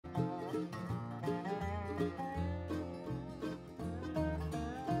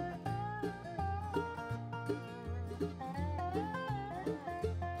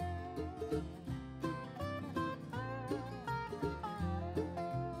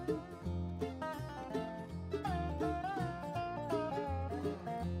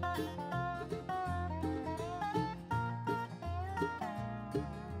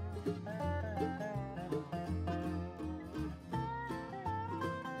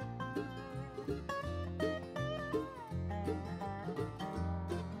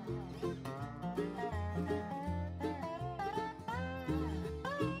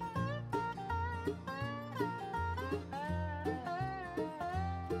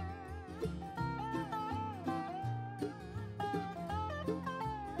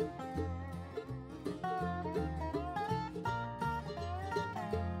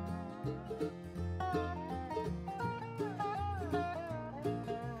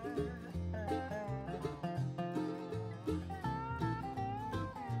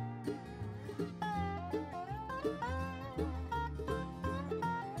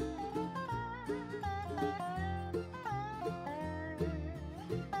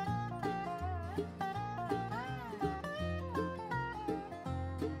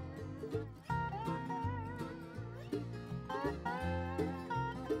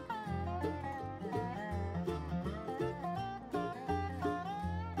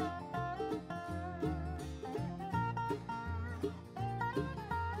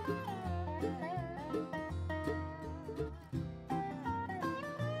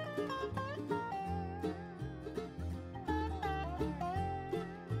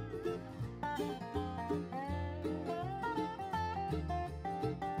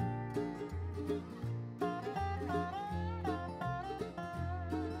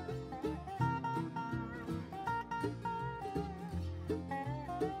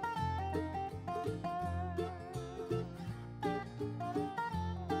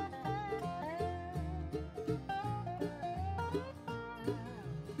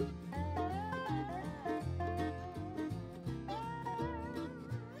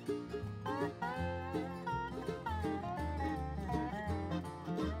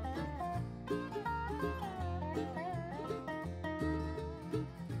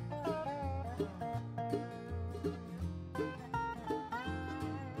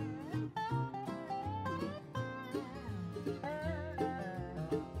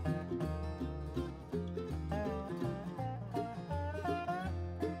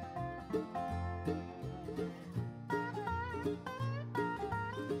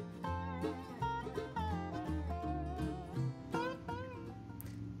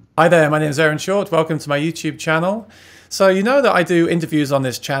Hi there, my name is Aaron Short. Welcome to my YouTube channel. So you know that I do interviews on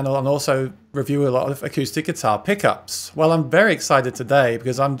this channel and also review a lot of acoustic guitar pickups. Well, I'm very excited today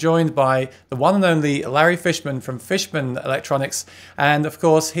because I'm joined by the one and only Larry Fishman from Fishman Electronics. And of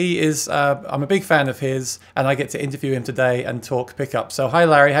course, I'm a big fan of his and I get to interview him today and talk pickups. So hi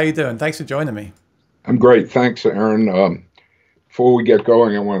Larry, how you doing? Thanks for joining me. I'm great. Thanks, Aaron. Before we get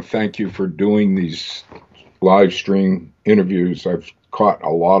going, I want to thank you for doing these live stream interviews. I've caught a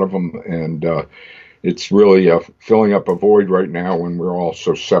lot of them, and it's really filling up a void right now when we're all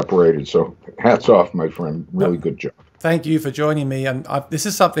so separated. So hats off, my friend. No, Really good job. thank you for joining me. And this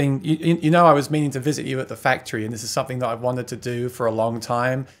is something, you know, I was meaning to visit you at the factory, and this is something that I've wanted to do for a long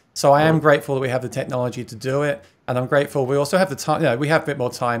time. So I am grateful that we have the technology to do it. And I'm grateful we also have the time, we have a bit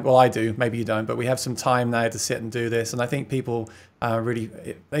more time. Well, I do, maybe you don't, but we have some time now to sit and do this. And I think people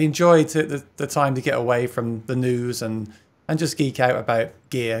they enjoy the time to get away from the news and just geek out about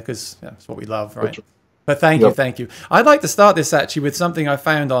gear because that's what we love, right? But thank you, Yep. thank you. I'd like to start this actually with something I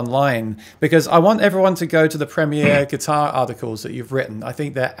found online because I want everyone to go to the premier guitar articles that you've written. I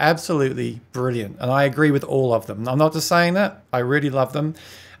think they're absolutely brilliant, and I agree with all of them. I'm not just saying that. I really love them.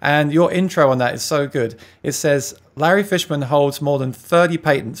 And your intro on that is so good. It says, Larry Fishman holds more than 30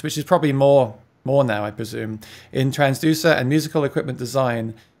 patents, which is probably more now, I presume, in transducer and musical equipment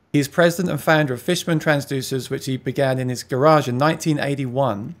design. He's president and founder of Fishman Transducers, which he began in his garage in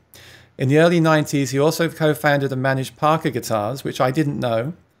 1981. In the early 90s, he also co-founded and managed Parker Guitars, which I didn't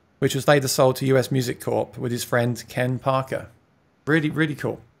know, which was later sold to US Music Corp with his friend Ken Parker. Really, really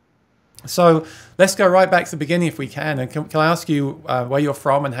cool. So let's go right back to the beginning if we can. And can I ask you where you're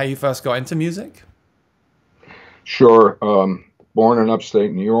from and how you first got into music? Sure. Born in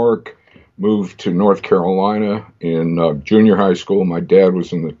upstate New York, moved to North Carolina in junior high school. My dad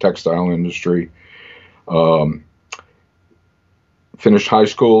was in the textile industry. Um, Finished high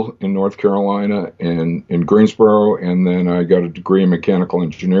school in North Carolina and in Greensboro, and then I got a degree in mechanical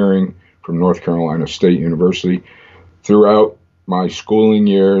engineering from North Carolina State University. Throughout my schooling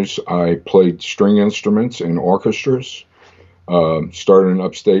years, I played string instruments in orchestras. Started in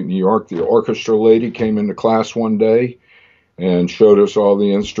upstate New York. The orchestra lady came into class one day and showed us all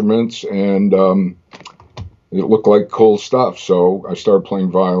the instruments, and it looked like cool stuff. So I started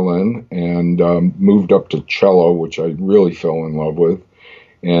playing violin and moved up to cello, which I really fell in love with.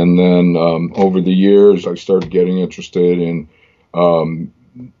 And then over the years, I started getting interested in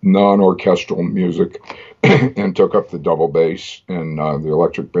non-orchestral music and took up the double bass and the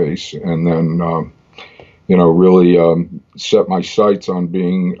electric bass. And then, really set my sights on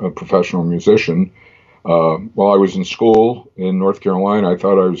being a professional musician. While I was in school in North Carolina, I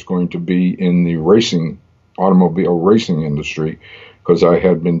thought I was going to be in the automobile racing industry because I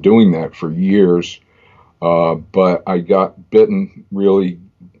had been doing that for years. But I got bitten really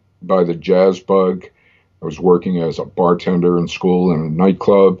by the jazz bug. I was working as a bartender in school in a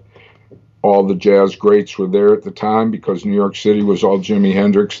nightclub. All the jazz greats were there at the time because New York City was all Jimi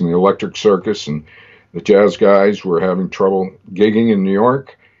Hendrix and the Electric Circus, and the jazz guys were having trouble gigging in New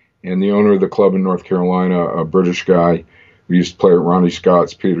York. And the owner of the club in North Carolina, a British guy who used to play at Ronnie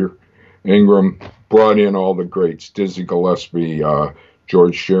Scott's, Peter Ingram, brought in all the greats, Dizzy Gillespie,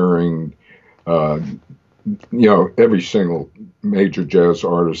 George Shearing, every single major jazz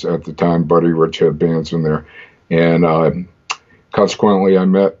artist at the time. Buddy Rich had bands in there. And consequently, I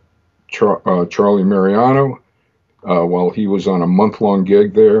met Charlie Mariano while he was on a month-long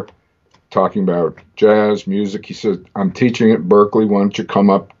gig there talking about jazz music. He said, I'm teaching at Berkeley. Why don't you come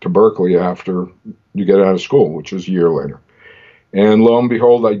up to Berkeley after you get out of school, which was a year later. And lo and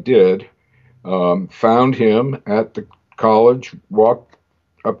behold, I did. Found him at the college, walked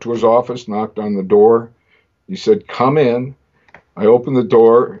up to his office, knocked on the door. He said, come in. I opened the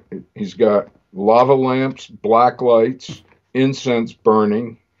door. He's got lava lamps, black lights, incense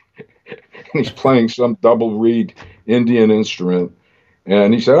burning. He's playing some double reed Indian instrument.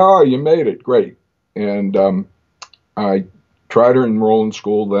 And he said, oh, you made it. Great. And I tried to enroll in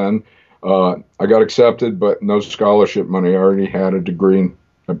school then. I got accepted, but no scholarship money. I already had a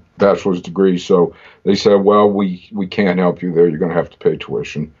bachelor's degree. So they said, well, we can't help you there. You're going to have to pay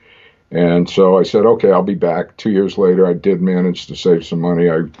tuition. And so I said, okay, I'll be back. 2 years later, I did manage to save some money.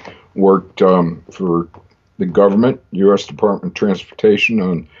 I worked for the government, U.S. Department of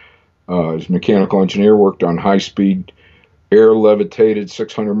Transportation, as a mechanical engineer, worked on high-speed air-levitated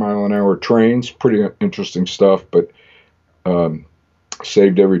 600-mile-an-hour trains. Pretty interesting stuff, but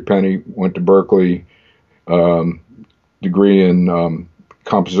saved every penny. Went to Berkeley, degree in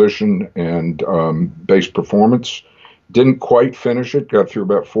composition and bass performance. Didn't quite finish it. Got through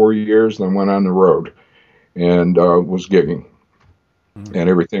about 4 years, then went on the road and was gigging. and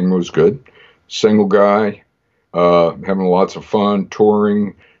everything was good. Single guy, having lots of fun,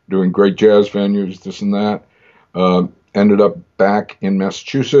 touring, doing great jazz venues, this and that. Ended up back in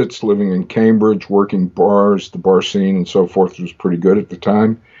Massachusetts, living in Cambridge, working bars. The bar scene and so forth was pretty good at the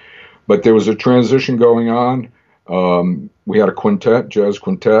time. But there was a transition going on. We had a quintet, jazz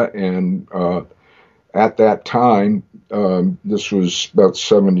quintet, and at that time, this was about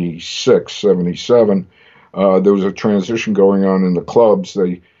 76, 77, there was a transition going on in the clubs.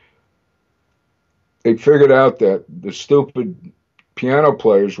 They figured out that the stupid piano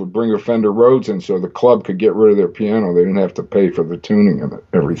players would bring a Fender Rhodes in so the club could get rid of their piano. They didn't have to pay for the tuning and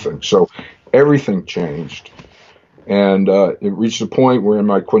everything. So everything changed. And it reached a point where in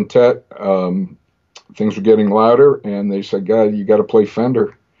my quintet, things were getting louder, and they said, "God, you got to play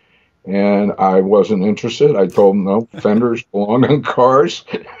Fender." And I wasn't interested. I told them, no, Fenders belong on cars.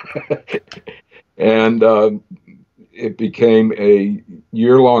 And it became a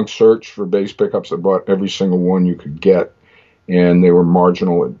year-long search for bass pickups. I bought every single one you could get, and they were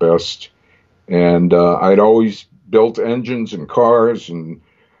marginal at best. And I'd always built engines and cars, and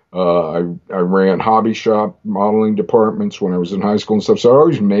I ran hobby shop modeling departments when I was in high school and stuff. So I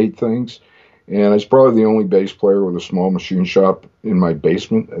always made things. And I was probably the only bass player with a small machine shop in my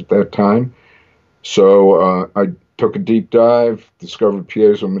basement at that time. So I took a deep dive, discovered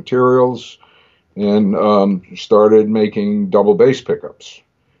piezo materials, and started making double bass pickups.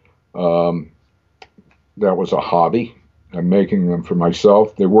 That was a hobby. I'm making them for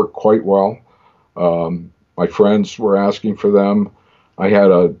myself. They work quite well. My friends were asking for them. I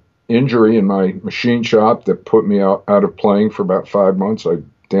had an injury in my machine shop that put me out of playing for about 5 months. I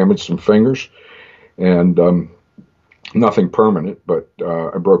damaged some fingers, and nothing permanent, but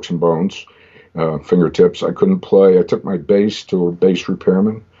I broke some bones, fingertips. I couldn't play. I took my bass to a bass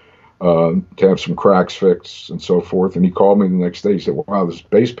repairman to have some cracks fixed and so forth. And he called me the next day. He said, "Wow, this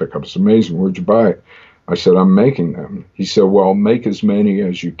bass pickup is amazing. Where'd you buy it?" I said, "I'm making them." He said, "Well, make as many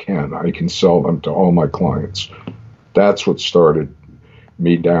as you can. I can sell them to all my clients." That's what started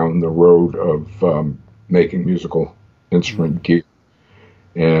me down the road of making musical instrument gear.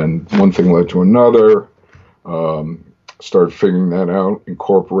 And one thing led to another. Started figuring that out,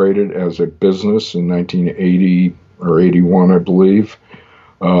 incorporated as a business in 1980 or 81, I believe.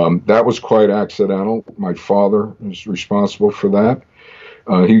 That was quite accidental. My father is responsible for that.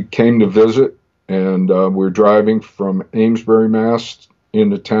 He came to visit, and we were driving from Amesbury, Mass.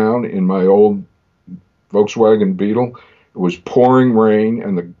 Into town in my old Volkswagen Beetle. It was pouring rain,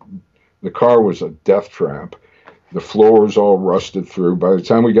 and the car was a death trap. The floor was all rusted through. By the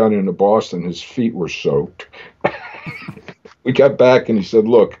time we got into Boston, his feet were soaked. We got back, and he said,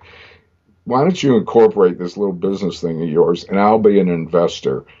 "Look, why don't you incorporate this little business thing of yours, and I'll be an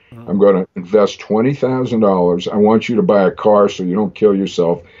investor. I'm going to invest $20,000. I want you to buy a car so you don't kill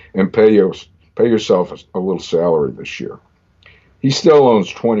yourself, and pay yourself a little salary this year." He still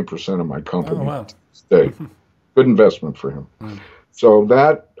owns 20% of my company. Oh, wow. Good investment for him. So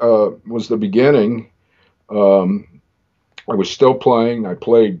that was the beginning. I was still playing. I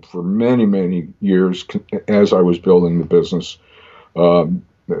played for many, many years as I was building the business. I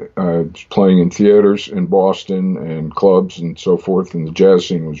was playing in theaters in Boston and clubs and so forth, and the jazz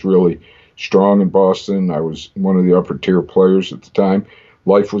scene was really strong in Boston. I was one of the upper tier players at the time.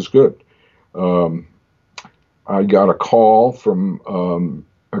 Life was good. I got a call from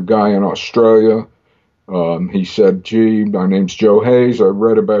a guy in Australia. He said, "Gee, my name's Joe Hayes. I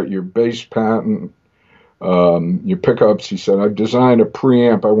read about your bass patent, your pickups." He said, "I've designed a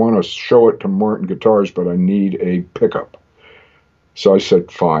preamp. I want to show it to Martin Guitars, but I need a pickup." So I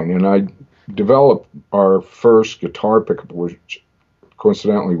said, fine. And I developed our first guitar pickup, which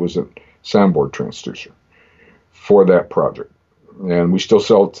coincidentally was a soundboard transducer for that project. And we still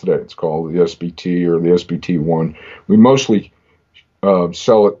sell it today. It's called the SBT or the SBT1. We mostly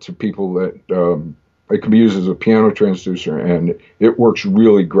sell it to people that it can be used as a piano transducer, and it works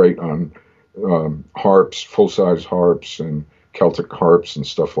really great on harps, full-size harps, and Celtic harps and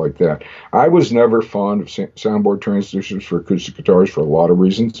stuff like that. I was never fond of soundboard transducers for acoustic guitars for a lot of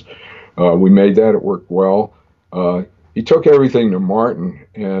reasons. We made that. It worked well. He took everything to Martin,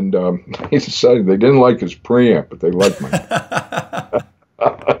 and he decided they didn't like his preamp, but they liked my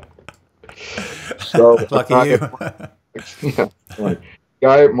So Lucky you. Yeah, right.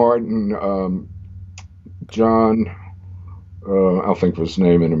 Guy at Martin, John, I'll think of his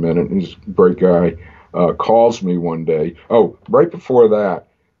name in a minute. He's a great guy. Calls me one day. Oh, right before that,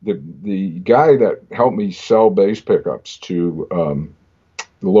 the guy that helped me sell bass pickups to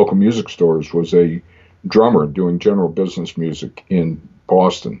the local music stores was a drummer doing general business music in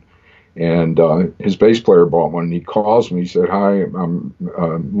Boston. And his bass player bought one. And he calls me. He said, "Hi, I'm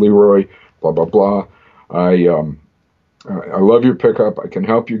Leroy. Blah blah blah. I love your pickup. I can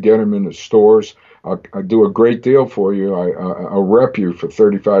help you get them in the stores. I'll do a great deal for you. I'll rep you for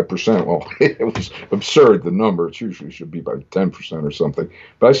 35%." Well, it was absurd, the number. It usually should be about 10% or something.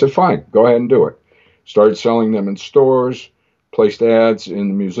 But I said, fine, go ahead and do it. Started selling them in stores, placed ads in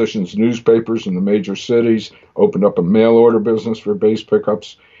the musicians' newspapers in the major cities, opened up a mail order business for bass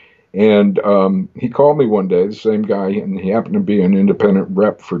pickups. And he called me one day, the same guy, and he happened to be an independent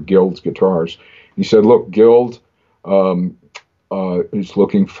rep for Guild's Guitars. He said, "Look, Guild is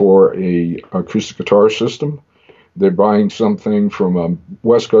looking for a acoustic guitar system. They're buying something from a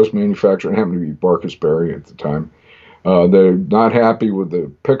West Coast manufacturer. It happened to be Barkasberry at the time. They're not happy with the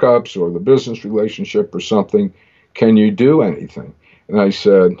pickups or the business relationship or something. Can you do anything?" And I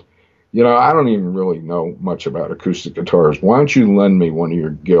said, I don't even really know much about acoustic guitars. Why don't you lend me one of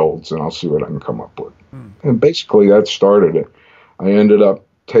your Guilds and I'll see what I can come up with. And basically that started it. I ended up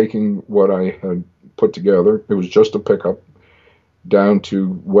taking what I had put together. It was just a pickup, down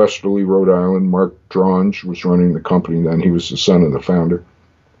to Westerly, Rhode Island. Mark Dronge was running the company then. He was the son of the founder.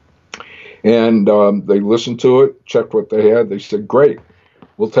 And they listened to it, checked what they had. They said, "Great,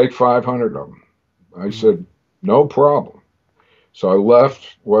 we'll take 500 of them." I said, "No problem." So I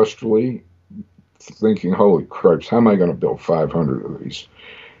left Westerly thinking, holy cripes, how am I going to build 500 of these?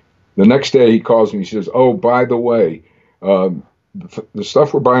 The next day he calls me, he says, "Oh, by the way, the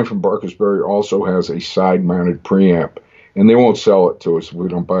stuff we're buying from Barkasberry also has a side-mounted preamp, and they won't sell it to us if we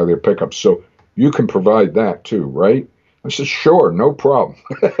don't buy their pickups. So you can provide that too, right?" I said, "Sure, no problem."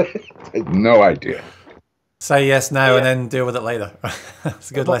 I had no idea. Say yes now and then deal with it later. It's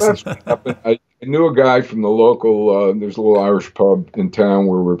a good lesson. I knew a guy from the local, there's a little Irish pub in town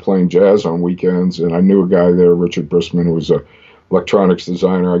where we're playing jazz on weekends, and I knew a guy there, Richard Brissman, who was a electronics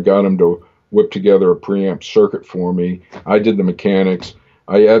designer. I got him to whip together a preamp circuit for me. I did the mechanics.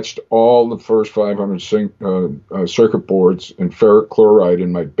 I etched all the first 500 circuit boards in ferric chloride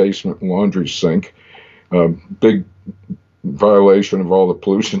in my basement laundry sink. Big violation of all the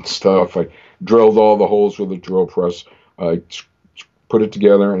pollution stuff. I drilled all the holes with a drill press. I put it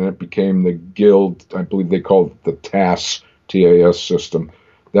together, and it became the Guild, I believe they called it the TAS, T-A-S system.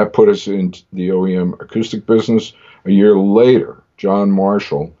 That put us into the OEM acoustic business. A year later, John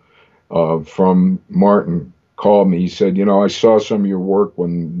Marshall from Martin called me. He said, "I saw some of your work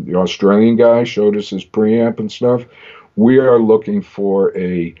when the Australian guy showed us his preamp and stuff. We are looking for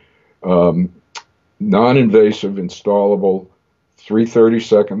a non-invasive, installable,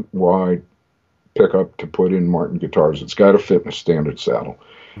 332nd wide pickup to put in Martin guitars. It's got to fit in a standard saddle."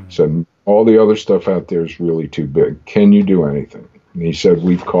 So all the other stuff out there is really too big. Can you do anything? And he said,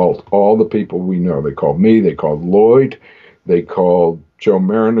 "We've called all the people we know." They called me. They called Lloyd. They called Joe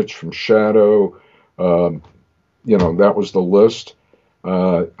Marinich from Shadow. That was the list.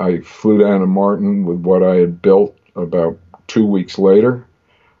 I flew down to Martin with what I had built about 2 weeks later.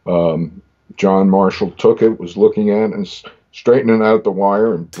 John Marshall took it, was looking at it, and straightening out the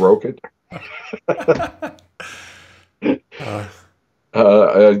wire and broke it.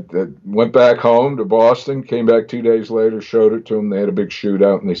 I went back home to Boston, came back 2 days later, showed it to them. They had a big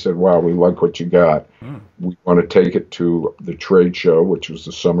shootout, and they said, "Wow, we like what you got. We want to take it to the trade show," which was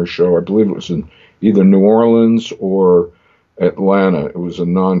the summer show. I believe it was in either New Orleans or Atlanta. It was a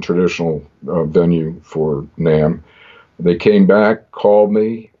non-traditional venue for NAMM. They came back, called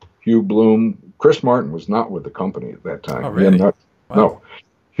me. Hugh Bloom. Chris Martin was not with the company at that time. Oh, really? Wow. No.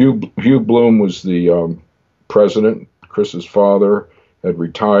 Hugh Bloom was the president. Chris's father had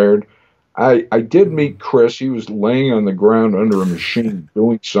retired. I did meet Chris. He was laying on the ground under a machine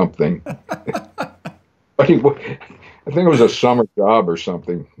doing something. But I think it was a summer job or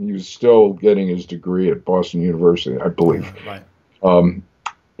something. He was still getting his degree at Boston University, I believe. Right.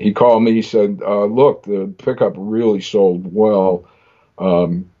 He called me. He said, "Look, the pickup really sold well.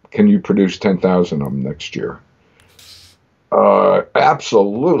 Can you produce 10,000 of them next year?"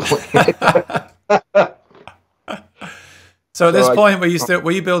 Absolutely. So at this point,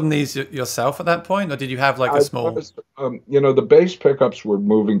 were you building these yourself at that point, or did you have like a small? The bass pickups were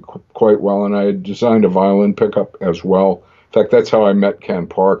moving quite well, and I had designed a violin pickup as well. In fact, that's how I met Ken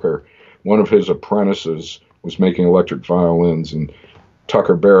Parker. One of his apprentices was making electric violins, and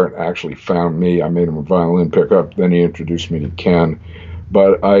Tucker Barrett actually found me. I made him a violin pickup. Then he introduced me to Ken.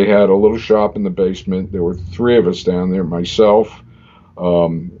 But I had a little shop in the basement. There were three of us down there, myself,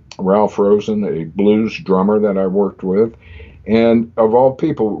 Ralph Rosen, a blues drummer that I worked with, and of all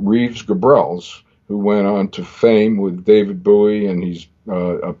people, Reeves Gabrels, who went on to fame with David Bowie, and he's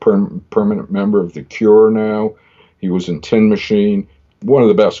a permanent member of The Cure now. He was in Tin Machine. one of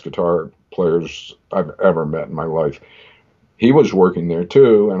the best guitar players I've ever met in my life. He was working there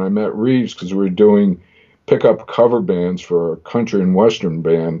too, and I met Reeves because we were doing pickup cover bands for a country and western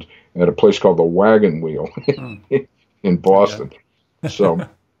band at a place called the Wagon Wheel in Boston. So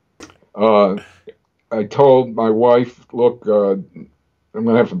I told my wife, look, I'm going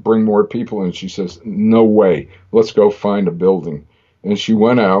to have to bring more people in. She says, no way. Let's go find a building. And she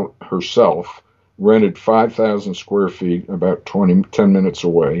went out herself, rented 5,000 square feet about 10 minutes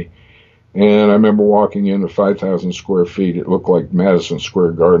away. And I remember walking into 5,000 square feet. It looked like Madison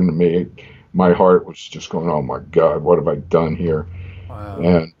Square Garden to me. My heart was just going, oh, my God, what have I done here? Wow.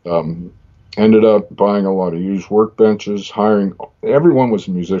 And ended up buying a lot of used workbenches, hiring. Everyone was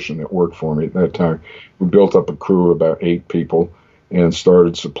a musician that worked for me at that time. We built up a crew of about 8 people and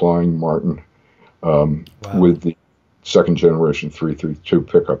started supplying Martin with the second generation 332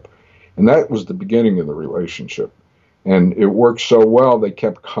 pickup. And that was the beginning of the relationship. And it worked so well, they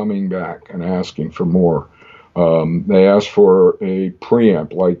kept coming back and asking for more. They asked for a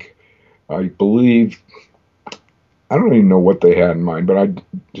preamp, like I believe, I don't even know what they had in mind, but I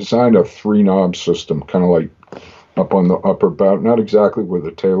designed a 3-knob system, kind of like up on the upper bout, not exactly where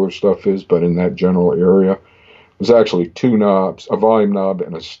the Taylor stuff is, but in that general area. It was actually 2 knobs, a volume knob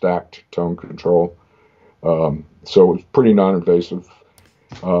and a stacked tone control. So it was pretty non-invasive.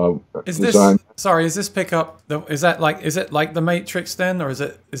 Is this pickup? Is it like the Matrix then, or is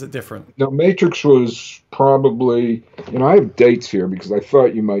it different? No, Matrix was probably. I have dates here because I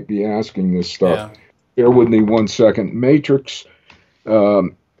thought you might be asking this stuff. Yeah. Bear with me 1 second. Matrix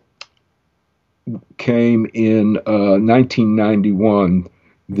came in 1991.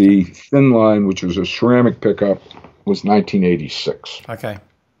 The thin line, which was a ceramic pickup, was 1986. Okay.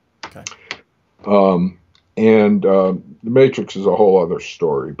 And the Matrix is a whole other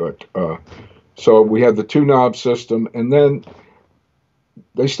story. But so we had the 2-knob system, and then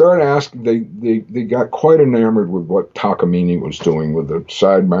they started asking. They got quite enamored with what Takamine was doing with the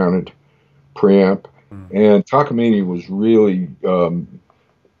side-mounted preamp, and Takamine was really.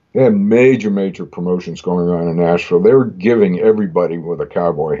 They had major promotions going on in Nashville. They were giving everybody with a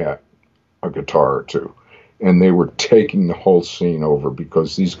cowboy hat a guitar or two. And they were taking the whole scene over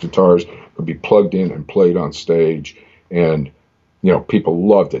because these guitars could be plugged in and played on stage. And, people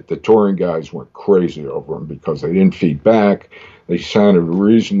loved it. The touring guys went crazy over them because they didn't feed back. They sounded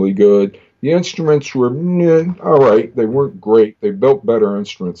reasonably good. The instruments were all right. They weren't great. They built better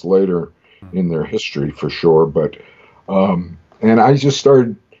instruments later in their history for sure. But, and I just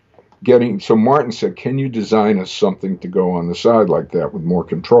started so Martin said, can you design us something to go on the side like that with more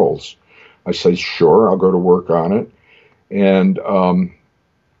controls? I said, sure, I'll go to work on it. And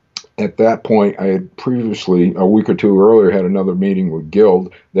at that point, I had previously, a week or two earlier, had another meeting with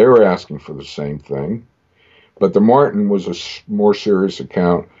Guild. They were asking for the same thing. But the Martin was a more serious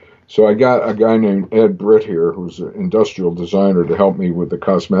account. So I got a guy named Ed Britt here, who's an industrial designer, to help me with the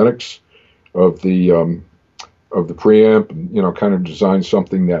cosmetics of the preamp, and, kind of design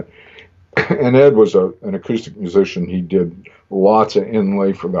something that. And Ed was an acoustic musician. He did lots of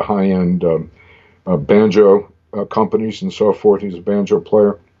inlay for the high-end banjo companies and so forth. He's a banjo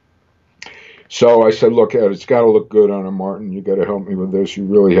player. So I said, look, Ed, it's got to look good on a Martin. You got to help me with this. You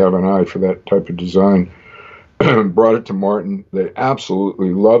really have an eye for that type of design. Brought it to Martin. They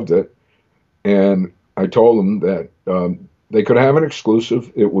absolutely loved it. And I told them that they could have an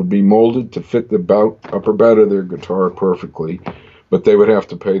exclusive. It would be molded to fit the upper bout of their guitar perfectly. But they would have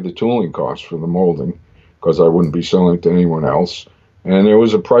to pay the tooling costs for the molding because I wouldn't be selling it to anyone else. And there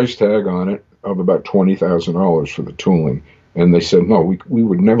was a price tag on it of about $20,000 for the tooling. And they said, no, we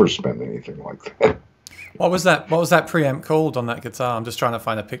would never spend anything like that. What was that preamp called on that guitar? I'm just trying to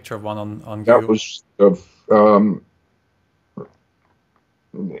find a picture of one on Google. That was AG1.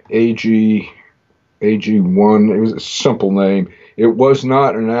 It was a simple name. It was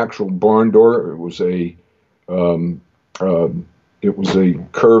not an actual barn door. It was a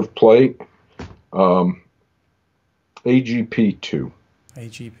curved plate. AGP2.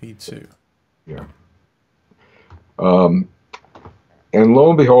 AGP2. Yeah. And lo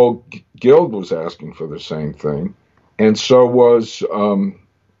and behold, Guild was asking for the same thing, and so was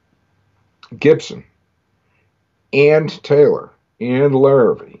Gibson and Taylor and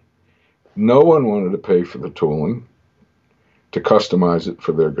Larrabee. No one wanted to pay for the tooling to customize it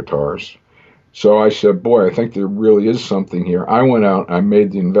for their guitars. So I said, boy, I think there really is something here. I went out, I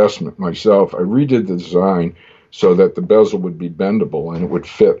made the investment myself. I redid the design so that the bezel would be bendable and it would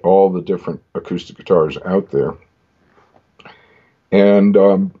fit all the different acoustic guitars out there. And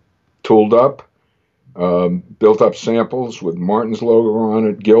tooled up, built up samples with Martin's logo on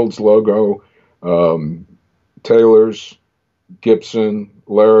it, Guild's logo, Taylor's, Gibson,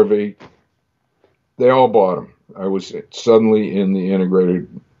 Larrabee, they all bought them. I was suddenly in the integrated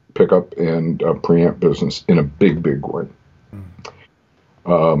pickup and preamp business in a big, big way.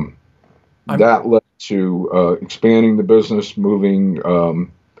 That led to expanding the business, moving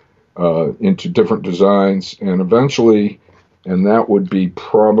into different designs, and eventually, and that would be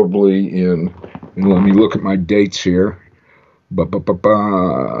probably in, and let me look at my dates here,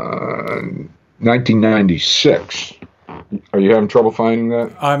 1996. Are you having trouble finding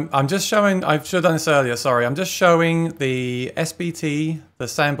that? I'm just showing. I should have done this earlier. Sorry. I'm just showing the SBT, the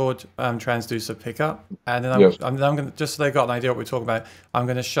soundboard transducer pickup, and then I'm going to, just so they got an idea what we're talking about. I'm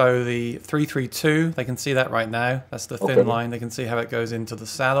going to show the 332. They can see that right now. That's the thin line. They can see how it goes into the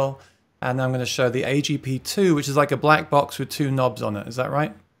saddle, and then I'm going to show the AGP2, which is like a black box with 2 knobs on it. Is that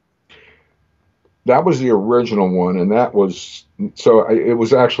right? That was the original one, and that was it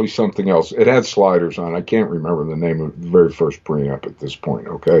was actually something else. It had sliders on. I can't remember the name of the very first preamp at this point.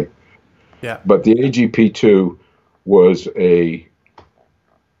 Okay. Yeah. But the AGP2 was it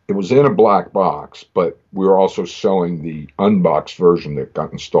was in a black box, but we were also selling the unboxed version that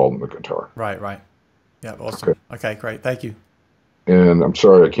got installed in the guitar. Right. Yeah. Awesome. Okay. Great. Thank you. And I'm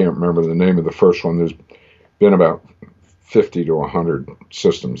sorry I can't remember the name of the first one. There's been about 50 to 100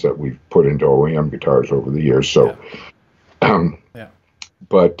 systems that we've put into OEM guitars over the years. So, yeah.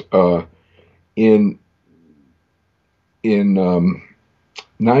 But in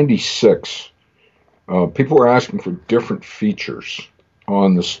 96, people were asking for different features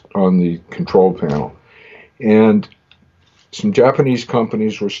on the control panel, and some Japanese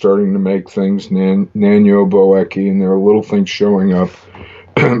companies were starting to make things, Nanyo, Boeki, and there were little things showing up.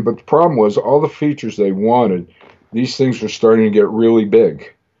 But the problem was all the features they wanted, these things were starting to get really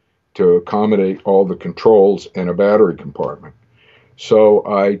big to accommodate all the controls and a battery compartment. So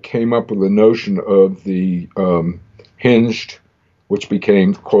I came up with the notion of the hinged, which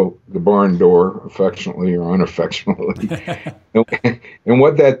became, quote, the barn door, affectionately or unaffectionately. And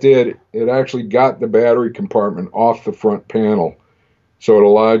what that did, it actually got the battery compartment off the front panel. So it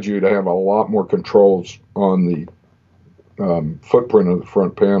allowed you to have a lot more controls on the footprint of the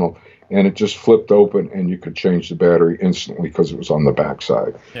front panel. And it just flipped open, and you could change the battery instantly because it was on the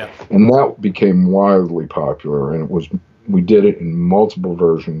backside. Yeah. And that became wildly popular, and we did it in multiple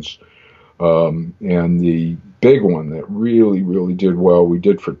versions. And the big one that really, really did well, we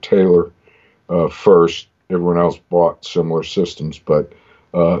did for Taylor first. Everyone else bought similar systems, but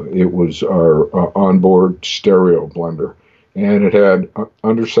it was our onboard stereo blender. And it had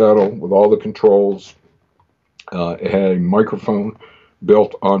undersaddle with all the controls. It had a microphone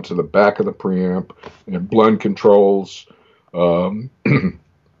built onto the back of the preamp, and blend controls, parametric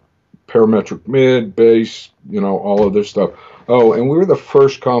mid, bass, all of this stuff. Oh, and we were the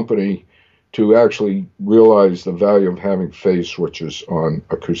first company to actually realize the value of having phase switches on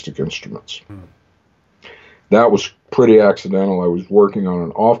acoustic instruments. That was pretty accidental. I was working on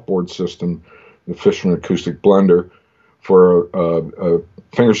an off-board system, the Fishman acoustic blender, for a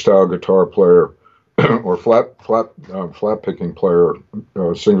fingerstyle guitar player or flat picking player,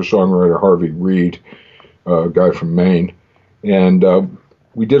 singer-songwriter Harvey Reid, a guy from Maine. And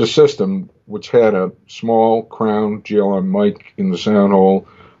we did a system which had a small crown GLM mic in the sound hole,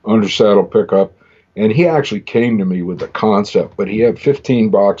 undersaddle pickup, and he actually came to me with the concept, but he had 15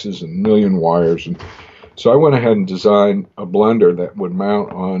 boxes and a million wires. And so I went ahead and designed a blender that would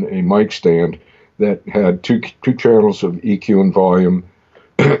mount on a mic stand that had two channels of EQ and volume,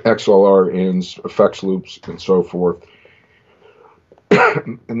 XLR ins, effects loops, and so forth.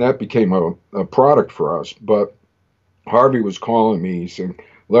 And that became a product for us. But Harvey was calling me, he's saying,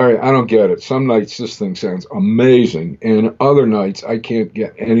 Larry, I don't get it. Some nights this thing sounds amazing, and other nights I can't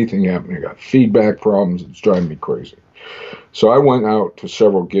get anything happening. I got feedback problems. It's driving me crazy. So I went out to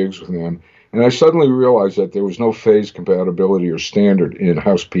several gigs with him, and I suddenly realized that there was no phase compatibility or standard in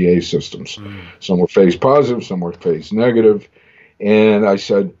house PA systems. Some were phase positive, some were phase negative. And I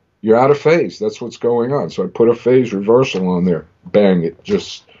said, you're out of phase. That's what's going on. So I put a phase reversal on there. Bang, it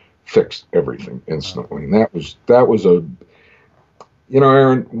just fixed everything instantly. And that was a,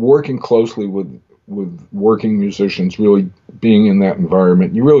 Aaron, working closely with working musicians, really being in that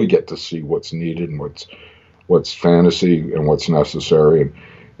environment, you really get to see what's needed and what's fantasy and what's necessary. And,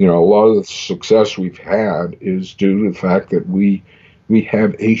 a lot of the success we've had is due to the fact that we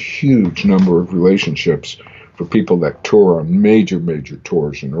have a huge number of relationships for people that tour on major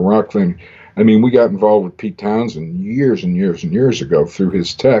tours. And the rock thing, we got involved with Pete Townsend years and years and years ago through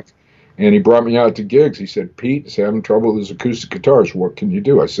his tech. And he brought me out to gigs. He said, Pete is having trouble with his acoustic guitars. What can you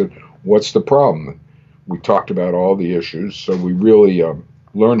do? I said, what's the problem? We talked about all the issues. So we really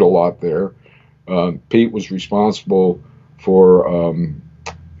learned a lot there. Pete was responsible for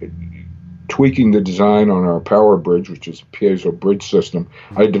tweaking the design on our power bridge, which is a piezo bridge system.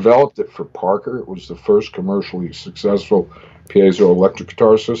 I developed it for Parker. It was the first commercially successful piezo electric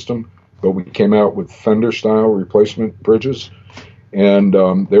guitar system, but we came out with Fender style replacement bridges, and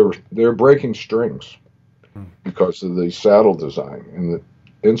they're breaking strings because of the saddle design and the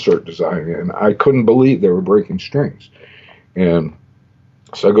insert design, and I couldn't believe they were breaking strings. And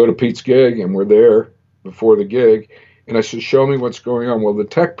so I go to Pete's gig, and we're there before the gig, and I said, show me what's going on. Well, the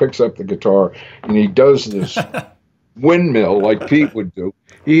tech picks up the guitar, and he does this windmill like Pete would do.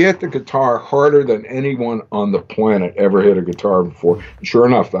 He hit the guitar harder than anyone on the planet ever hit a guitar before. And sure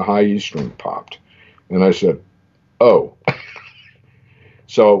enough, the high E string popped. And I said, oh.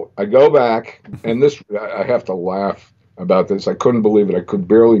 So I go back, and I have to laugh about this. I couldn't believe it. I could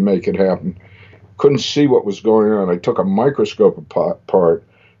barely make it happen. Couldn't see what was going on. I took a microscope apart,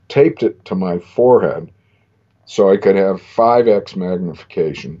 taped it to my forehead so I could have 5x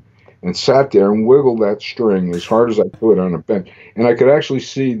magnification, and sat there and wiggled that string as hard as I could on a bench. And I could actually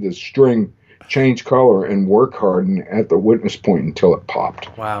see the string change color and work harden at the witness point until it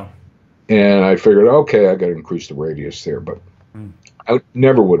popped. Wow. And I figured, okay, I got to increase the radius there, but I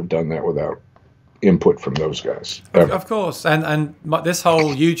never would have done that without input from those guys. Of course. And this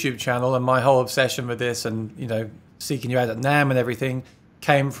whole YouTube channel and my whole obsession with this and, seeking you out at NAMM and everything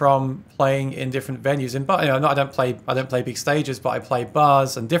came from playing in different venues. I don't play big stages, but I play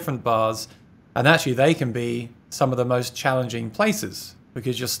bars and different bars. And actually they can be some of the most challenging places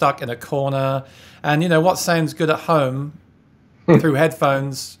because you're stuck in a corner. And what sounds good at home through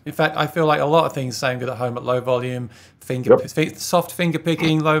headphones. In fact, I feel like a lot of things sound good at home at low volume, soft finger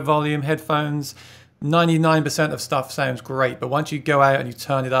picking, low volume headphones. 99% of stuff sounds great, but once you go out and you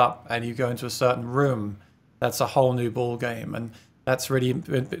turn it up and you go into a certain room, that's a whole new ball game. And that's really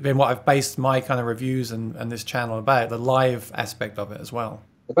been what I've based my kind of reviews and this channel about, the live aspect of it as well.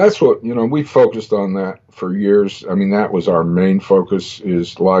 That's what, we focused on that for years. I mean, that was our main focus,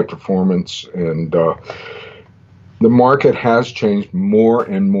 is live performance. And the market has changed. More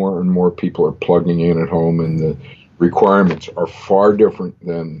and more and more people are plugging in at home, and the requirements are far different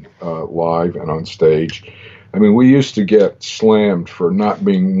than live and on stage. I mean, we used to get slammed for not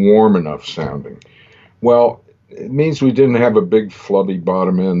being warm enough sounding. Well, it means we didn't have a big flubby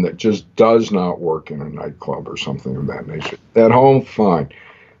bottom end that just does not work in a nightclub or something of that nature. At home, fine.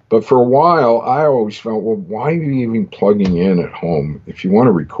 But for a while, I always felt, well, why are you even plugging in at home? If you want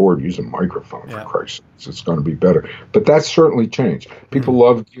to record, use a microphone, for Christ's sake. It's going to be better. But that's certainly changed. People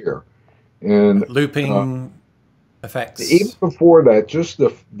love gear. And looping effects. Even before that, just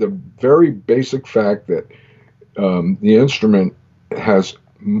the very basic fact that the instrument has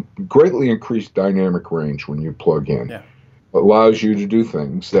greatly increased dynamic range when you plug in. Yeah. Allows you to do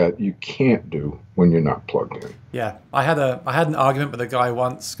things that you can't do when you're not plugged in. Yeah, I had an argument with a guy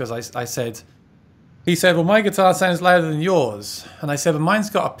once because he said, well, my guitar sounds louder than yours. And I said, well, mine's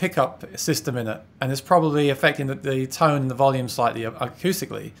got a pickup system in it, and it's probably affecting the tone and the volume slightly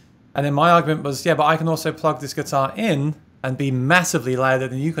acoustically. And then my argument was, yeah, but I can also plug this guitar in and be massively louder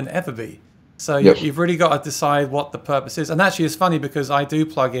than you can ever be. So you've really got to decide what the purpose is. And actually, it's funny because I do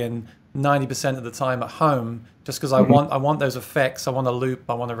plug in 90% of the time at home just because I want those effects. I want to loop,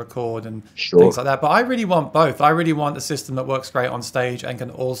 I want to record and things like that. But I really want both. I really want a system that works great on stage and can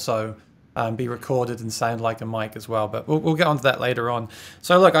also be recorded and sound like a mic as well. But we'll get onto that later on.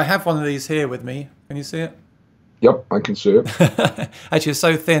 So look, I have one of these here with me. Can you see it? Yep, I can see it. Actually, it's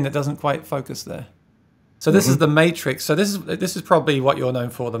so thin it doesn't quite focus there. So this is the Matrix. So this is probably what you're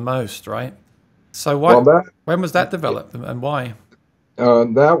known for the most, right? So when was that developed and why?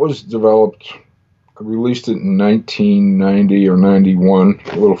 That was developed, I released it in 1990 or 91,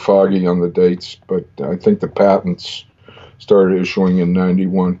 a little foggy on the dates, but I think the patents started issuing in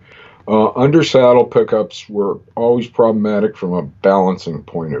 91. Under saddle pickups were always problematic from a balancing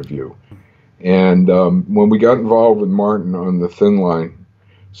point of view. And when we got involved with Martin on the thin line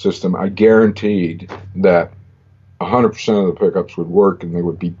system, I guaranteed that 100% of the pickups would work and they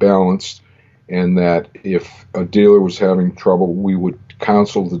would be balanced, and that if a dealer was having trouble, we would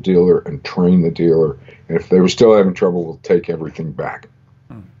counsel the dealer and train the dealer. And if they were still having trouble, we'll take everything back.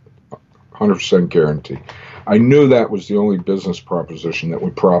 100% guarantee. I knew that was the only business proposition that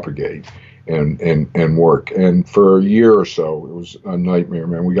would propagate and work. And for a year or so, it was a nightmare,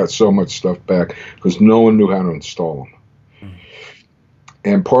 man. We got so much stuff back because no one knew how to install them.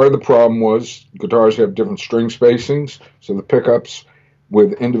 And part of the problem was guitars have different string spacings, so the pickups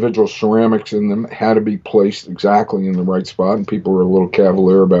with individual ceramics in them had to be placed exactly in the right spot, and people were a little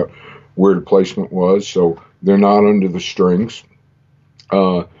cavalier about where the placement was, so they're not under the strings.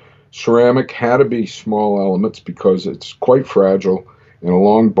 Ceramic had to be small elements because it's quite fragile, and a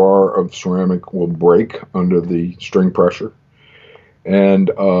long bar of ceramic will break under the string pressure. And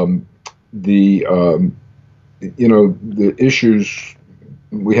the the issues,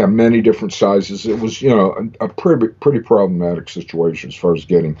 we have many different sizes. It was a pretty problematic situation as far as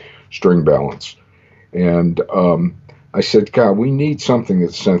getting string balance. And I said, God, we need something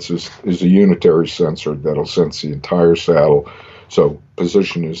that is a unitary sensor that'll sense the entire saddle, so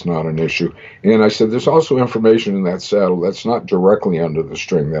position is not an issue. And I said, there's also information in that saddle that's not directly under the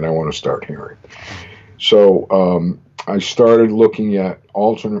string that I want to start hearing. So I started looking at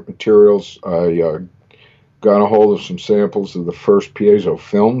alternate materials. I got a hold of some samples of the first piezo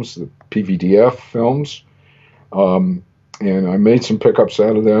films, the PVDF films, and I made some pickups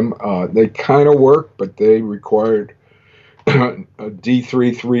out of them. They kind of work, but they required a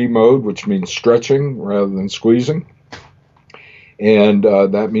D33 mode, which means stretching rather than squeezing. And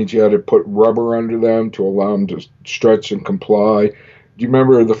that means you had to put rubber under them to allow them to stretch and comply. Do you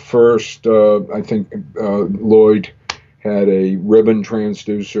remember the first, I think Lloyd had a ribbon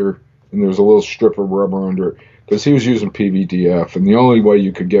transducer, and there was a little strip of rubber under it, because he was using PVDF, and the only way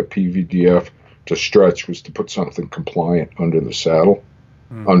you could get PVDF to stretch was to put something compliant under the saddle,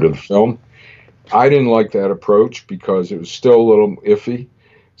 under the film. I didn't like that approach because it was still a little iffy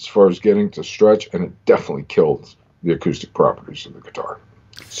as far as getting to stretch, and it definitely killed the acoustic properties of the guitar.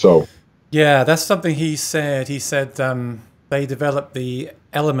 So, yeah, that's something he said. He said they developed the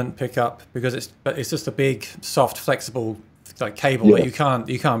element pickup because it's just a big, soft, flexible like cable that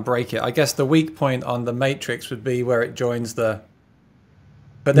you can't break it. I guess the weak point on the Matrix would be where it joins the.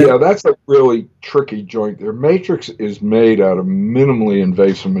 But then, yeah, that's a really tricky joint there. Matrix is made out of minimally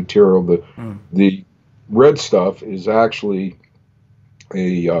invasive material. The red stuff is actually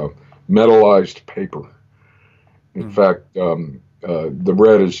a metallized paper. In fact, the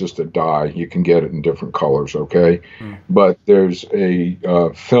red is just a dye. You can get it in different colors, okay? But there's a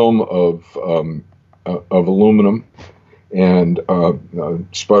film of aluminum and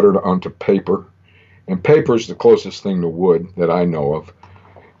sputtered onto paper. And paper is the closest thing to wood that I know of.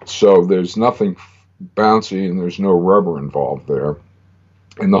 So there's nothing bouncy and there's no rubber involved there.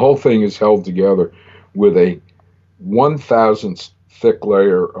 And the whole thing is held together with a 1,000th thick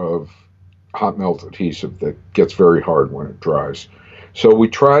layer of hot melt adhesive that gets very hard when it dries. So we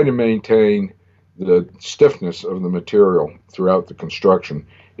try to maintain the stiffness of the material throughout the construction.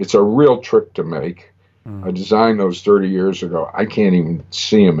 It's a real trick to make. I designed those 30 years ago. I can't even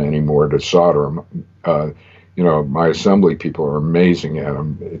see them anymore to solder them. My assembly people are amazing at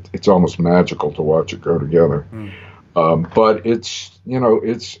them. It's almost magical to watch it go together. But it's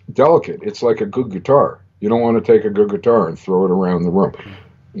delicate. It's like a good guitar. You don't want to take a good guitar and throw it around the room.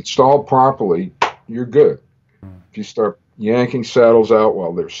 Installed properly, you're good. If you start yanking saddles out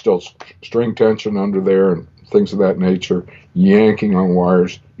while there's still string tension under there and things of that nature, yanking on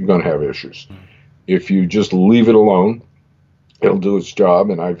wires, you're going to have issues. If you just leave it alone, it'll do its job.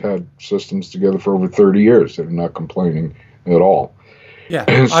 And I've had systems together for over 30 years that are not complaining at all. Yeah,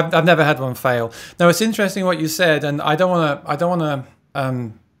 I've never had one fail. Now it's interesting what you said, and I don't want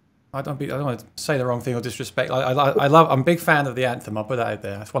to say the wrong thing or disrespect. I'm a big fan of the Anthem. I'll put that out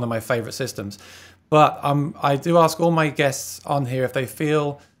there. It's one of my favorite systems. But I do ask all my guests on here if they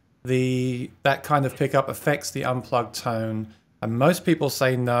feel that kind of pickup affects the unplugged tone. And most people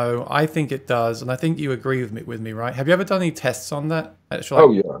say no. I think it does, and I think you agree with me, right? Have you ever done any tests on that?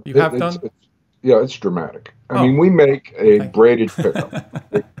 Oh yeah, you have done. It's dramatic. I mean, we make a braided pickup.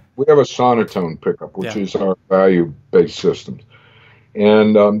 We have a sonotone pickup, which is our value-based systems.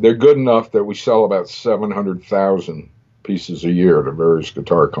 And they're good enough that we sell about 700,000 pieces a year to various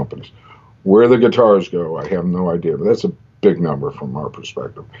guitar companies. Where the guitars go, I have no idea, but that's a big number from our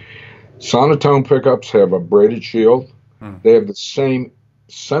perspective. Sonotone pickups have a braided shield. They have the same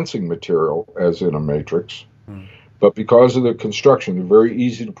sensing material as in a Matrix, but because of the construction, they're very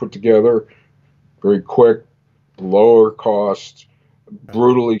easy to put together, very quick, lower cost,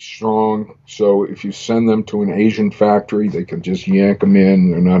 brutally strong. So if you send them to an Asian factory, they can just yank them in.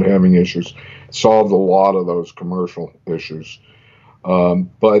 They're not having issues. Solved a lot of those commercial issues.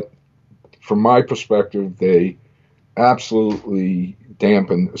 But from my perspective, they absolutely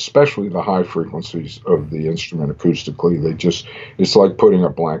dampen, especially the high frequencies of the instrument acoustically. It's like putting a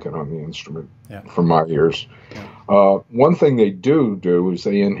blanket on the instrument from my ears. One thing they do is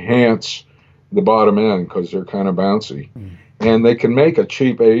they enhance the bottom end because they're kind of bouncy. And they can make a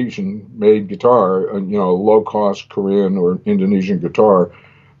cheap Asian-made guitar, a low-cost Korean or Indonesian guitar,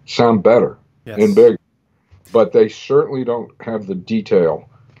 sound better and bigger. But they certainly don't have the detail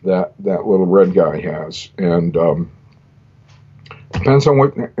that little red guy has. And depends on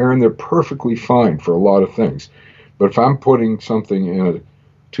what, Aaron, they're perfectly fine for a lot of things. But if I'm putting something in a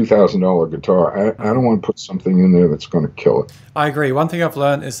 $2,000 guitar, I don't want to put something in there that's going to kill it. I agree. One thing I've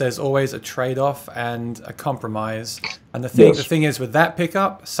learned is there's always a trade-off and a compromise. And the thing is with that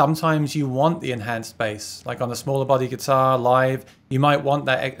pickup, sometimes you want the enhanced bass. Like on a smaller body guitar live, you might want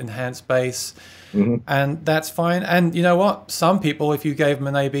that enhanced bass. And that's fine. And you know what? Some people, if you gave them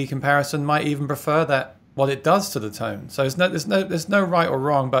an A/B comparison, might even prefer that, what it does to the tone. So there's no right or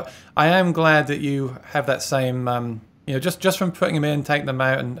wrong. But I am glad that you have that same, just from putting them in, taking them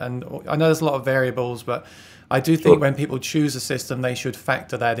out, and I know there's a lot of variables, but I do think when people choose a system, they should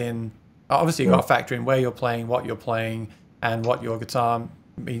factor that in. Obviously, you've got to factor in where you're playing, what you're playing, and what your guitar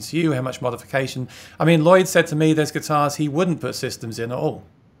means to you, how much modification. I mean, Lloyd said to me there's guitars he wouldn't put systems in at all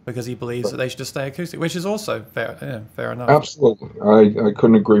because he believes that they should just stay acoustic, which is also fair enough. Absolutely. I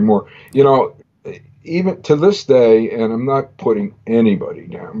couldn't agree more. Even to this day, and I'm not putting anybody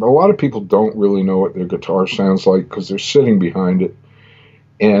down, but a lot of people don't really know what their guitar sounds like because they're sitting behind it,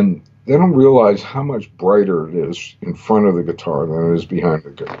 and they don't realize how much brighter it is in front of the guitar than it is behind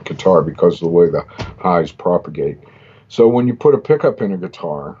the guitar because of the way the highs propagate. So when you put a pickup in a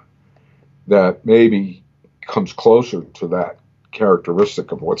guitar that maybe comes closer to that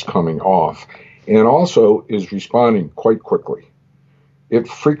characteristic of what's coming off, and also is responding quite quickly, it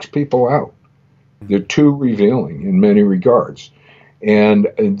freaks people out. They're too revealing in many regards, and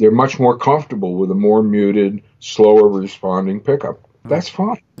they're much more comfortable with a more muted, slower responding pickup. That's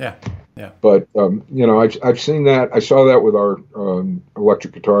fine. Yeah. But I've seen that. I saw that with our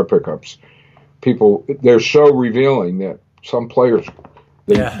electric guitar pickups. People, they're so revealing that some players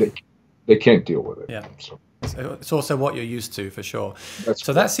they can't deal with it. Yeah. So it's also what you're used to, for sure.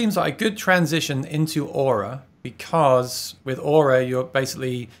 So that seems like a good transition into Aura, because with Aura you're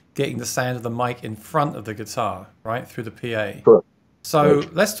basically getting the sound of the mic in front of the guitar, right, through the PA. Correct. So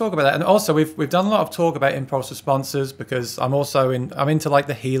let's talk about that. And also we've done a lot of talk about impulse responses, because I'm into like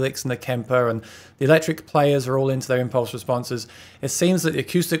the Helix and the Kemper, and the electric players are all into their impulse responses. It seems that the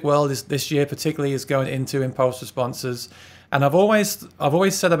acoustic world this year particularly is going into impulse responses. And I've always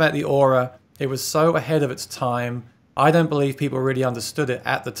said about the Aura, it was so ahead of its time. I don't believe people really understood it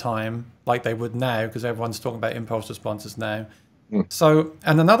at the time like they would now, because everyone's talking about impulse responses now. So,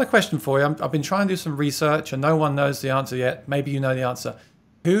 and another question for you. I've been trying to do some research and no one knows the answer yet. Maybe you know the answer.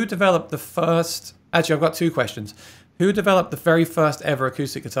 Who developed the first... Actually, I've got two questions. Who developed the very first ever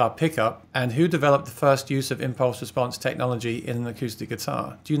acoustic guitar pickup, and who developed the first use of impulse response technology in an acoustic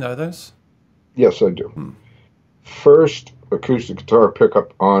guitar? Do you know those? Yes, I do. First acoustic guitar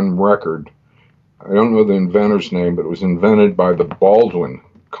pickup on record, I don't know the inventor's name, but it was invented by the Baldwin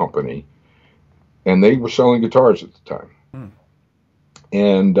Company, and they were selling guitars at the time.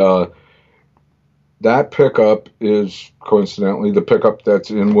 And that pickup is coincidentally the pickup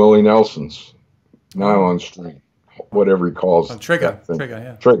that's in Willie Nelson's nylon string, whatever he calls Trigger.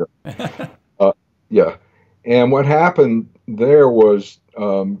 Yeah. And what happened there was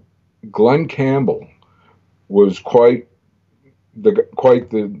Glenn Campbell was quite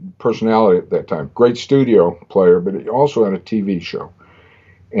the personality at that time. Great studio player, but he also had a TV show.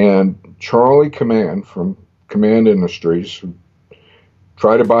 And Charlie Command from Command Industries, who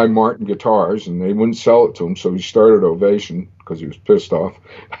tried to buy Martin guitars, and they wouldn't sell it to him, so he started Ovation because he was pissed off.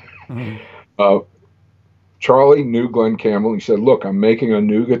 Charlie knew Glenn Campbell. He said, look, I'm making a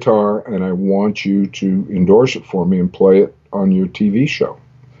new guitar, and I want you to endorse it for me and play it on your TV show.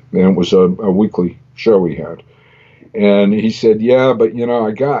 And it was a weekly show he had. And he said, yeah, but,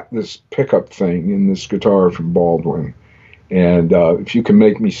 I got this pickup thing in this guitar from Baldwin, and if you can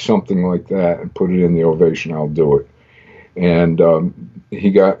make me something like that and put it in the Ovation, I'll do it. And he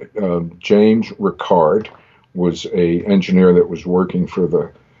got James Ricard was a engineer that was working for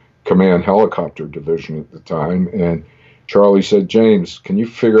the Command Helicopter Division at the time, and Charlie said, James, can you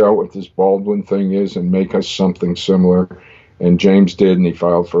figure out what this Baldwin thing is and make us something similar? And James did, and he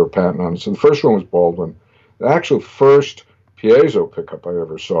filed for a patent on it. So the first one was Baldwin. The actual first piezo pickup I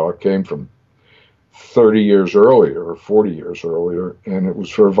ever saw came from 30 years earlier or 40 years earlier, and it was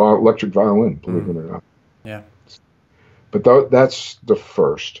for electric violin, believe it or not. Yeah. But that's the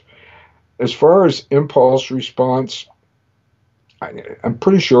first. As far as impulse response, I'm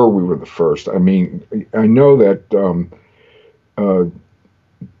pretty sure we were the first. I mean, I know that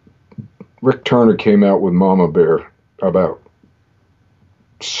Rick Turner came out with Mama Bear about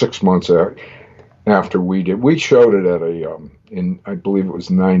 6 months after we did. We showed it at I believe it was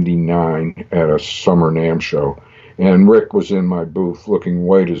 '99 at a summer NAMM show, and Rick was in my booth looking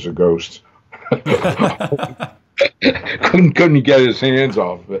white as a ghost. couldn't get his hands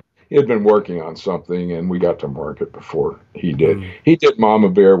off it. he had been working on something, and we got to market before he did. Mm. He did Mama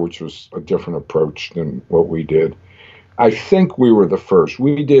Bear, which was a different approach than what we did. I think we were the first.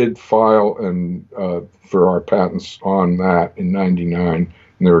 We did file and for our patents on that in '99,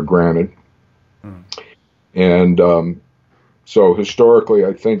 and they were granted. Mm. And so historically,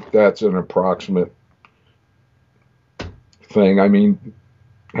 I think that's an approximate thing. I mean,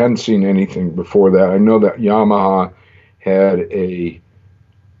 hadn't seen anything before that. I know that Yamaha had a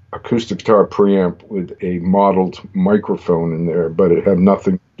acoustic guitar preamp with a modeled microphone in there, but it had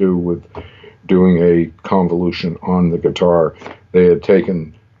nothing to do with doing a convolution on the guitar. They had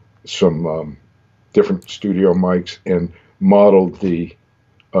taken some different studio mics and modeled the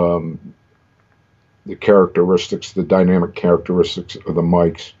characteristics, the dynamic characteristics of the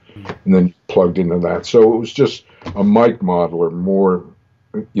mics, and then plugged into that. So it was just a mic modeler more,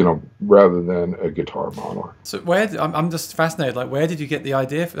 rather than a guitar modeler. So I'm just fascinated. Like, where did you get the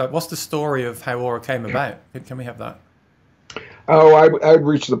idea? Like, what's the story of how Aura came about? Can we have that? Oh, I'd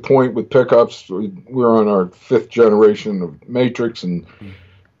reached the point with pickups. We're on our 5th generation of Matrix and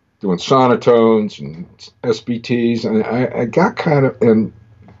doing sonotones and SBTs, and I got kind of, and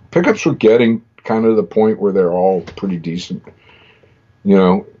pickups were getting kind of the point where they're all pretty decent.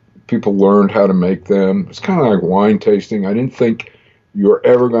 People learned how to make them. It's kind of like wine tasting. I didn't think you were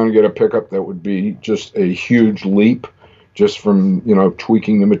ever going to get a pickup that would be just a huge leap just from,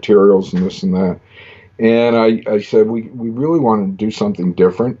 tweaking the materials and this and that. And I said, we really want to do something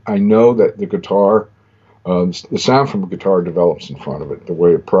different. I know that the guitar, the sound from a guitar develops in front of it, the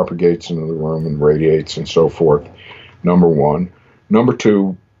way it propagates into the room and radiates and so forth, number one. Number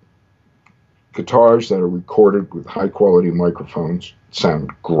two, guitars that are recorded with high-quality microphones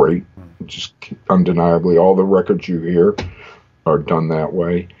sound great, just undeniably. All the records you hear are done that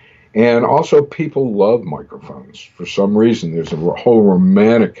way. And also, people love microphones. For some reason, there's a whole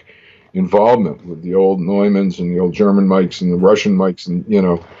romantic involvement with the old Neumanns and the old German mics and the Russian mics and,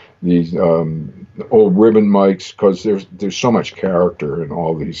 these old ribbon mics, because there's so much character in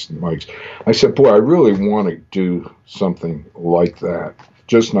all these mics. I said, boy, I really want to do something like that.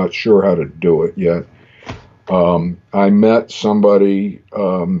 Just not sure how to do it yet. I met somebody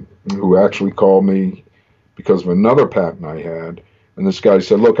who actually called me because of another patent I had, and this guy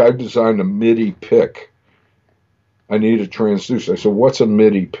said, look, I've designed a MIDI pick. I need a transducer. I said, what's a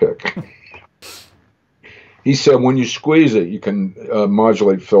MIDI pick? He said, when you squeeze it, you can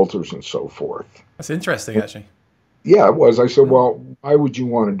modulate filters and so forth. That's interesting, actually. Yeah, it was. I said, well, why would you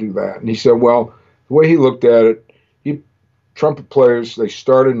want to do that? And he said, well, the way he looked at it, trumpet players, they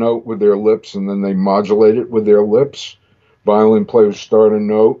start a note with their lips and then they modulate it with their lips. Violin players start a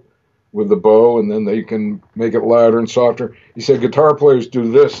note with the bow and then they can make it louder and softer. He said guitar players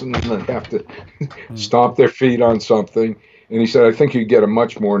do this and then they have to stomp their feet on something. And he said, I think you get a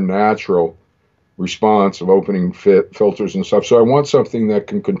much more natural response of opening filters and stuff. So I want something that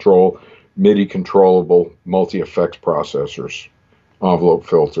can control MIDI controllable multi-effects processors, envelope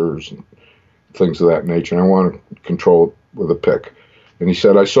filters, and things of that nature. And I want to control it with a pick. And he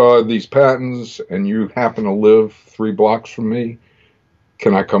said, I saw these patents and you happen to live 3 blocks from me.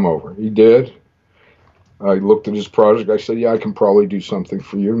 Can I come over? He did. I looked at his project. I said, yeah, I can probably do something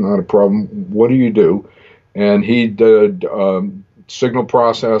for you. Not a problem. What do you do? And he did signal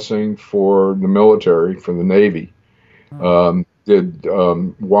processing for the military, for the Navy. Did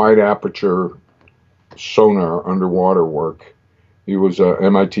wide aperture sonar underwater work. He was a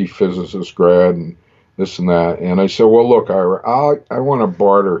MIT physicist grad and this and that. And I said, well, look, Ira, I want to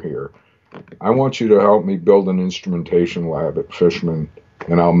barter here. I want you to help me build an instrumentation lab at Fishman,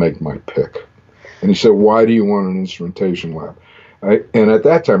 and I'll make my pick. And he said, why do you want an instrumentation lab? And at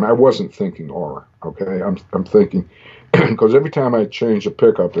that time, I wasn't thinking Aura, okay? I'm thinking, because every time I change a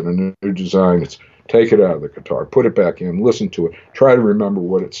pickup in a new design, it's take it out of the guitar, put it back in, listen to it, try to remember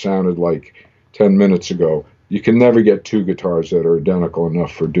what it sounded like 10 minutes ago. You can never get 2 guitars that are identical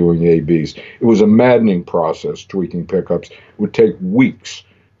enough for doing A-Bs. It was a maddening process, tweaking pickups. It would take weeks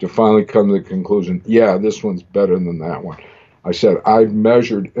to finally come to the conclusion, yeah, this one's better than that one. I said, I've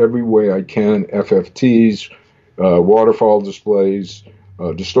measured every way I can, FFTs, waterfall displays,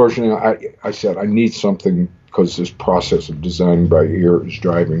 distortion. I said, I need something because this process of designing by ear is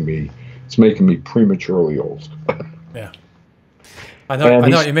driving me. It's making me prematurely old. Yeah. I know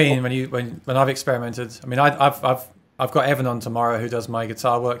what you mean when I've experimented. I mean, I've got Evan on tomorrow who does my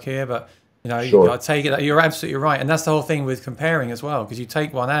guitar work here, but Sure. I take it. You're absolutely right, and that's the whole thing with comparing as well, because you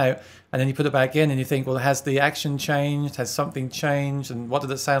take one out and then you put it back in, and you think, well, has the action changed? Has something changed? And what did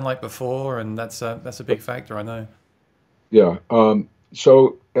it sound like before? And that's a big factor, I know. Yeah.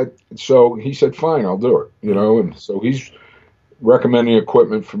 So he said, fine, I'll do it. And so he's recommending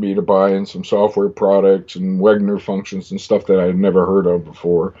equipment for me to buy and some software products and Wegner functions and stuff that I had never heard of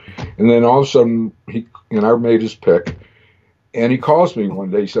before. And then all of a sudden, I made his pick. And he calls me one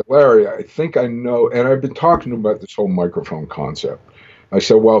day. He said, Larry, I think I know. And I've been talking to him about this whole microphone concept. I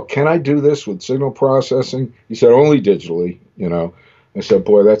said, well, can I do this with signal processing? He said, only digitally, I said,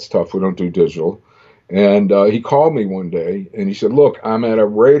 boy, that's tough. We don't do digital. And he called me one day and he said, look, I'm at a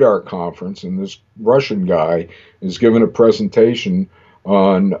radar conference and this Russian guy is giving a presentation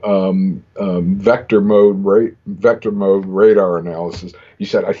on vector mode radar analysis. He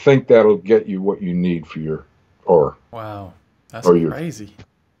said, I think that'll get you what you need for your Aura. Wow, that's crazy.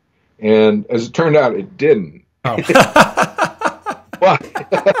 And as it turned out, it didn't. Oh.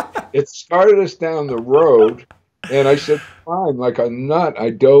 But it started us down the road. And I said, fine, like a nut. I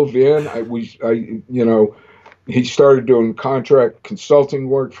dove in. He started doing contract consulting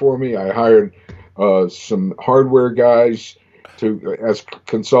work for me. I hired some hardware guys as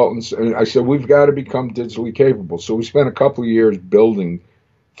consultants. And I said, we've got to become digitally capable. So we spent a couple of years building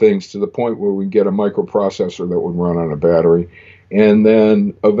things to the point where we get a microprocessor that would run on a battery. And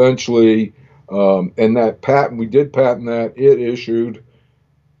then eventually, and that patent, we did patent that. It issued.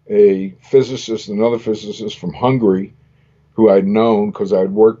 Another physicist from Hungary, who I'd known because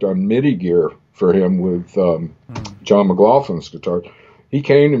I'd worked on MIDI gear for him with John McLaughlin's guitar. He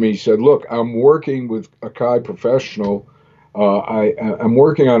came to me, he said, look, I'm working with Akai Professional. I'm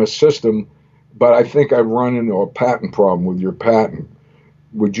working on a system, but I think I've run into a patent problem with your patent.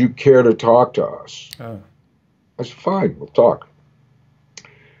 Would you care to talk to us? Oh. I said, fine, we'll talk.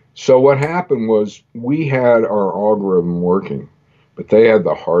 So what happened was we had our algorithm working, but they had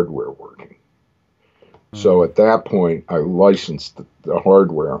the hardware working. So at that point, I licensed the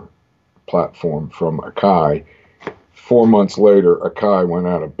hardware platform from Akai. 4 months later, Akai went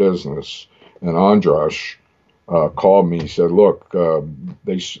out of business, and Andras called me. He said, "Look,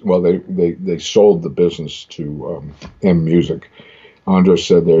 they sold the business to M Music." Andras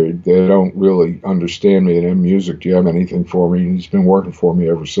said they don't really understand me at M Music. Do you have anything for me? And he's been working for me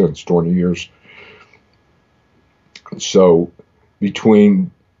ever since, 20 years. So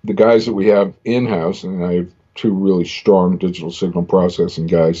between the guys that we have in-house, and I have two really strong digital signal processing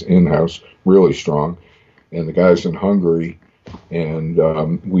guys in-house, really strong, and the guys in Hungary, and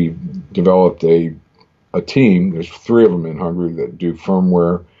we've developed a team. There's 3 of them in Hungary that do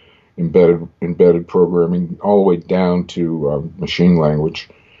firmware, embedded programming, all the way down to machine language.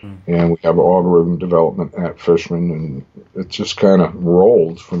 And we have algorithm development at Fishman, and it just kind of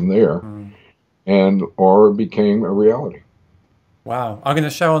rolled from there. And Aura became a reality. Wow. I'm going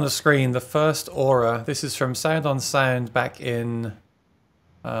to show on the screen the first Aura. This is from Sound on Sound back in...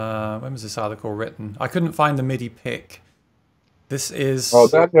 when was this article written? I couldn't find the MIDI pick. This is... Oh,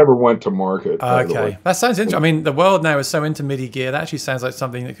 that never went to market. Okay. That sounds interesting. I mean, the world now is so into MIDI gear. That actually sounds like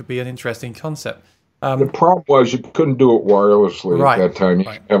something that could be an interesting concept. The problem was you couldn't do it wirelessly at that time.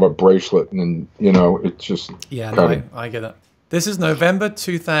 You have a bracelet, and, it's just... Yeah, no, I get it. This is November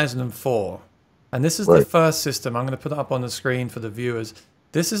 2004. And this is the first system. I'm going to put it up on the screen for the viewers.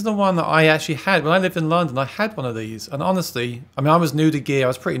 This is the one that I actually had. When I lived in London, I had one of these. And honestly, I mean, I was new to gear. I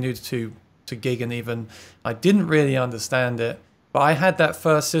was pretty new to gigging even. I didn't really understand it. But I had that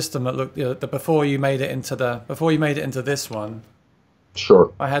first system that looked before you made it into this one.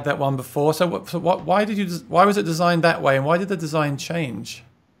 Sure. I had that one before. So why was it designed that way, and why did the design change?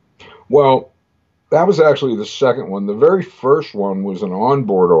 Well, that was actually the second one. The very first one was an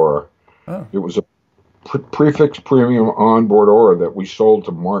onboard Aura. Oh. It was a prefix premium onboard Aura that we sold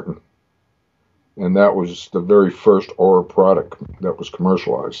to Martin. And that was the very first Aura product that was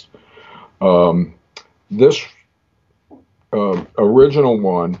commercialized. This original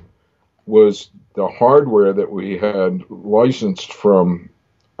one was the hardware that we had licensed from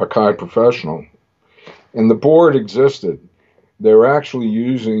Akai Professional. And the board existed. They were actually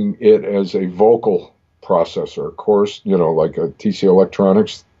using it as a vocal processor, of course, like a TC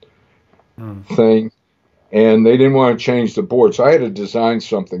Electronics thing, and they didn't want to change the board, so I had to design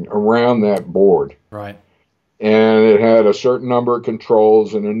something around that board. Right. And it had a certain number of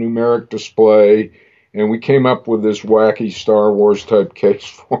controls and a numeric display, and we came up with this wacky Star Wars type case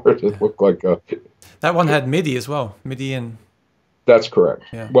for it. It looked like a... That one had MIDI as well. MIDI in. That's correct.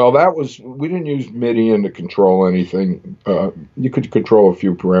 Yeah. Well, we didn't use MIDI in to control anything. You could control a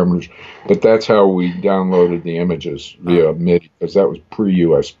few parameters, but that's how we downloaded the images via MIDI, because that was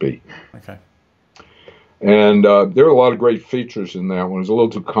pre-USB. Okay. And there were a lot of great features in that one. It was a little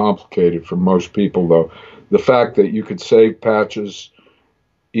too complicated for most people, though. The fact that you could save patches,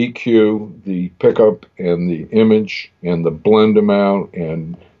 EQ, the pickup and the image, and the blend amount,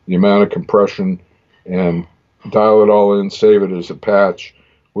 and the amount of compression, and dial it all in, save it as a patch.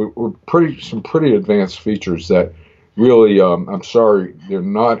 We're some pretty advanced features that really, I'm sorry, they're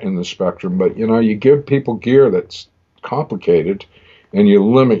not in the Spectrum, but you give people gear that's complicated, and you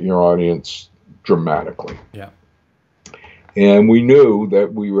limit your audience dramatically. Yeah. And we knew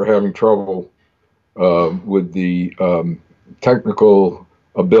that we were having trouble with the technical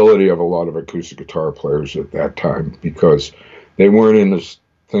ability of a lot of acoustic guitar players at that time, because they weren't into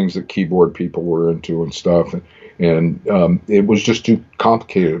things that keyboard people were into and stuff, and it was just too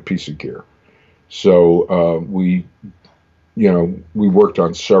complicated a piece of gear. So we worked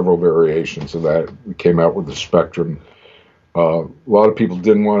on several variations of that. We came out with the Spectrum. A lot of people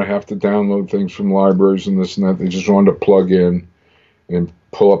didn't want to have to download things from libraries and this and that. They just wanted to plug in and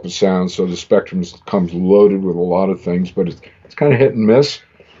pull up a sound. So the Spectrum comes loaded with a lot of things, but it's kind of hit and miss,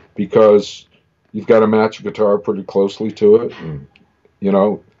 because you've got to match a guitar pretty closely to it. And,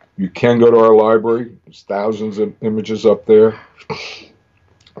 you can go to our library. There's thousands of images up there.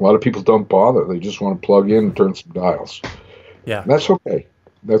 A lot of people don't bother. They just want to plug in and turn some dials. Yeah, and that's okay.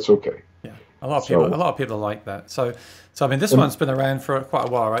 That's okay. Yeah, a lot of people like that. So I mean, this one's been around for quite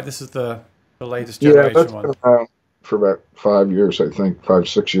a while, right? This is the latest generation that's one. been around for about 5 years, I think, 5,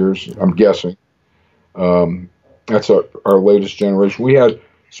 6 years. I'm guessing. That's our latest generation. We had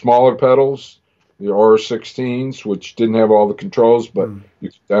smaller pedals, the R16s, which didn't have all the controls, but you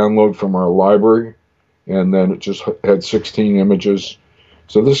could download from our library, and then it just had 16 images.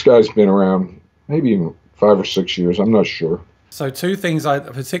 So this guy's been around maybe even 5 or 6 years. I'm not sure. So two things I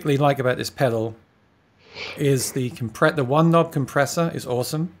particularly like about this pedal is the one knob compressor is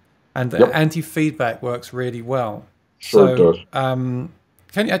awesome, and the anti-feedback works really well. Sure, it does.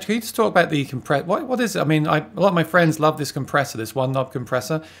 Can you just talk about the compressor? What is it? I mean, a lot of my friends love this compressor, this one knob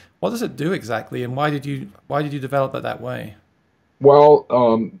compressor. What does it do exactly, and why did you develop it that way? Well,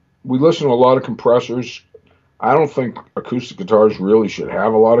 we listen to a lot of compressors. I don't think acoustic guitars really should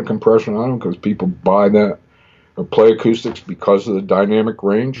have a lot of compression on them, because people buy that or play acoustics because of the dynamic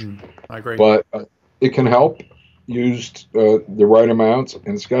range. I agree. But it can help used the right amounts, and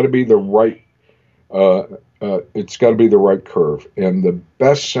it's got to be the right. It's got to be the right curve. And the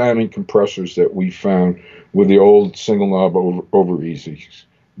best sounding compressors that we found were the old single knob over easy,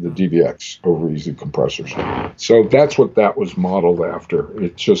 the DVX over easy compressors. So that's what that was modeled after.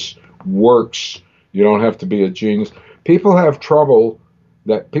 It just works. You don't have to be a genius. People have trouble.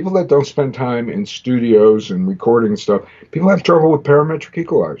 People that don't spend time in studios and recording stuff, people have trouble with parametric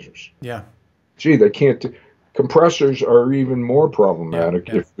equalizers. Yeah. Gee, they can't. Compressors are even more problematic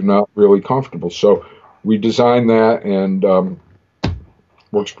if you're not really comfortable. So we designed that, and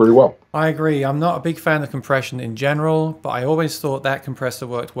works pretty well. I agree. I'm not a big fan of compression in general, but I always thought that compressor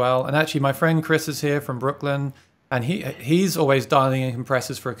worked well. And actually, my friend Chris is here from Brooklyn, and he's always dialing in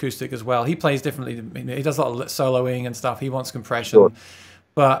compressors for acoustic as well. He plays differently. He does a lot of soloing and stuff. He wants compression. Sure.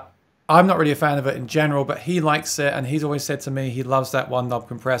 But I'm not really a fan of it in general, but he likes it, and he's always said to me he loves that one knob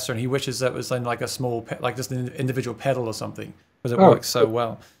compressor, and he wishes that it was in like a small, like just an individual pedal or something, because it works so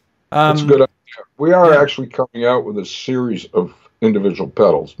well. That's a good idea. We are actually coming out with a series of individual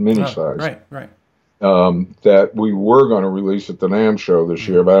pedals, mini size. Right. That we were going to release at the NAMM show this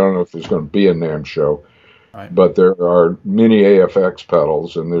year, but I don't know if there's going to be a NAMM show. Right. But there are mini AFX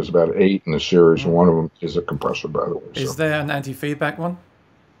pedals, and there's about 8 in the series, and one of them is a compressor, by the way. Is there an anti-feedback one?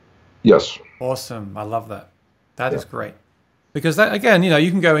 Yes. Awesome. I love that. That is great. Because that, again,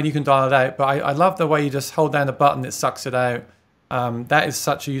 you can go and you can dial it out, but I love the way you just hold down the button, it sucks it out. That is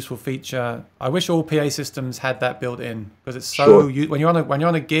such a useful feature. I wish all PA systems had that built in, because it's so when you're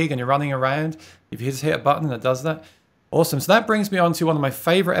on a gig and you're running around, if you just hit a button and it does that. Awesome. So that brings me on to one of my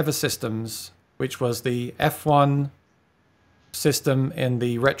favorite ever systems, which was the F1 system in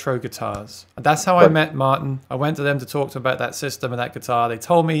the retro guitars. That's how I met Martin. I went to them to talk to them about that system and that guitar. They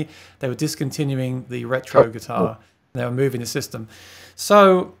told me they were discontinuing the retro guitar and they were moving the system.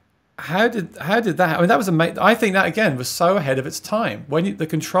 So how did that? I mean, that was amazing. I think that again was so ahead of its time. When the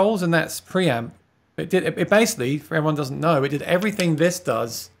controls in that preamp, it basically, for everyone who doesn't know, it did everything this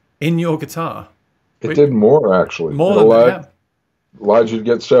does in your guitar. It did more, actually. More than that. Allowed you to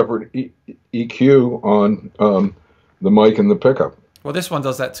get separate EQ on the mic and the pickup. Well, this one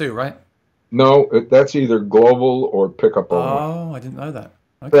does that too, right? No, that's either global or pickup only. Oh, I didn't know that.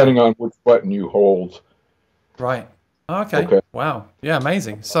 Okay. Depending on which button you hold. Right. Okay. Wow. Yeah,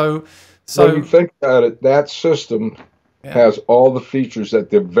 amazing. So when you think about it, that system has all the features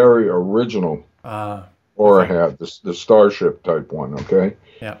that the very original Aura had, the Starship type one, okay?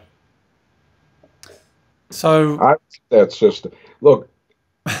 Yeah. So I like that system. Look,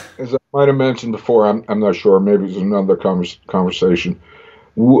 as I might have mentioned before, I'm not sure, maybe it's another conversation.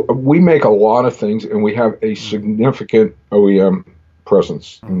 We make a lot of things, and we have a significant OEM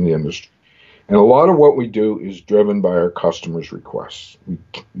presence in the industry. And a lot of what we do is driven by our customers' requests.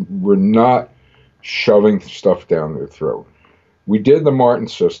 We're not shoving stuff down their throat. We did the Martin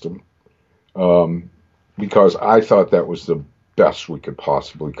system because I thought that was the best we could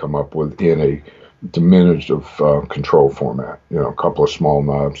possibly come up with in a diminutive control format. You know, a couple of small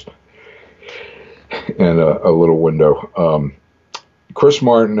knobs and a little window. Chris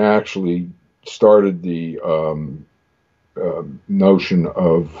Martin actually started the notion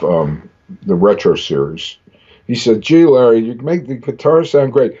of the retro series. He said, "Gee, Larry, you can make the guitars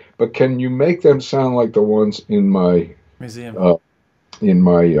sound great, but can you make them sound like the ones in my museum?"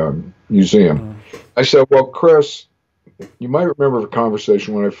 Museum. I said, "Well, Chris, you might remember the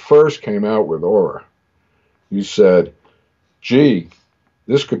conversation when I first came out with Aura. You said, 'Gee,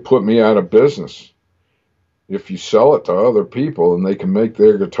 this could put me out of business if you sell it to other people and they can make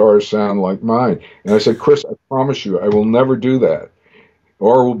their guitars sound like mine.'" And I said, "Chris, I promise you, I will never do that.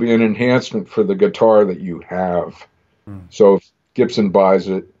 Or will be an enhancement for the guitar that you have. So if Gibson buys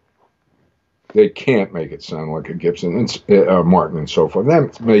it, they can't make it sound like a Gibson and Martin and so forth."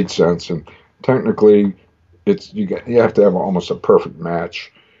 That made sense, and technically, you have to have almost a perfect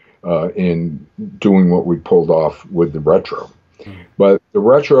match in doing what we pulled off with the retro. But the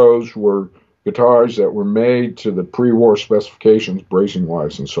retros were guitars that were made to the pre-war specifications, bracing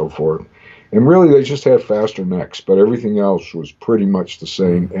wise and so forth. And really, they just had faster necks, but everything else was pretty much the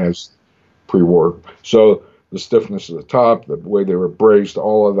same as pre-war. So the stiffness of the top, the way they were braced,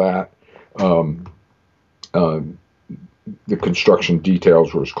 all of that, the construction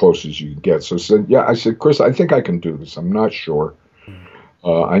details were as close as you could get. So I said, "Chris, I think I can do this. I'm not sure."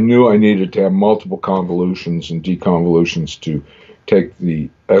 I knew I needed to have multiple convolutions and deconvolutions to take the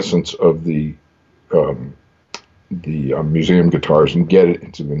essence of the museum guitars and get it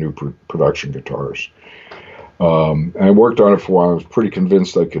into the new production guitars. And I worked on it for a while. I was pretty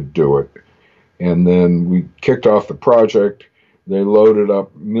convinced I could do it. And then we kicked off the project. They loaded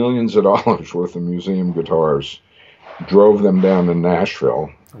up millions of dollars worth of museum guitars, drove them down to Nashville.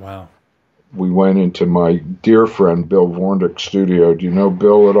 Wow. We went into my dear friend Bill Vornick's studio. Do you know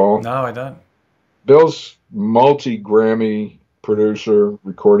Bill at all? No, I don't. Bill's multi-Grammy producer,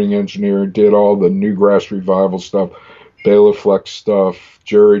 recording engineer, did all the Newgrass Revival stuff, Bela Fleck stuff,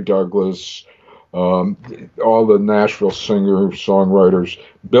 Jerry Douglas, all the Nashville singers, songwriters.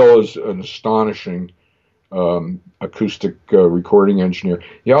 Bill is an astonishing acoustic recording engineer.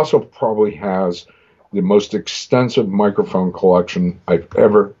 He also probably has the most extensive microphone collection I've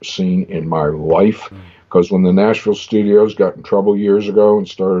ever seen in my life, because when the Nashville studios got in trouble years ago and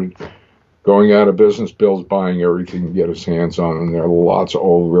started going out of business, Bill's buying everything to get his hands on, and there are lots of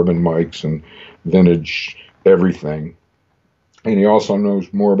old ribbon mics and vintage everything. And he also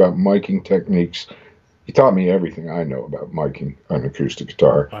knows more about miking techniques. He taught me everything I know about miking an acoustic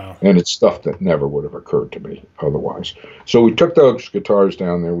guitar. Wow. And it's stuff that never would have occurred to me otherwise. So we took those guitars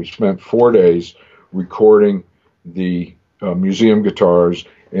down there. We spent 4 days recording the museum guitars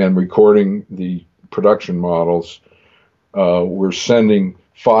and recording the production models. We're sending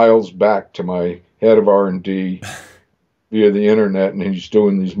files back to my head of R&D via the internet, and he's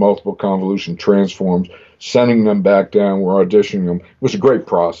doing these multiple convolution transforms, sending them back down. We're auditioning them. It was a great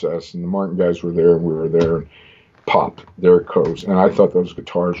process, and the Martin guys were there, and we were there, and pop, there it goes. And I thought those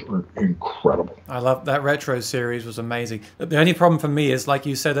guitars were incredible. I love that retro series, was amazing. The only problem for me is, like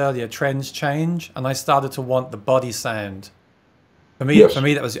you said earlier, trends change, and I started to want the body sound. For me, Yes.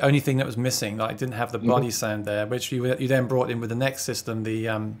 that was the only thing that was missing. Like, I didn't have the body sound there, which you then brought in with the next system, the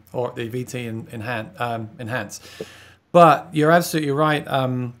VT Enhance. But you're absolutely right.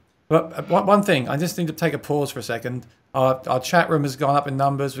 But one thing, I just need to take a pause for a second. Our chat room has gone up in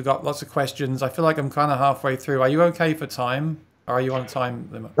numbers. We've got lots of questions. I feel like I'm kind of halfway through. Are you okay for time? Or are you on a time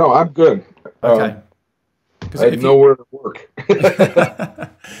limit? No, I'm good. Okay. I have nowhere to work.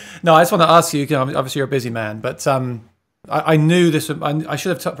 No, I just want to ask you, obviously you're a busy man, but I knew this. I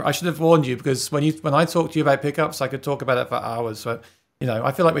should have warned you, because when I talked to you about pickups, I could talk about it for hours. So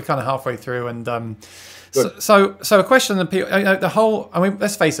I feel like we're kind of halfway through, and so a question that people,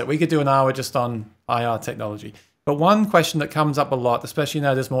 let's face it, we could do an hour just on IR technology. But one question that comes up a lot, especially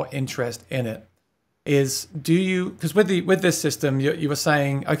now there's more interest in it, is because with this system, you were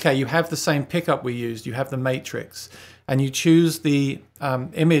saying, okay, you have the same pickup we used, you have the matrix, and you choose the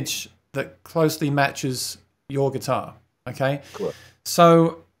image that closely matches your guitar. Okay, Correct.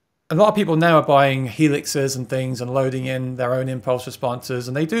 So a lot of people now are buying helixes and things and loading in their own impulse responses,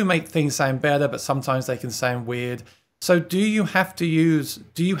 and they do make things sound better, but sometimes they can sound weird. So do you have to use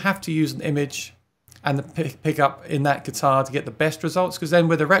an image and the pickup in that guitar to get the best results? Because then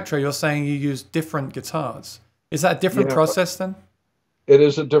with the retro, you're saying you use different guitars. Is that a different process then? It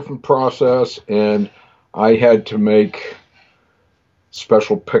is a different process, and I had to make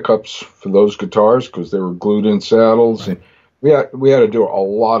special pickups for those guitars because they were glued in saddles, and we had to do a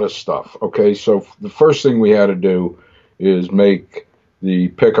lot of stuff. Okay, so the first thing we had to do is make the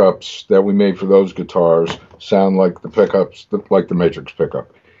pickups that we made for those guitars sound like the pickups, like the Matrix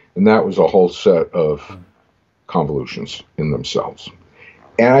pickup, and that was a whole set of convolutions in themselves.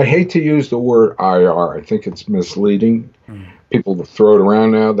 And I hate to use the word IR. I think it's misleading. People throw it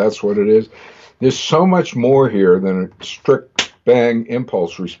around now. That's what it is. There's so much more here than a strict bang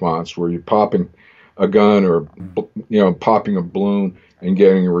impulse response where you're popping a gun or popping a balloon and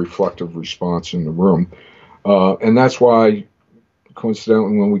getting a reflective response in the room. And that's why,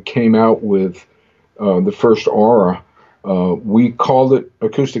 coincidentally, when we came out with the first Aura, we called it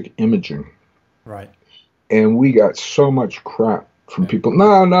acoustic imaging. Right. And we got so much crap from people.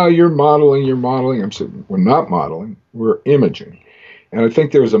 No, you're modeling. I'm saying, we're not modeling. We're imaging. And I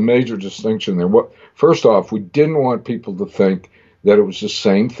think there was a major distinction there. First off, we didn't want people to think that it was the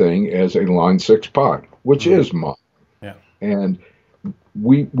same thing as a Line 6 pod, which is modeling. Yeah. And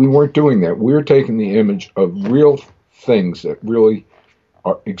we weren't doing that. We were taking the image of real things that really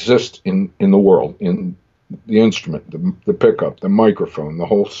exist in the world, in the instrument, the pickup, the microphone, the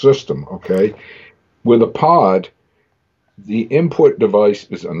whole system, okay? With a pod, the input device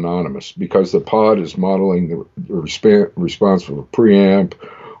is anonymous because the pod is modeling the response of a preamp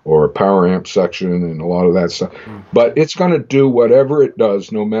or a power amp section and a lot of that stuff. But it's going to do whatever it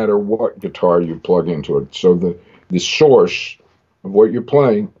does no matter what guitar you plug into it. So the source of what you're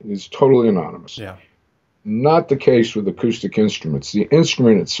playing is totally anonymous. Yeah. Not the case with acoustic instruments. The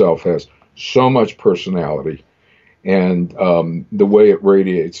instrument itself has so much personality and the way it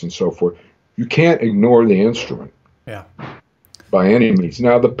radiates and so forth. You can't ignore the instrument. Yeah. By any means.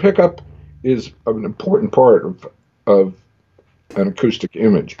 Now, the pickup is an important part of an acoustic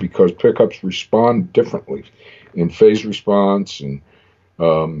image because pickups respond differently in phase response and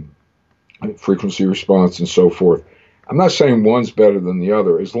frequency response and so forth. I'm not saying one's better than the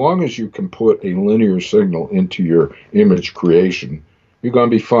other. As long as you can put a linear signal into your image creation, you're going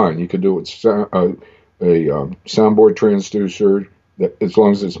to be fine. You can do it with a soundboard transducer, that, as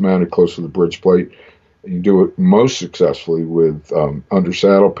long as it's mounted close to the bridge plate. You do it most successfully with under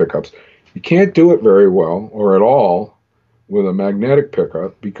saddle pickups. You can't do it very well or at all with a magnetic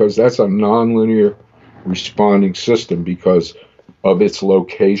pickup because that's a nonlinear responding system because of its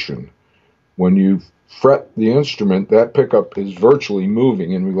location. When you fret the instrument, that pickup is virtually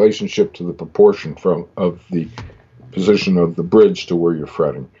moving in relationship to the proportion of the position of the bridge to where you're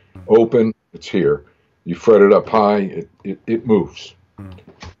fretting. Open, it's here. You fret it up high, it moves.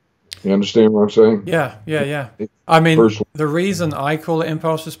 You understand what I'm saying? Yeah. I mean, the reason I call it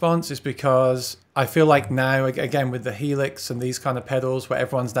impulse response is because I feel like now, again, with the Helix and these kind of pedals where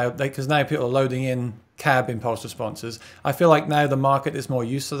everyone's now, because now people are loading in cab impulse responses, I feel like now the market is more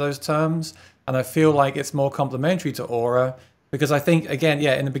used to those terms. And I feel like it's more complementary to Aura because I think, again,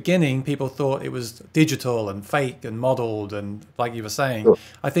 in the beginning, people thought it was digital and fake and modeled. And like you were saying, sure.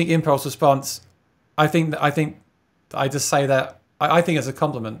 I think impulse response, I think I just say that, I think it's a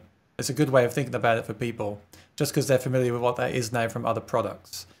compliment. It's a good way of thinking about it for people, just because they're familiar with what that is now from other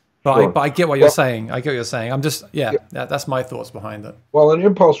products. But, sure. I get what you're saying. I get what you're saying. I'm just, that's my thoughts behind it. Well, an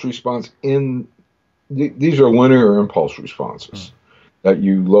impulse response these are linear impulse responses that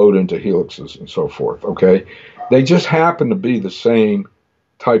you load into helixes and so forth, okay? They just happen to be the same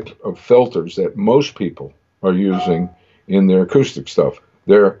type of filters that most people are using in their acoustic stuff.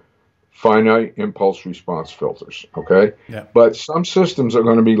 They're finite impulse response filters, okay? Yeah. But some systems are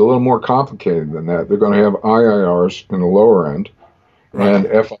going to be a little more complicated than that. They're going to have IIRs in the lower end and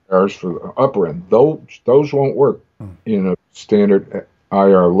FIRs for the upper end. Those won't work in a standard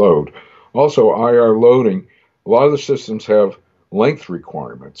IR load. Also, IR loading, a lot of the systems have length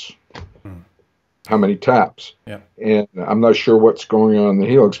requirements. How many taps? Yeah. And I'm not sure what's going on in the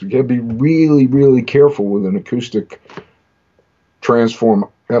Helix, but you have to be really, really careful with an acoustic transform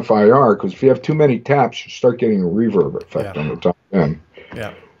FIR, because if you have too many taps, you start getting a reverb effect on the top end.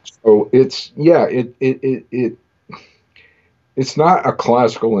 Yeah. So it's not a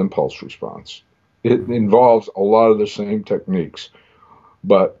classical impulse response. It involves a lot of the same techniques.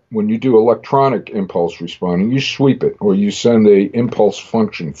 But when you do electronic impulse responding, you sweep it or you send a impulse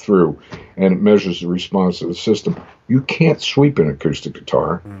function through and it measures the response of the system. You can't sweep an acoustic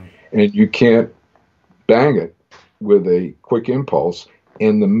guitar and you can't bang it with a quick impulse.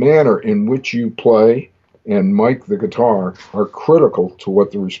 And the manner in which you play and mic the guitar are critical to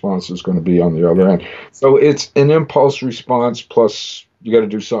what the response is going to be on the other end. So it's an impulse response plus you got to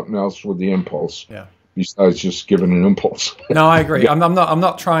do something else with the impulse. Yeah. Besides just giving an impulse. No, I agree. I'm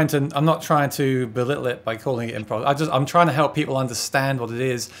not trying to belittle it by calling it impulse. I'm trying to help people understand what it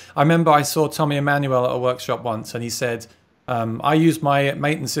is. I remember I saw Tommy Emmanuel at a workshop once, and he said, I use my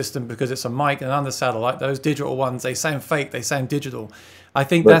maintenance system because it's a mic and undersaddle. Like those digital ones, they sound fake, they sound digital. I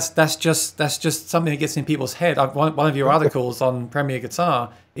think that's just something that gets in people's head. One of your articles on Premier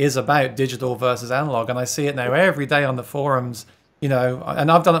Guitar is about digital versus analog, and I see it now every day on the forums. You know,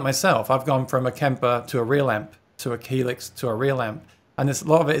 and I've done it myself. I've gone from a Kemper to a real amp, to a Helix to a real amp, and a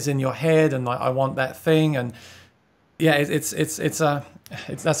lot of it is in your head. And like, I want that thing, and yeah, that's a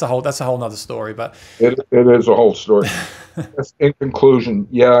whole nother story. But it is a whole story. In conclusion,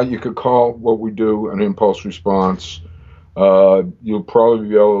 yeah, you could call what we do an impulse response. You'll probably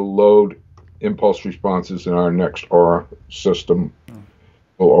be able to load impulse responses in our next Aura system.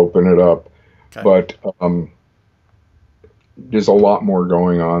 We'll open it up, but there's a lot more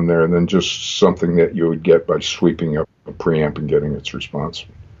going on there than just something that you would get by sweeping up a preamp and getting its response.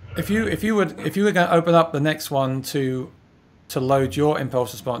 If you were going to open up the next one to load your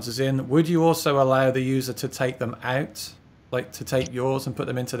impulse responses in, would you also allow the user to take them out, like to take yours and put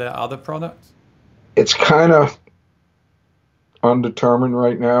them into their other product? It's kind of undetermined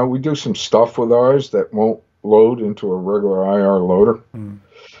right now. We do some stuff with ours that won't load into a regular IR loader.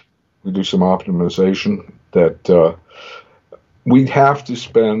 We do some optimization that we'd have to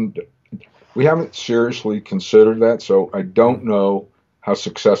spend. We haven't seriously considered that, so I don't know how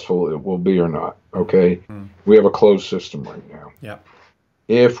successful it will be or not. Okay, we have a closed system right now. Yeah.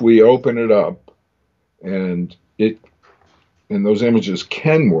 If we open it up and those images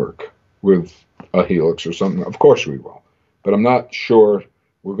can work with a Helix or something, of course we will. But I'm not sure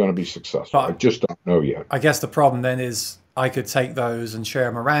we're going to be successful. I just don't know yet. I guess the problem then is I could take those and share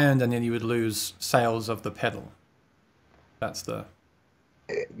them around, and then you would lose sales of the pedal. That's the...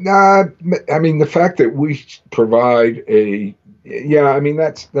 Nah, I mean, the fact that we provide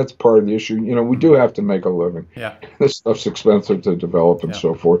that's part of the issue. You know, we do have to make a living. Yeah. This stuff's expensive to develop and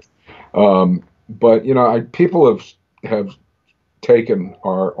so forth. But, you know, people have taken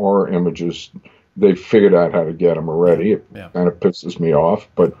our images. They've figured out how to get them already. It kind of pisses me off,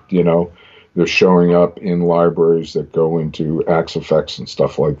 but, you know, they're showing up in libraries that go into Axe Effects and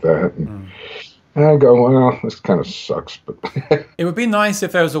stuff like that. And I go, well, this kind of sucks. But it would be nice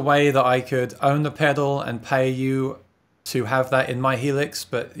if there was a way that I could own the pedal and pay you to have that in my Helix,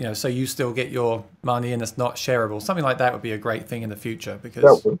 but, you know, so you still get your money and it's not shareable. Something like that would be a great thing in the future. Because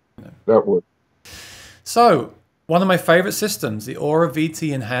that would. You know. That would. So, one of my favorite systems, the Aura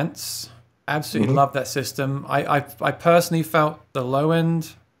VT Enhance. Absolutely love that system. I personally felt the low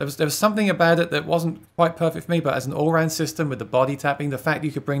end, there was something about it that wasn't quite perfect for me, but as an all-round system with the body tapping, the fact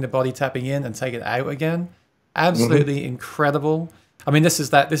you could bring the body tapping in and take it out again, absolutely incredible. I mean, this is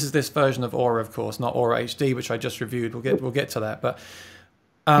this version of Aura, of course, not Aura HD, which I just reviewed. We'll get to that, but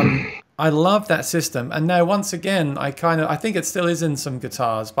I love that system. And now once again, I think it still is in some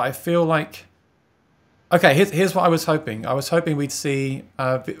guitars, but I feel like, okay, here's what I was hoping. I was hoping we'd see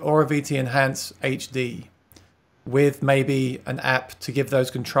Aura VT Enhance HD with maybe an app to give those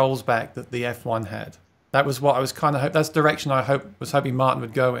controls back that the F1 had. That was what I was kind of that's the direction I was hoping Martin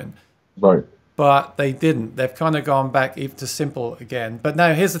would go in. Right. But they didn't. They've kind of gone back even to simple again. But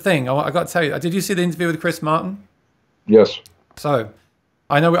now here's the thing. I got to tell you. Did you see the interview with Chris Martin? Yes. So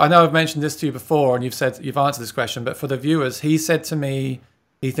I know I've mentioned this to you before, and you've answered this question. But for the viewers, he said to me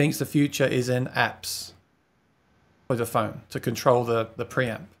he thinks the future is in apps for the phone to control the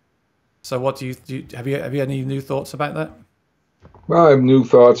preamp. So what do you have you any new thoughts about that? Well, I have new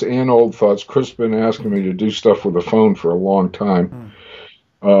thoughts and old thoughts. Chris has been asking me to do stuff with the phone for a long time.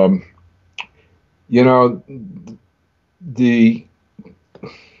 You know, the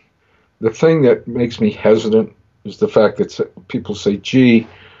thing that makes me hesitant is the fact that people say, "Gee,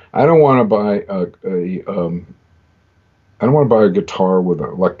 I don't want to buy I don't want to buy a guitar with an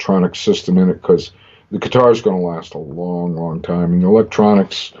electronic system in it because the guitar is going to last a long, long time, and the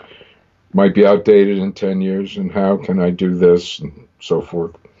electronics might be outdated in 10 years, and how can I do this, and so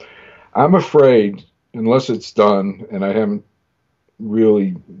forth." I'm afraid, unless it's done, and I haven't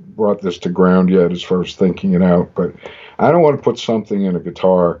really brought this to ground yet as far as thinking it out, but I don't want to put something in a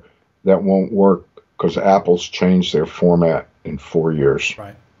guitar that won't work because Apple's changed their format in 4 years.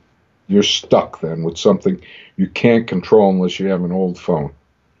 Right. You're stuck then with something you can't control unless you have an old phone.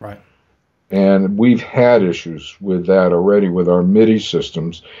 Right. And we've had issues with that already with our MIDI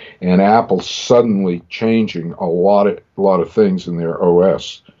systems, and Apple suddenly changing a lot of things in their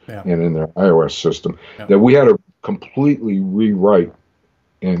OS Yeah. and in their iOS system Yeah. that we had to completely rewrite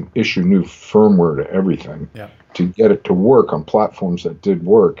and issue new firmware to everything Yeah. to get it to work on platforms that did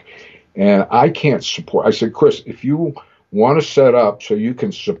work. And I can't support. I said, Chris, if you want to set up so you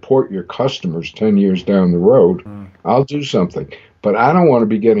can support your customers 10 years down the road, I'll do something. But I don't want to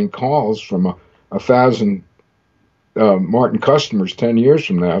be getting calls from a thousand Martin customers 10 years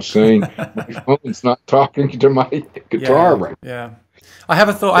from now saying my phone's not talking to my guitar Yeah. right. Yeah. I have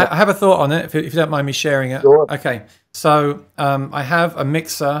a thought. So, I have a thought on it. If you don't mind me sharing it. sure. Okay. So I have a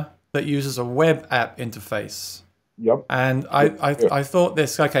mixer that uses a web app interface, Yep. and I thought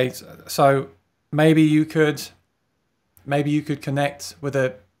this. Okay. So maybe you could connect with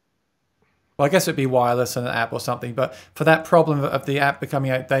a. Well, I guess it'd be wireless and an app or something. But for that problem of the app becoming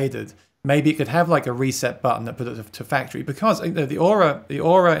outdated, maybe it could have like a reset button that put it to factory, because the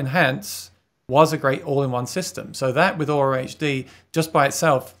Aura Enhance was a great all-in-one system. So that with Aura HD just by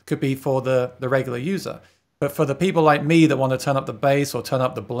itself could be for the regular user. But for the people like me that want to turn up the bass or turn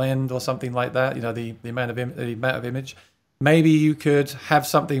up the blend or something like that, the amount of image, maybe you could have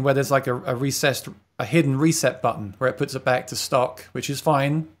something where there's like a hidden reset button where it puts it back to stock, which is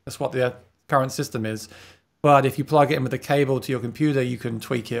fine. That's what the current system is. But if you plug it in with a cable to your computer, you can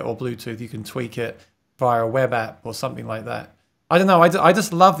tweak it, or Bluetooth, you can tweak it via a web app or something like that. I don't know. I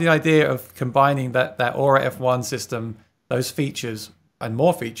just love the idea of combining that Aura F1 system, those features and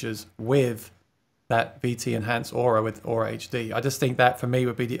more features, with that VT Enhanced Aura with Aura HD. I just think that for me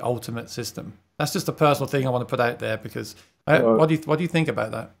would be the ultimate system. That's just a personal thing I want to put out there, because what do you think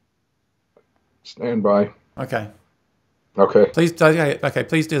about that? Stand by. Okay. Okay. Please do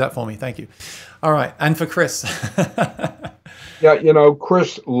that for me. Thank you. All right. And for Chris. Yeah,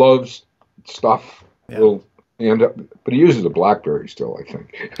 Chris loves stuff. Yeah. But he uses a BlackBerry still, I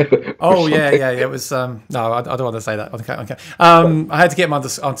think. Oh yeah. It was no, I don't want to say that. Okay. I had to get him onto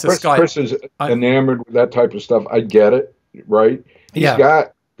Skype. Chris is enamored with that type of stuff. I get it, right? He's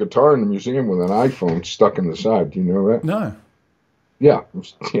got guitar in the museum with an iPhone stuck in the side. Do you know that? No. Yeah,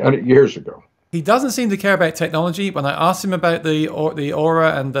 he had it years ago. He doesn't seem to care about technology. When I asked him about the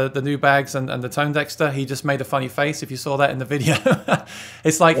Aura and the new bags and the Tone Dexter, he just made a funny face. If you saw that in the video,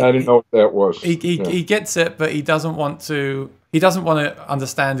 it's like I didn't know what that was. He gets it, but he doesn't want to. He doesn't want to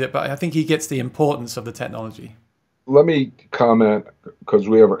understand it. But I think he gets the importance of the technology. Let me comment, because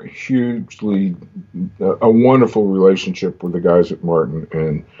we have a wonderful relationship with the guys at Martin,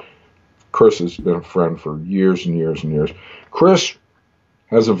 and Chris has been a friend for years and years and years. Chris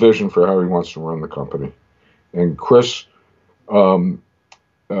has a vision for how he wants to run the company. And Chris is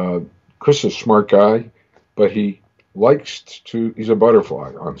a smart guy, but he's a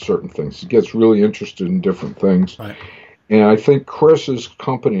butterfly on certain things. He gets really interested in different things. Right. And I think Chris's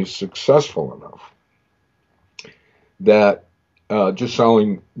company is successful enough that just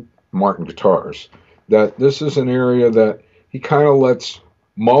selling Martin guitars, that this is an area that he kind of lets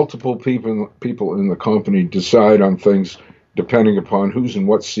multiple people in the company decide on things depending upon who's in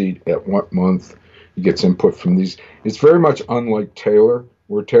what seat at what month. He gets input from these. It's very much unlike Taylor,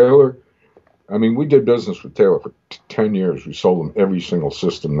 where Taylor, we did business with Taylor for 10 years. We sold them every single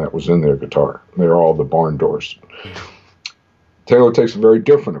system that was in their guitar. They're all the barn doors. Taylor takes a very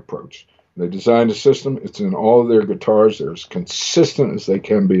different approach. They designed a system. It's in all of their guitars. They're as consistent as they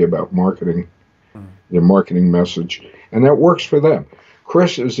can be about marketing, their marketing message, and that works for them.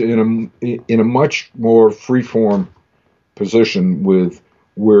 Chris is in a much more free-form position with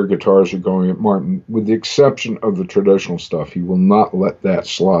where guitars are going at Martin, with the exception of the traditional stuff. He will not let that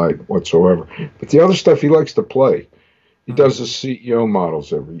slide whatsoever. But the other stuff he likes to play. He does the CEO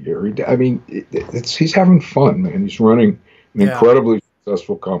models every year. He's having fun, man. He's running an incredibly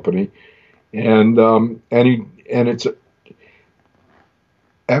successful company, and it's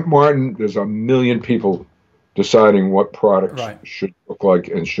at Martin. There's a million people deciding what products should look like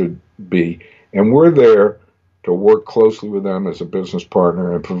and should be, and we're there to work closely with them as a business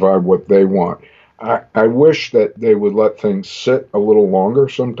partner and provide what they want. I wish that they would let things sit a little longer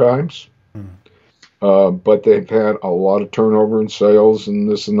sometimes, but they've had a lot of turnover in sales and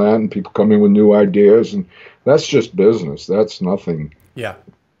this and that, and people coming with new ideas, and that's just business. That's nothing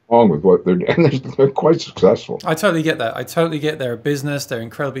wrong with what they're doing. And they're quite successful. I totally get that. I totally get they're a business. They're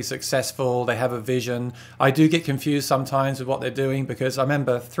incredibly successful. They have a vision. I do get confused sometimes with what they're doing, because I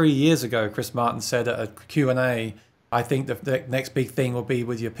remember 3 years ago, Chris Martin said at a Q&A, I think the next big thing will be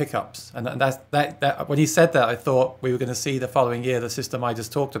with your pickups. And that when he said that, I thought we were going to see the following year the system I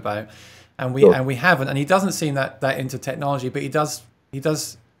just talked about, and we haven't. And he doesn't seem that into technology, but he does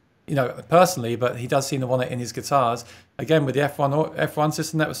you know, personally, but he does seem to want it in his guitars. Again, with the F1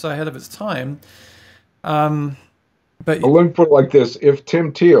 system that was so ahead of its time. But Well, let me put it like this: if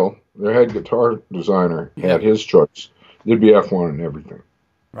Tim Teal, their head guitar designer, had his choice, there'd be F1 in everything.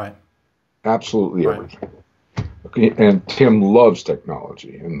 Right. Absolutely everything. Okay, and Tim loves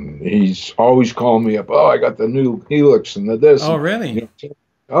technology, and he's always calling me up. Oh, I got the new Helix and the this. Oh, and, really?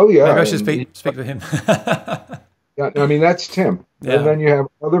 oh, yeah. Maybe I should speak to him. Yeah, I mean, that's Tim. Yeah. And then you have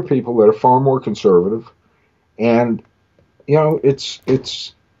other people that are far more conservative, and you know, it's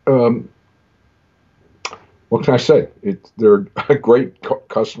what can I say? They're a great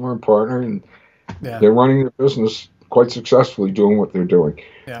customer and partner, and they're running their business quite successfully doing what they're doing.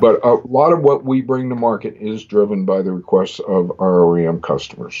 Yeah. But a lot of what we bring to market is driven by the requests of our OEM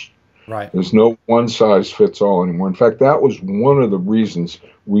customers. Right. There's no one size fits all anymore. In fact, that was one of the reasons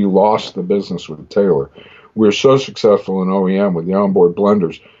we lost the business with Taylor. We were so successful in OEM with the onboard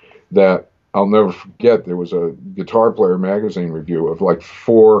blenders that I'll never forget, there was a Guitar Player magazine review of like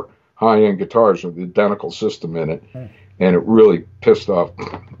 4 high-end guitars with the identical system in it. And it really pissed off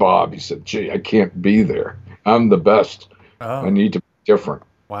Bob. He said, gee, I can't be there. I'm the best. I need to be different.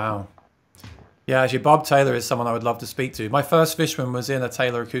 Wow. Yeah, actually, Bob Taylor is someone I would love to speak to. My first Fishman was in a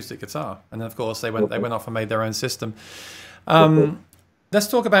Taylor acoustic guitar. And then, of course, they went off and made their own system. Let's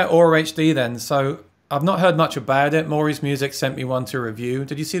talk about Aura HD then. So I've not heard much about it. Maury's Music sent me one to review.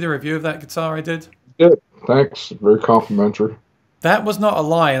 Did you see the review of that guitar I did? Good. Thanks. Very complimentary. That was not a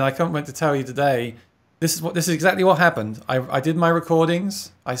lie, and I can't wait to tell you today. This is exactly what happened. I did my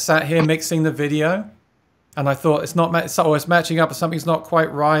recordings. I sat here mixing the video, and I thought it's matching up, or something's not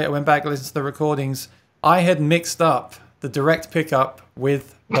quite right. I went back and listened to the recordings. I had mixed up the direct pickup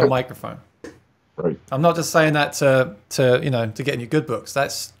with the microphone. Right. I'm not just saying that to get in your good books.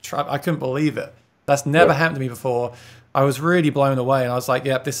 I couldn't believe it. That's never happened to me before. I was really blown away, and I was like,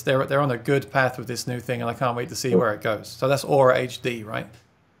 "Yeah, they're on a good path with this new thing, and I can't wait to see where it goes." So that's Aura HD, right?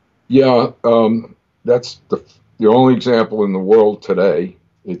 Yeah, that's the only example in the world today.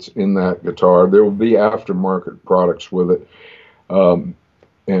 It's in that guitar. There will be aftermarket products with it,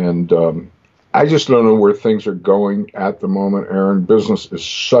 and I just don't know where things are going at the moment. Aaron, business is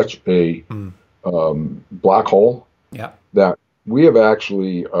such a black hole that we have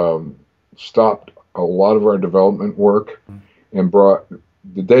actually stopped a lot of our development work and brought,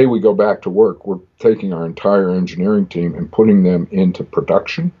 the day we go back to work, we're taking our entire engineering team and putting them into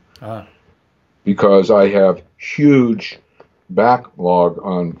production because I have huge backlog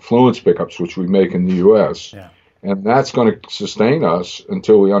on Fluence pickups, which we make in the U.S. And that's going to sustain us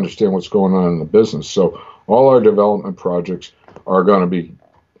until we understand what's going on in the business. So all our development projects are going to be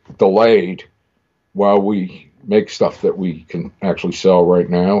delayed while we make stuff that we can actually sell right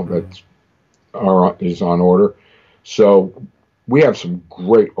now. Is on order. So we have some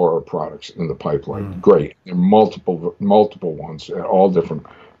great Aura products in the pipeline. Great. There are multiple ones at all different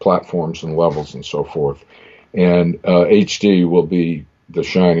platforms and levels and so forth. And HD will be the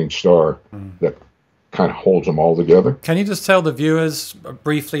shining star that kind of holds them all together. Can you just tell the viewers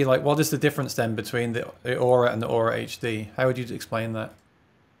briefly, like, what is the difference then between the Aura and the Aura HD? How would you explain that?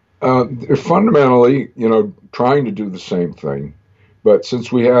 They're fundamentally, trying to do the same thing. But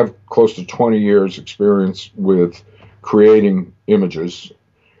since we have close to 20 years experience with creating images,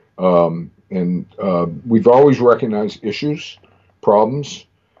 and we've always recognized issues, problems,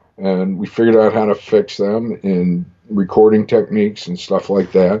 and we figured out how to fix them in recording techniques and stuff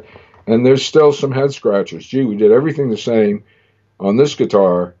like that. And there's still some head scratchers. Gee, we did everything the same on this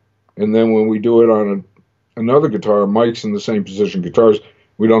guitar, and then when we do it on another guitar, mic's in the same position, guitars,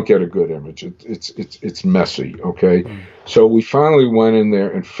 we don't get a good image. It's messy, okay? So we finally went in there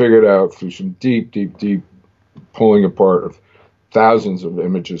and figured out through some deep pulling apart of thousands of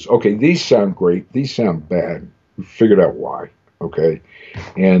images. Okay, these sound great. These sound bad. We figured out why, okay?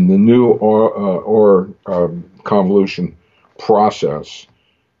 And the new Aura convolution process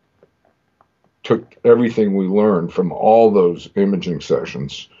took everything we learned from all those imaging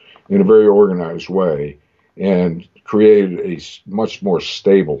sessions in a very organized way and created a much more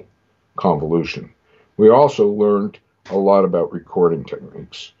stable convolution. We also learned a lot about recording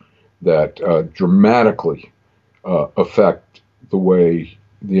techniques that dramatically affect the way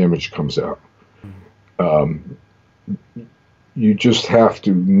the image comes out. You just have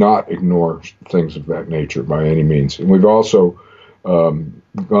to not ignore things of that nature by any means. And we've also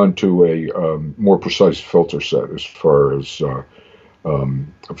gone to a more precise filter set as far as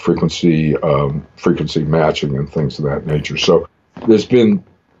frequency matching and things of that nature. So there's been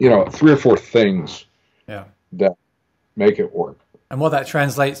 3 or 4 things that make it work. And what that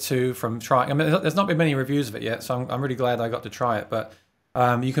translates to from trying, I mean, there's not been many reviews of it yet, so I'm really glad I got to try it. But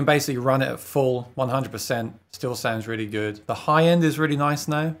You can basically run it at full 100%. Still sounds really good. The high end is really nice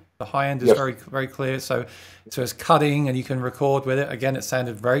now. The high end is Yes. very clear. So it's cutting, and you can record with it. Again, it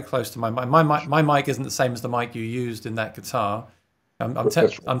sounded very close to my mic. My mic isn't the same as the mic you used in that guitar. I'm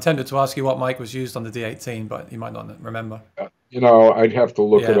tempted to ask you what mic was used on the D18, but you might not remember. I'd have to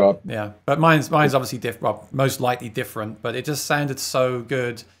look it up. Yeah, but mine's obviously different. Well, most likely different, but it just sounded so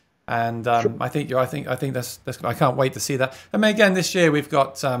good. And Sure. I think that's I can't wait to see that. And again, this year we've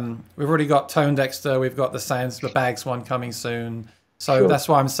already got Tone Dexter, we've got the Bags one coming soon. So Sure. that's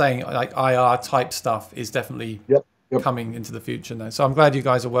why I'm saying like IR type stuff is definitely Yep. coming into the future now. So I'm glad you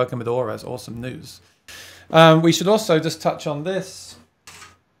guys are working with Aura. It's awesome news. We should also just touch on this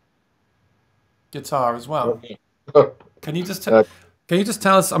guitar as well. Can you just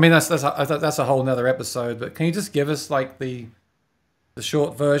tell us? I mean, that's a whole nother episode. But can you just give us like the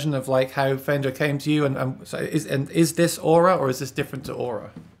short version of like how Fender came to you, and so is this Aura or is this different to Aura?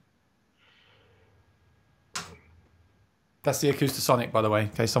 That's the Acoustasonic, by the way, in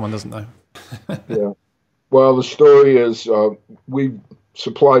case someone doesn't know. Yeah. Well, the story is we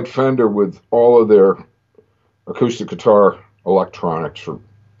supplied Fender with all of their acoustic guitar electronics for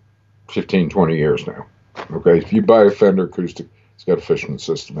 15, 20 years now. Okay, if you buy a Fender acoustic, it's got a Fishman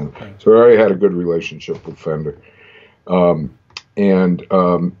system in it. Okay. So I already had a good relationship with Fender. And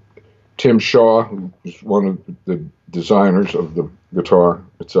Tim Shaw, who is one of the designers of the guitar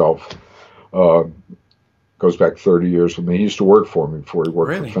itself, goes back 30 years with me. He used to work for me before he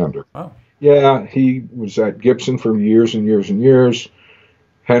worked for Fender. Oh. Yeah, he was at Gibson for years and years and years.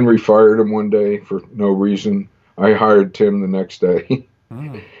 Henry fired him one day for no reason. I hired Tim the next day.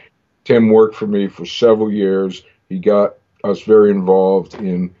 Tim worked for me for several years. He got us very involved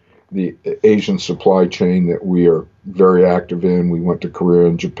in the Asian supply chain that we are very active in. We went to Korea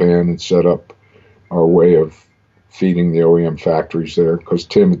and Japan and set up our way of feeding the OEM factories there because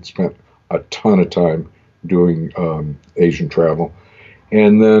Tim had spent a ton of time doing Asian travel.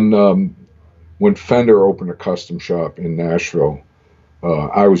 And then when Fender opened a custom shop in Nashville,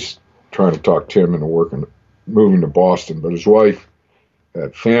 I was trying to talk Tim into moving to Boston, but his wife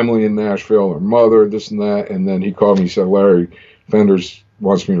had family in Nashville, her mother, this and that. And then he called me and said, Larry, Fender's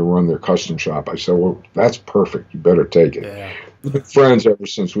wants me to run their custom shop. I said, well, that's perfect. You better take it. Yeah. We've been friends ever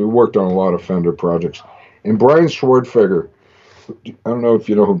since. We worked on a lot of Fender projects. And Brian Schwartfeger, I don't know if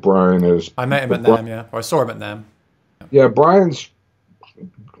you know who Brian is. I met him at NAMM, yeah. Or I saw him at NAMM. Yeah, Brian's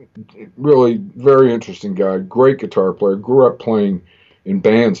really very interesting guy. Great guitar player. Grew up playing in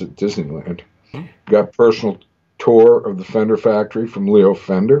bands at Disneyland. Got personal tour of the Fender factory from Leo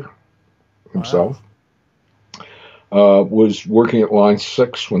Fender himself. Wow. Was working at Line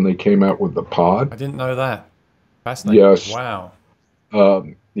 6 when they came out with the Pod. I didn't know that. Fascinating. Yes. Wow.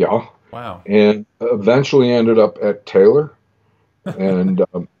 Yeah. Wow. And eventually ended up at Taylor. And the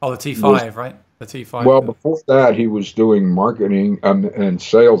T5, right? The T5. Well, before that, he was doing marketing and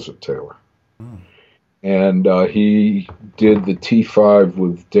sales at Taylor. And he did the T5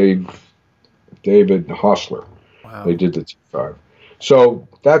 with David Hostler. Wow. They did the T5. So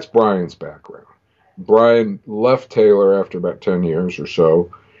that's Brian's background. Brian left Taylor after about 10 years or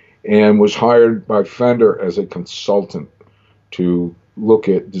so and was hired by Fender as a consultant to look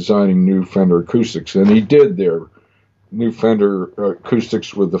at designing new Fender acoustics. And he did their new Fender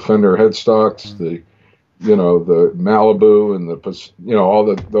acoustics with the Fender headstocks, the Malibu and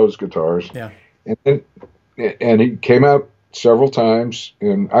all those guitars. Yeah. And he came out several times,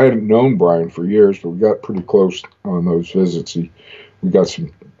 and I hadn't known Brian for years, but we got pretty close on those visits. We got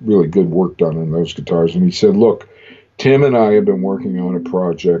some really good work done on those guitars. And he said, look, Tim and I have been working on a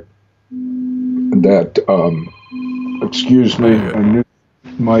project that, excuse me, I knew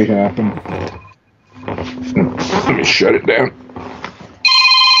might happen. Let me shut it down.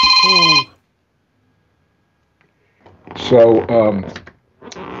 So,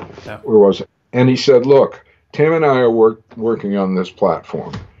 where was it? And he said, look, Tim and I are working on this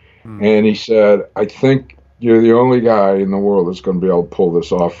platform. And he said, I think you're the only guy in the world that's going to be able to pull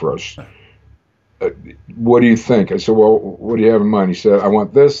this off for us. What do you think? I said, well, what do you have in mind? He said, I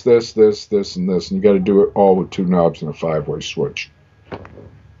want this, this, this, this, and this. And you got to do it all with 2 knobs and a 5-way switch.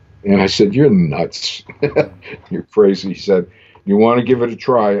 And I said, you're nuts. You're crazy. He said, you want to give it a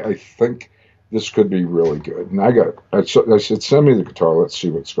try? I think this could be really good. And I said, send me the guitar. Let's see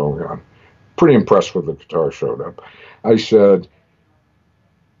what's going on. Pretty impressed with the guitar showed up. I said,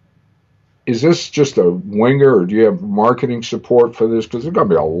 is this just a winger, or do you have marketing support for this? Because there's going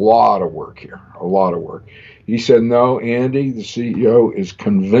to be a lot of work here, a lot of work. He said, no, Andy, the CEO, is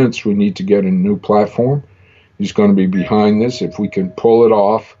convinced we need to get a new platform. He's going to be behind this. If we can pull it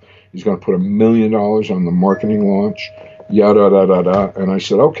off, he's going to put $1 million on the marketing launch. yada da da da. And I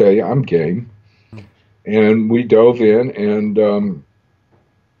said, okay, I'm game. And we dove in, and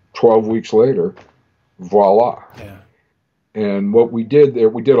 12 weeks later, voila. Yeah. And what we did there,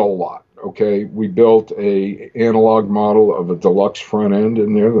 we did a lot. Okay, we built a analog model of a deluxe front end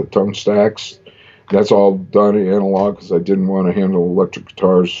in there, the tone stacks. That's all done in analog because I didn't want to handle electric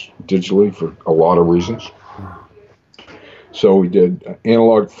guitars digitally for a lot of reasons. So we did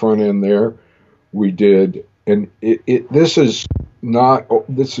analog front end there. We did, and this is not,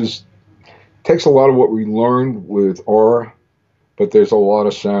 this is, takes a lot of what we learned with Aura, but there's a lot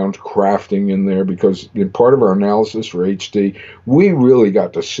of sound crafting in there because in part of our analysis for HD, we really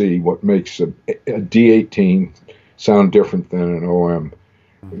got to see what makes a D18 sound different than an OM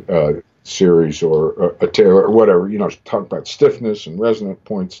series or a Taylor or whatever, talk about stiffness and resonant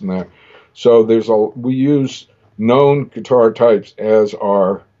points and that. So we use known guitar types as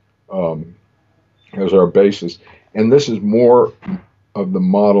our basis, and this is more of the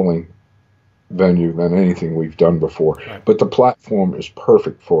modeling venue than anything we've done before. Right. But the platform is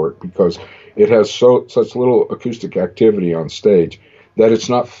perfect for it because it has such little acoustic activity on stage that it's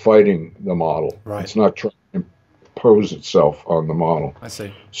not fighting the model. Right. It's not trying to impose itself on the model. I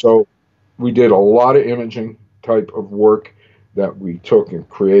see. So we did a lot of imaging type of work that we took and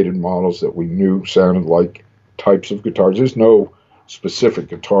created models that we knew sounded like types of guitars. There's no specific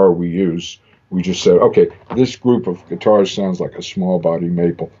guitar we use. We just said, okay, this group of guitars sounds like a small body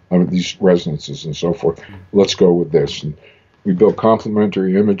maple. I mean, these resonances and so forth. Let's go with this. And we built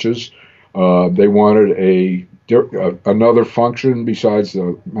complementary images. They wanted another function besides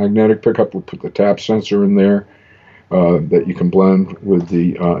the magnetic pickup. We put the tap sensor in there that you can blend with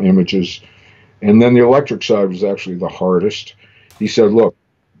the images. And then the electric side was actually the hardest. He said, look,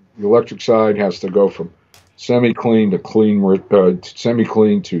 the electric side has to go from semi-clean to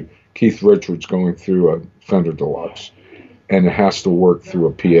semi-clean to Keith Richards going through a Fender Deluxe, and it has to work through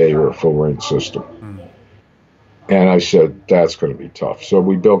a PA or a full range system. And I said, that's going to be tough. So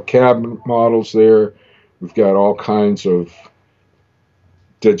we built cab models there. We've got all kinds of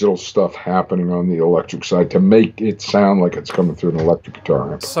digital stuff happening on the electric side to make it sound like it's coming through an electric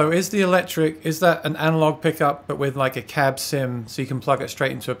guitar amp. So is that an analog pickup but with like a cab sim so you can plug it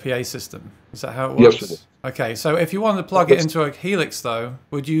straight into a PA system? Is that how it works? Yes, it is. Okay, so if you wanted to plug it into a Helix though,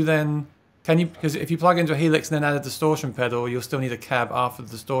 because if you plug into a Helix and then add a distortion pedal, you'll still need a cab after the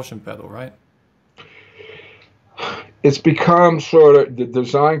distortion pedal, right? It's become sort of, the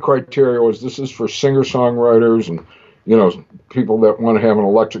design criteria was this is for singer-songwriters and people that want to have an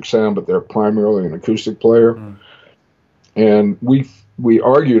electric sound, but they're primarily an acoustic player. And we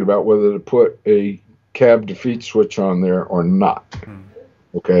argued about whether to put a cab defeat switch on there or not.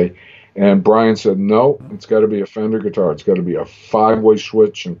 Okay. And Brian said, no, it's got to be a Fender guitar. It's got to be a 5-way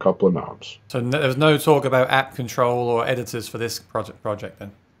switch and a couple of knobs. So there's no talk about app control or editors for this project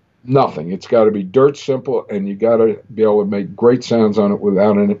then? Nothing. It's got to be dirt simple, and you got to be able to make great sounds on it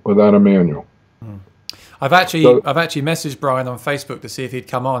without a manual. I've actually messaged Brian on Facebook to see if he'd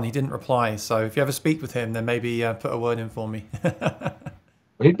come on. He didn't reply. So if you ever speak with him, then maybe put a word in for me.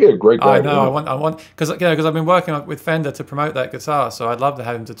 He'd be a great guy. I know. I want because I've been working with Fender to promote that guitar. So I'd love to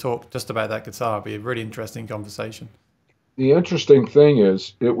have him to talk just about that guitar. It'd be a really interesting conversation. The interesting thing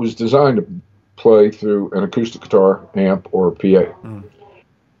is, it was designed to play through an acoustic guitar amp or a PA.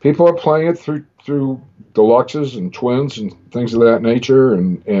 People are playing it through deluxes and twins and things of that nature,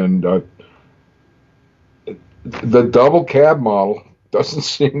 and the double cab model doesn't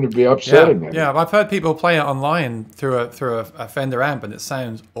seem to be upsetting them. Yeah, I've heard people play it online through a Fender amp, and it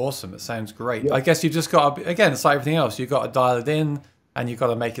sounds awesome. It sounds great. Yeah. I guess you've just got to, again, it's like everything else. You've got to dial it in, and you've got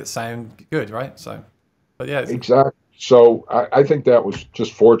to make it sound good, right? So, but yeah, exactly. So I think that was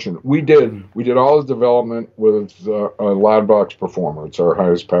just fortunate. We did all the development with a Loudbox Performer. It's our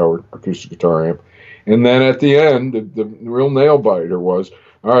highest powered acoustic guitar amp. And then at the end, the real nail biter was,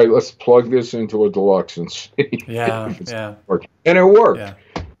 all right, let's plug this into a Deluxe and see if it's working. And it worked.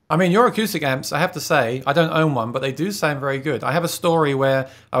 Yeah. I mean, your acoustic amps, I have to say, I don't own one, but they do sound very good. I have a story where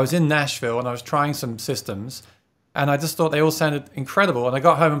I was in Nashville and I was trying some systems, and I just thought they all sounded incredible. And I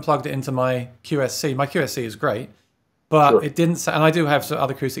got home and plugged it into my QSC. My QSC is great. But it didn't, and I do have some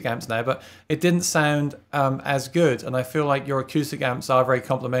other acoustic amps now, but it didn't sound as good. And I feel like your acoustic amps are very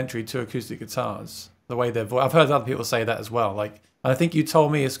complementary to acoustic guitars. The way they're, I've heard other people say that as well. Like, and I think you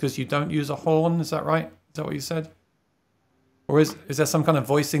told me it's because you don't use a horn. Is that right? Is that what you said? Or is there some kind of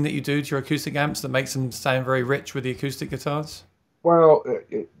voicing that you do to your acoustic amps that makes them sound very rich with the acoustic guitars? Well,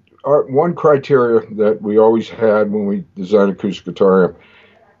 one criteria that we always had when we designed acoustic guitar amp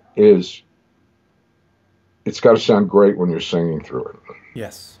is it's got to sound great when you're singing through it.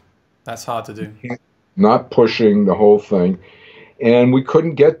 Yes, that's hard to do. You not pushing the whole thing. And we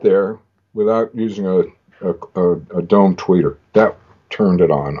couldn't get there without using a dome tweeter. That turned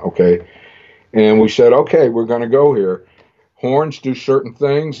it on, okay? And we said, okay, we're going to go here. Horns do certain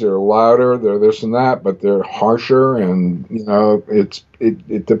things. They're louder, they're this and that, but they're harsher. And, you know,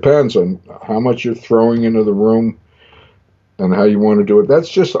 it depends on how much you're throwing into the room and how you want to do it. That's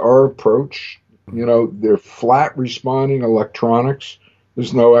just our approach. You know, they're flat responding electronics.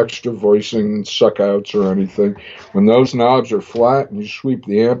 There's no extra voicing, suckouts, or anything. When those knobs are flat and you sweep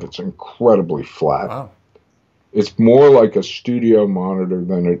the amp, it's incredibly flat. Wow. It's more like a studio monitor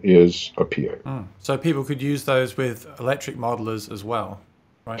than it is a PA. So people could use those with electric modelers as well,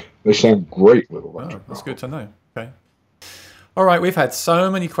 right? They sound great with electric. That's good to know. Okay. All right, we've had so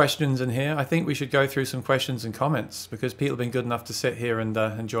many questions in here. I think we should go through some questions and comments because people have been good enough to sit here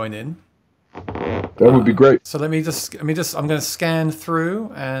and join in. That would be great. So I'm going to scan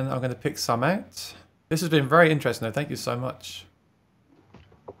through and I'm going to pick some out. This has been very interesting though. Thank you so much.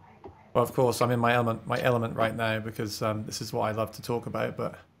 Well, of course, I'm in my element right now because this is what I love to talk about.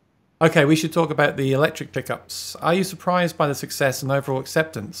 But okay, we should talk about the electric pickups. Are you surprised by the success and overall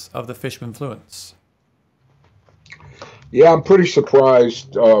acceptance of the Fishman Fluence? Yeah, I'm pretty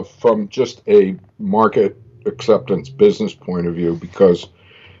surprised from just a market acceptance business point of view because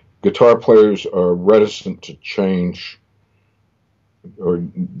guitar players are reticent to change, or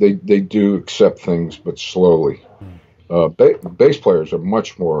they do accept things, but slowly. Bass players are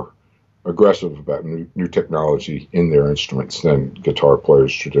much more aggressive about new technology in their instruments than guitar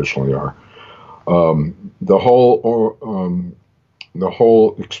players traditionally are. The whole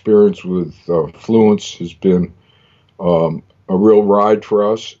experience with Fluence has been a real ride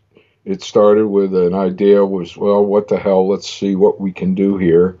for us. It started with an idea was, well, what the hell? Let's see what we can do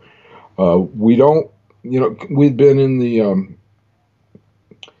here. We don't, you know, we've been in the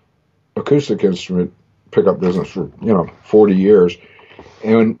acoustic instrument pickup business for, 40 years.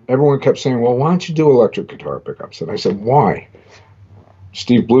 And everyone kept saying, well, why don't you do electric guitar pickups? And I said, why?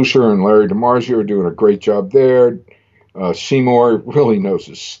 Steve Blucher and Larry DiMarzio are doing a great job there. Seymour really knows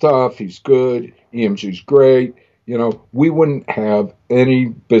his stuff. He's good. EMG's great. You know, we wouldn't have any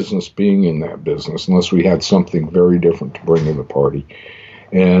business being in that business unless we had something very different to bring to the party.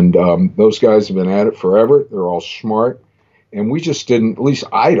 And those guys have been at it forever. They're all smart. And we just didn't, at least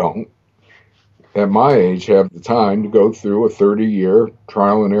I don't, at my age, have the time to go through a 30-year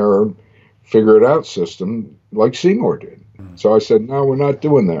trial and error, figure it out system like Seymour did. So I said, no, we're not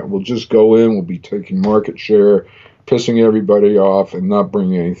doing that. We'll just go in, we'll be taking market share, pissing everybody off, and not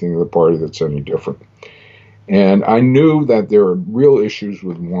bringing anything to the party that's any different. And I knew that there are real issues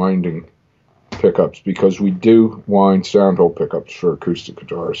with winding pickups because we do wind sound hole pickups for acoustic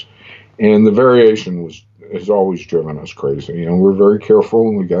guitars. And the variation has always driven us crazy. You know, we're very careful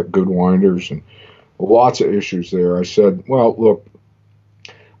and we got good winders and lots of issues there. I said, well, look,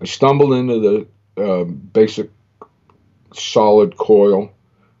 I stumbled into the basic solid coil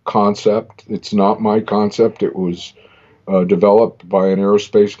concept. It's not my concept. It was developed by an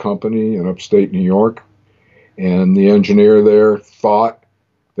aerospace company in upstate New York. And the engineer there thought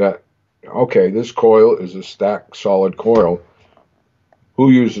that, okay, this coil is a stacked solid coil. Who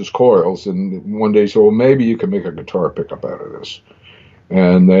uses coils? And one day he said, well, maybe you can make a guitar pickup out of this.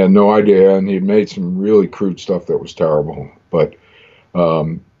 And they had no idea, and he had made some really crude stuff that was terrible. But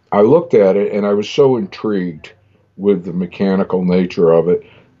I looked at it, and I was so intrigued with the mechanical nature of it.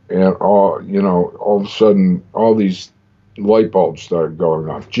 And all of a sudden, all these light bulbs started going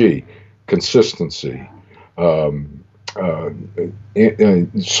off. Gee, consistency.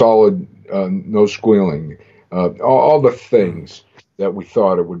 Solid, no squealing, all the things that we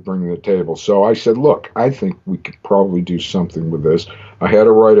thought it would bring to the table. So I said, look, I think we could probably do something with this. I had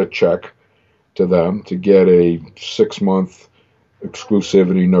to write a check to them to get a 6-month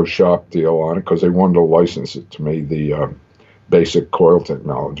exclusivity, no shop deal on it because they wanted to license it to me, the basic coil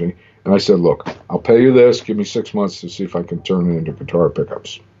technology. And I said, look, I'll pay you this. Give me 6 months to see if I can turn it into guitar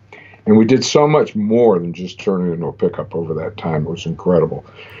pickups. And we did so much more than just turn it into a pickup over that time. It was incredible.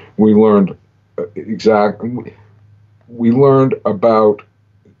 We learned we learned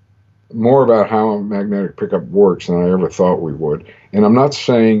more about how a magnetic pickup works than I ever thought we would. And I'm not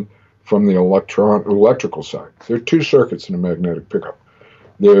saying from the electrical side. There are 2 circuits in a magnetic pickup.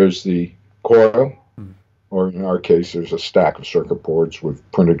 There's the coil, or in our case, there's a stack of circuit boards with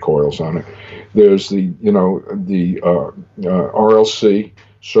printed coils on it. There's the RLC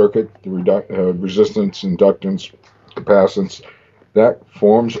circuit, the resistance, inductance, capacitance, that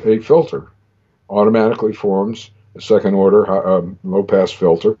forms a filter, automatically forms a second order low pass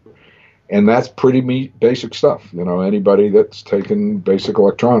filter, and that's pretty basic stuff. You know, anybody that's taken basic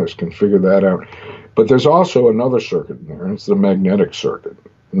electronics can figure that out. But there's also another circuit in there, and it's the magnetic circuit.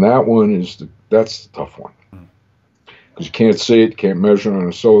 And that one that's the tough one. Because you can't see it, can't measure it on an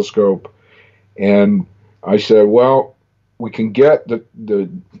oscilloscope. And I said, well, we can get the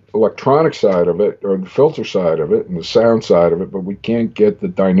electronic side of it, or the filter side of it, and the sound side of it, but we can't get the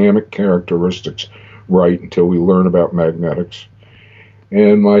dynamic characteristics right until we learn about magnetics.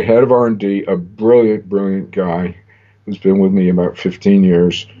 And my head of R&D, a brilliant, brilliant guy who's been with me about 15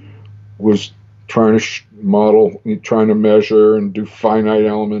 years, was trying to model, trying to measure and do finite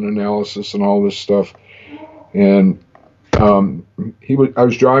element analysis and all this stuff. And I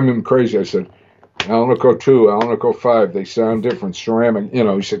was driving him crazy. I said, Alnico 2, Alnico 5, they sound different. Ceramic,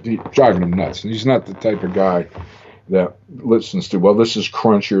 he said, he's driving him nuts. He's not the type of guy that listens to, well, this is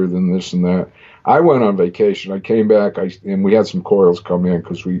crunchier than this and that. I went on vacation. I came back, and we had some coils come in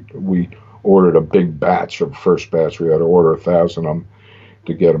because we ordered a big batch for the first batch. We had to order 1,000 of them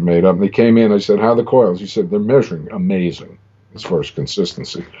to get them made up. And they came in. I said, how are the coils? He said, they're measuring amazing as far as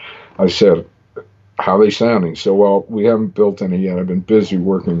consistency. I said, how are they sounding? So, well, we haven't built any yet. I've been busy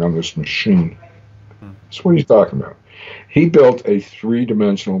working on this machine. So what are you talking about? He built a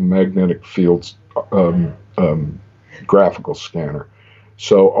 3-dimensional magnetic field graphical scanner.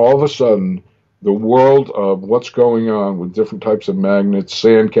 So all of a sudden, the world of what's going on with different types of magnets,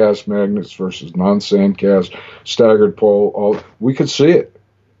 sandcast magnets versus non-sandcast, staggered pole, we could see it.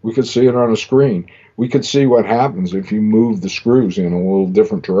 We could see it on a screen. We could see what happens if you move the screws in a little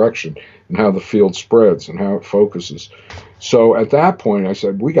different direction and how the field spreads and how it focuses. So at that point, I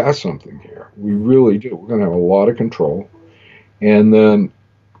said, we got something here. We really do. We're going to have a lot of control. And then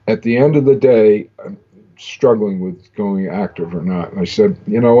at the end of the day, I'm struggling with going active or not. And I said,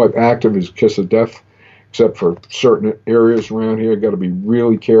 you know what? Active is kiss of death, except for certain areas around here. Got to be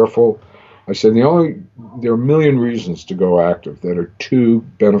really careful. I said, there are a million reasons to go active that are too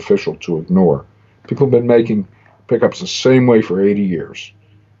beneficial to ignore. People have been making pickups the same way for 80 years.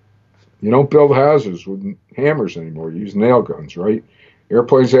 You don't build houses with hammers anymore. You use nail guns, right?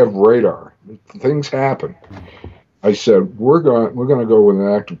 Airplanes have radar. Things happen. I said, we're going to go with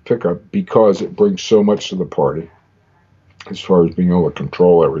an active pickup because it brings so much to the party as far as being able to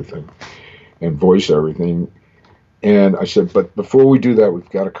control everything and voice everything. And I said, but before we do that, we've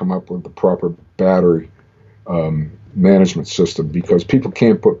got to come up with the proper battery management system, because people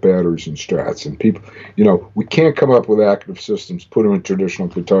can't put batteries in Strats, and people, we can't come up with active systems, put them in traditional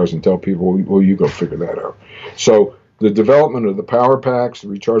guitars and tell people, well, you go figure that out. So the development of the power packs, the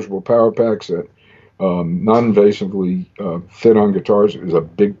rechargeable power packs that non-invasively fit on guitars is a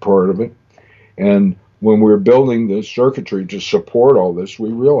big part of it. And when we were building the circuitry to support all this, we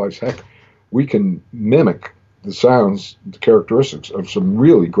realized, heck, we can mimic the sounds, the characteristics of some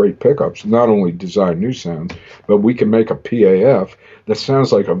really great pickups, not only design new sounds, but we can make a PAF that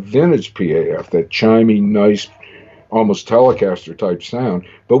sounds like a vintage PAF, that chimey, nice, almost Telecaster type sound,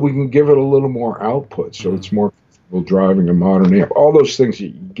 but we can give it a little more output so it's more comfortable driving a modern amp. All those things that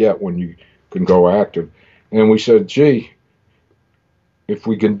you get when you can go active. And we said, gee, if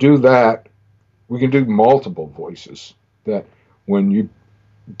we can do that, we can do multiple voices, that when you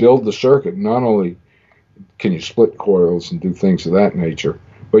build the circuit, not only can you split coils and do things of that nature,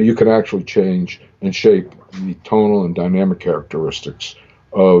 but you can actually change and shape the tonal and dynamic characteristics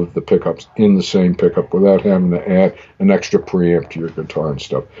of the pickups in the same pickup without having to add an extra preamp to your guitar and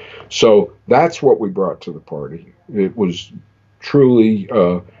stuff. So that's what we brought to the party. It was truly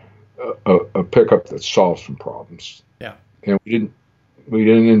a pickup that solves some problems. Yeah. And we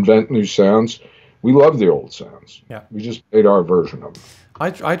didn't invent new sounds. We love the old sounds. Yeah. We just made our version of them.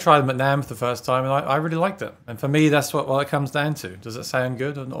 I tried them at NAMM for the first time, and I really liked it. And for me, that's what it comes down to. Does it sound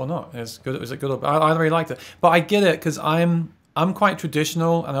good or not? Is it good or bad? I really liked it. But I get it, because I'm quite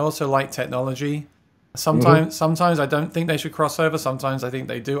traditional, and I also like technology. Sometimes I don't think they should cross over. Sometimes I think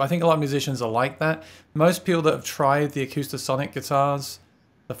they do. I think a lot of musicians are like that. Most people that have tried the Acoustasonic guitars,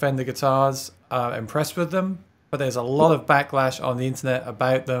 the Fender guitars, are impressed with them. But there's a lot of backlash on the internet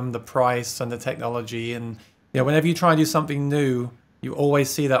about them, the price and the technology. And whenever you try and do something new, you always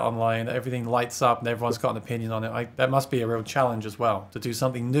see that online. Everything lights up and everyone's got an opinion on it. That must be a real challenge as well, to do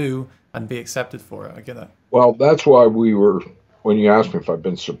something new and be accepted for it. I get that. Well, that's why when you asked me if I've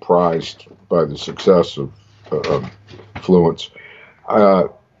been surprised by the success of Fluence,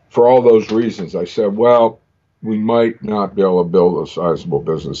 for all those reasons, I said, well, we might not be able to build a sizable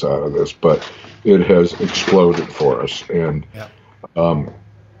business out of this, but it has exploded for us. And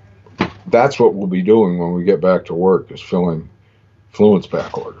that's what we'll be doing when we get back to work, is filling Fluence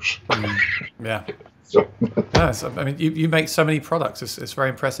back orders. Yeah. So. Yes, I mean, you make so many products. It's very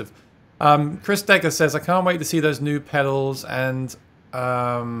impressive. Chris Decker says, I can't wait to see those new pedals and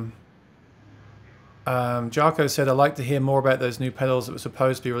Jarko said, "I'd like to hear more about those new pedals that were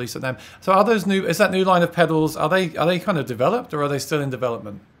supposed to be released at NAMM." So, are those new? Is that new line of pedals? Are they kind of developed, or are they still in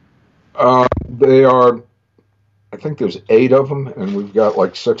development? They are. I think there's 8 of them, and we've got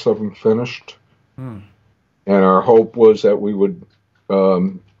like 6 of them finished. Hmm. And our hope was that we would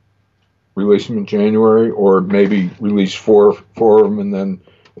um, release them in January, or maybe release four of them, and then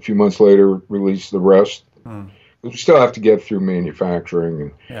a few months later release the rest. Hmm. We still have to get through manufacturing,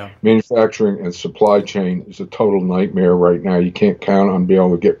 and Yeah, manufacturing and supply chain is a total nightmare right now. You can't count on being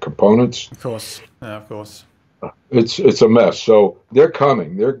able to get components. of course. Yeah, of course. It's a mess. So they're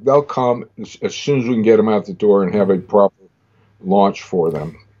coming. They'll come as soon as we can get them out the door and have a proper launch for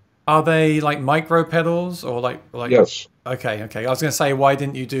them. Are they like micro pedals or like? Yes. Okay, okay. I was going to say, why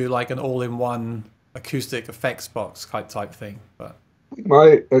didn't you do like an all-in-one acoustic effects box type thing? But We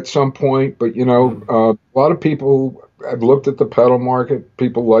might at some point, but a lot of people have looked at the pedal market.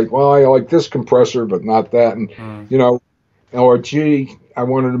 People like, well, I like this compressor, but not that, and mm, you know, or gee, I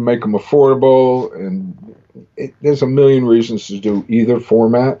wanted to make them affordable, and there's a million reasons to do either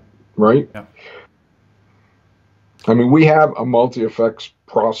format, right? yeah, I mean, we have a multi-effects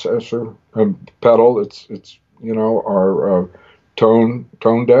processor pedal. It's our tone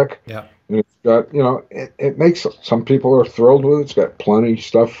deck, yeah. and it's got it makes some people are thrilled with it. It's got plenty of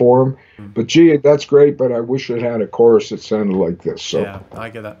stuff for them. Mm. But gee, that's great. But I wish it had a chorus that sounded like this. So Yeah, I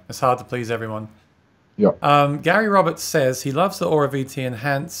get that. It's hard to please everyone. yeah, Gary Roberts says he loves the Aura VT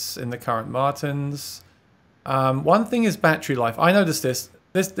Enhance in the current Martins. One thing is battery life. I noticed this.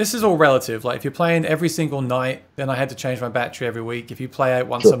 This is all relative. Like if you're playing every single night, then I had to change my battery every week. If you play out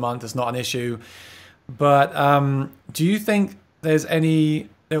once sure. a month, it's not an issue. But do you think there's any?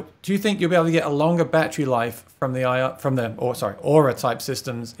 Do you think you'll be able to get a longer battery life from the Aura type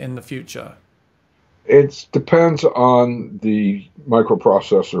systems in the future? It depends on the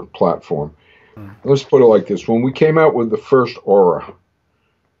microprocessor platform. Mm. Let's put it like this: when we came out with the first Aura,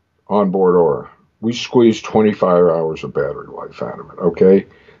 onboard Aura, we squeezed 25 hours of battery life out of it. Okay,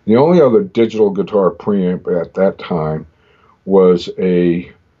 the only other digital guitar preamp at that time was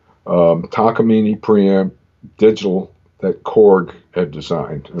a Takamine preamp digital that Korg had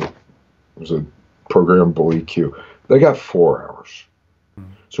designed. It was a programmable EQ. They got 4 hours.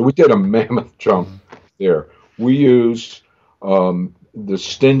 So we did a mammoth jump there. We used the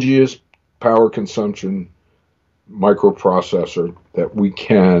stingiest power consumption microprocessor that we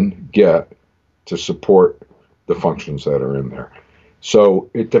can get to support the functions that are in there. So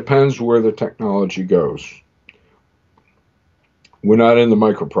it depends where the technology goes. We're not in the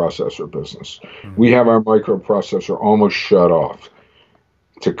microprocessor business. We have our microprocessor almost shut off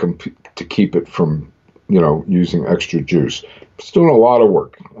to keep it from, using extra juice. It's doing a lot of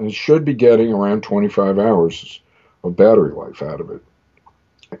work, and it should be getting around 25 hours of battery life out of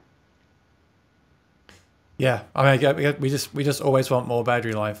it. Yeah, I mean, we just always want more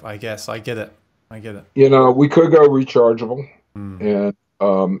battery life. I guess I get it. We could go rechargeable, and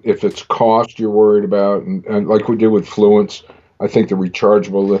if it's cost you're worried about, and like we did with Fluence, I think the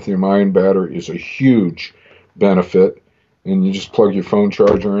rechargeable lithium-ion battery is a huge benefit, and you just plug your phone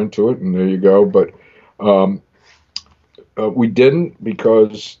charger into it, and there you go. But we didn't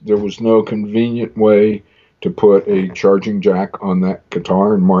because there was no convenient way to put a charging jack on that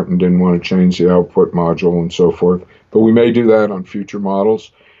guitar, and Martin didn't want to change the output module and so forth. But we may do that on future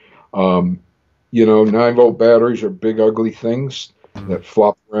models. 9-volt batteries are big, ugly things that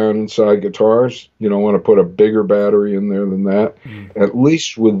flop around inside guitars. You don't want to put a bigger battery in there than that. At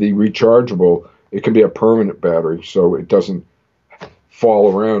least with the rechargeable, it can be a permanent battery, so it doesn't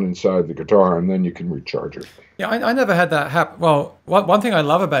fall around inside the guitar, and then you can recharge it. Yeah, I never had that happen. Well, one thing I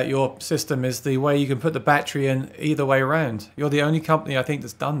love about your system is the way you can put the battery in either way around. You're the only company I think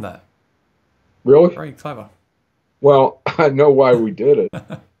that's done that. Really? Very clever. Well, I know why we did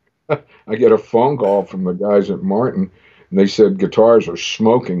it. I get a phone call from the guys at Martin, and they said guitars are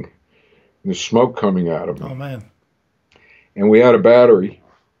smoking. There's smoke coming out of them. Oh, man. And we had a battery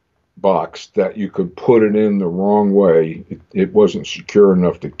box that you could put it in the wrong way. It wasn't secure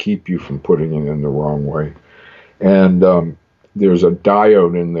enough to keep you from putting it in the wrong way. And there's a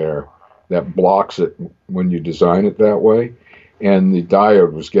diode in there that blocks it when you design it that way. And the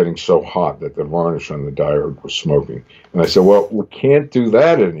diode was getting so hot that the varnish on the diode was smoking. And I said, well, we can't do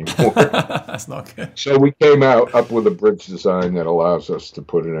that anymore. That's not good. So we came up with a bridge design that allows us to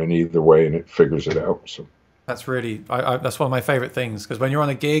put it in either way, and it figures it out. So that's really, that's one of my favorite things, because when you're on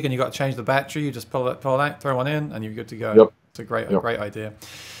a gig and you've got to change the battery, you just pull it out, throw one in, and you're good to go. Yep. It's a great idea.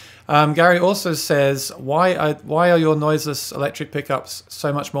 Gary also says, why are your noiseless electric pickups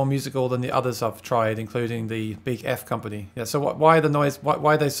so much more musical than the others I've tried, including the big F company? Yeah. So why are the noise?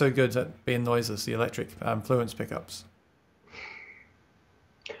 Why are they so good at being noiseless? The electric Fluence pickups.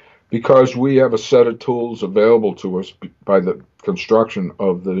 Because we have a set of tools available to us by the construction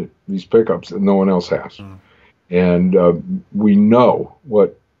of these pickups that no one else has. And we know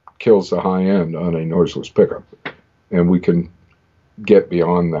what kills the high end on a noiseless pickup, and we can get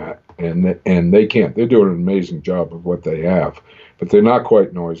beyond that. And they can't. They're doing an amazing job of what they have, but they're not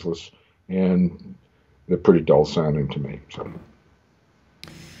quite noiseless, and they're pretty dull sounding to me. So.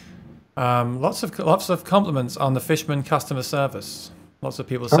 Lots of compliments on the Fishman customer service. Lots of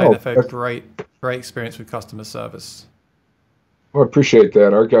people say they've had great experience with customer service. Well, I appreciate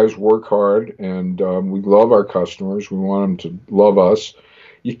that. Our guys work hard, and we love our customers. We want them to love us.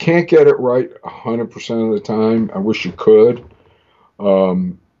 You can't get it right 100% of the time. I wish you could.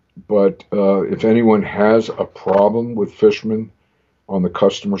 But if anyone has a problem with Fishman on the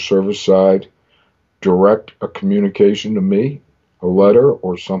customer service side, direct a communication to me, a letter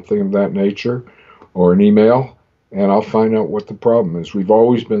or something of that nature, or an email, and I'll find out what the problem is. We've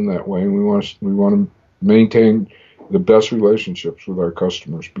always been that way, and we want to maintain the best relationships with our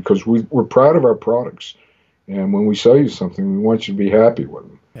customers because we're proud of our products. And when we sell you something, we want you to be happy with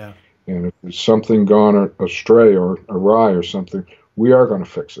them. Yeah. And if there's something gone astray or awry or something, we are going to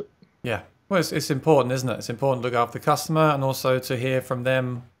fix it. Yeah. Well, it's important, isn't it? It's important to look after the customer and also to hear from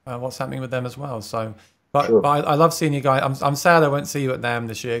them what's happening with them as well. So, but I love seeing you guys. I'm sad I won't see you at NAMM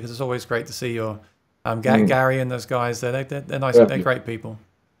this year because it's always great to see your Gary and those guys. They're nice. Yeah. They're great people.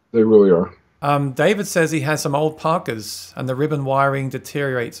 They really are. David says he has some old Parkers and the ribbon wiring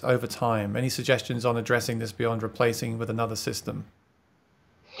deteriorates over time. Any suggestions on addressing this beyond replacing with another system?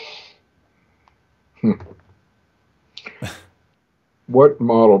 What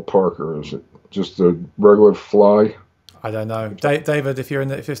model Parker is it? Just a regular Fly? I don't know. David, if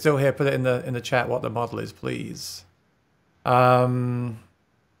you're still here, put it in the chat what the model is, please. Eric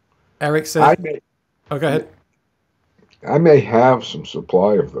says. Go ahead. I may have some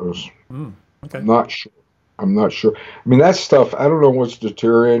supply of those. Okay. I'm not sure. I mean, that stuff, I don't know what's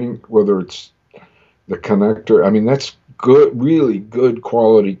deteriorating, whether it's the connector. I mean, that's good, really good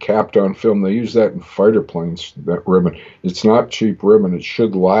quality capped on film. They use that in fighter planes, that ribbon. It's not cheap ribbon. It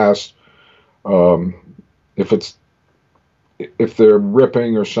should last. If they're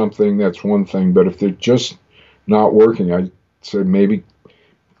ripping or something, that's one thing. But if they're just not working, I'd say maybe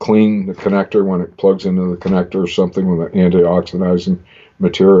clean the connector when it plugs into the connector or something with an anti-oxidizing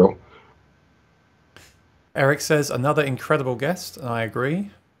material. Eric says, another incredible guest, and I agree.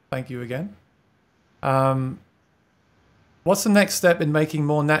 Thank you again. What's the next step in making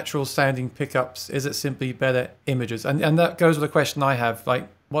more natural sounding pickups? Is it simply better images? And that goes with a question I have. Like,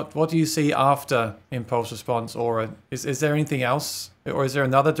 what do you see after impulse response aura? Is there anything else? Or is there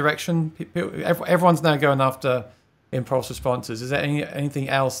another direction? Everyone's now going after impulse responses. Is there anything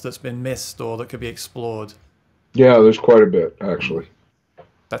else that's been missed or that could be explored? Yeah, there's quite a bit, actually.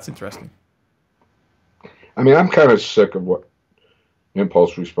 That's interesting. I mean, I'm kind of sick of what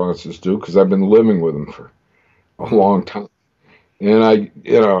impulse responses do because I've been living with them for a long time. And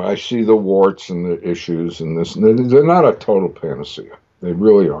I see the warts and the issues and this. And they're not a total panacea. They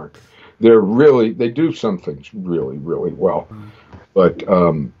really aren't. They do some things really, really well. But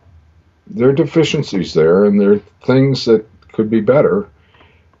there are deficiencies there, and there are things that could be better.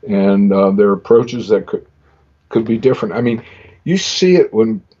 And there are approaches that could be different. I mean, you see it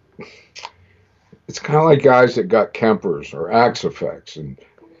when it's kind of like guys that got Kempers or Axe Effects and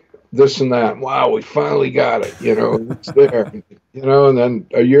this and that. Wow, we finally got it. It's there. And then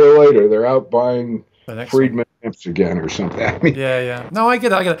a year later, they're out buying Friedman amps again or something. I mean, yeah. No, I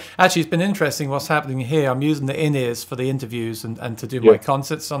get it. Actually, it's been interesting what's happening here. I'm using the in-ears for the interviews and to do my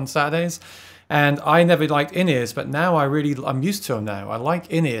concerts on Saturdays. And I never liked in-ears, but now I'm used to them now. I like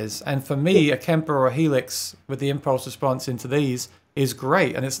in-ears. And for me, a Kemper or a Helix with the impulse response into these is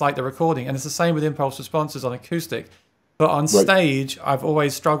great. And it's like the recording. And it's the same with impulse responses on acoustic. But on stage, I've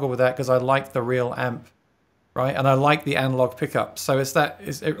always struggled with that because I like the real amp, right? And I like the analog pickup. So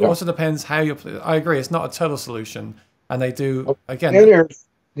it also depends how you play. I agree, it's not a total solution. And they do, again. The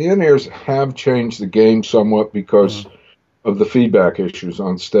in-ears have changed the game somewhat because of the feedback issues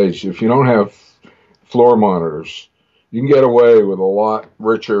on stage. If you don't have floor monitors, you can get away with a lot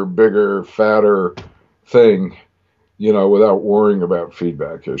richer, bigger, fatter thing, without worrying about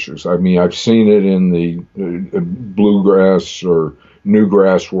feedback issues. I mean, I've seen it in the bluegrass or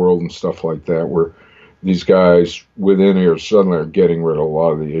newgrass world and stuff like that, where these guys with in-ears suddenly are getting rid of a lot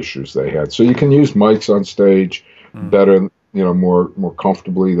of the issues they had. So you can use mics on stage better more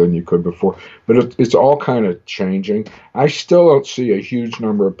comfortably than you could before. But it's all kind of changing. I still don't see a huge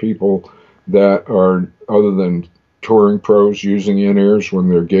number of people that are, other than touring pros, using in-ears when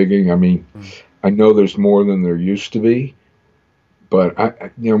they're gigging. I mean, I know there's more than there used to be, but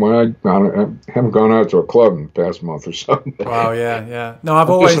when I haven't gone out to a club in the past month or so. Wow, yeah, yeah. No, I've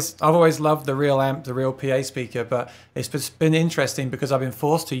always loved the real amp, the real PA speaker, but it's been interesting because I've been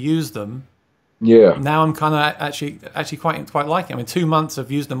forced to use them. Yeah. Now I'm kind of actually quite liking it. I mean, 2 months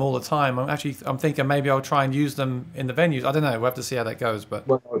of using them all the time. I'm thinking maybe I'll try and use them in the venues. I don't know. We'll have to see how that goes. But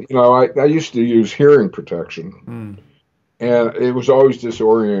Well, I used to use hearing protection, and it was always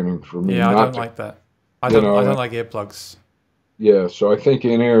disorienting for me yeah, I not don't to, like that. you know. I don't like earplugs. Yeah, so I think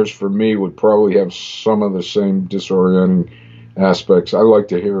in-ears for me would probably have some of the same disorienting aspects. I like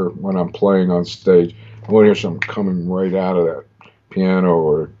to hear when I'm playing on stage. I want to hear something coming right out of that piano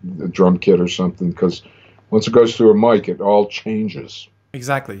or the drum kit or something, because once it goes through a mic, it all changes.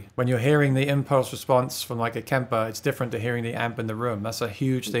 Exactly. When you're hearing the impulse response from like a Kemper, it's different to hearing the amp in the room. That's a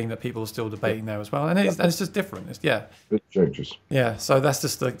huge thing that people are still debating now as well. And it's just different. Yeah. It changes. Yeah. So that's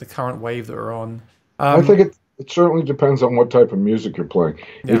just the current wave that we're on. I think it certainly depends on what type of music you're playing.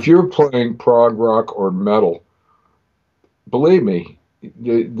 Yeah. If you're playing prog rock or metal, believe me,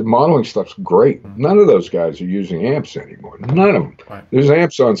 the modeling stuff's great. None of those guys are using amps anymore. None of them. Right. There's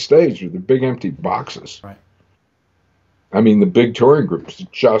amps on stage with the big empty boxes. Right. I mean, the big touring groups are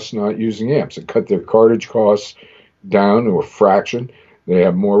just not using amps. They cut their cartridge costs down to a fraction. They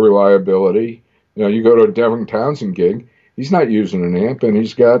have more reliability. You go to a Devin Townsend gig, he's not using an amp, and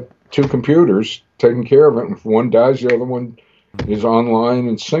he's got two computers taking care of it. And if one dies, the other one is online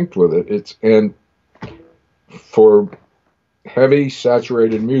and synced with it. And for heavy,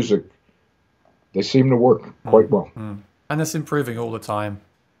 saturated music, they seem to work quite well. And it's improving all the time.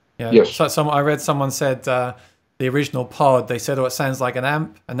 Yeah. Yes. So I read someone said the original pod, they said, oh, it sounds like an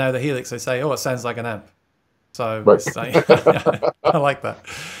amp. And now the Helix, they say, oh, it sounds like an amp. So right. I like that.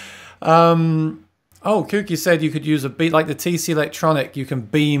 Kooky said you could use a beat like the TC Electronic. You can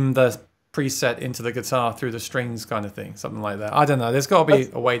beam the preset into the guitar through the strings kind of thing, something like that. I don't know. There's got to be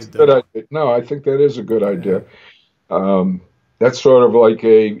a way to do it. No, I think that is a good idea. That's sort of like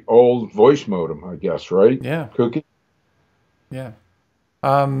a old voice modem, I guess, right? Yeah. Kooky? Yeah.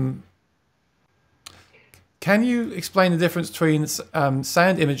 Can you explain the difference between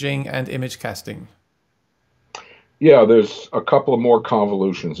sound imaging and image casting? Yeah, there's a couple of more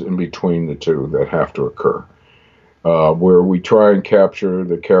convolutions in between the two that have to occur, where we try and capture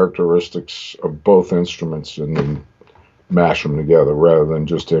the characteristics of both instruments and then mash them together rather than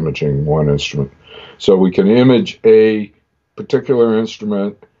just imaging one instrument. So we can image a particular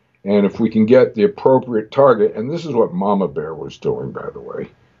instrument, and if we can get the appropriate target, and this is what Mama Bear was doing, by the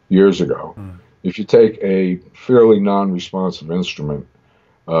way, years ago. If you take a fairly non-responsive instrument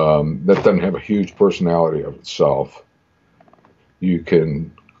that doesn't have a huge personality of itself, you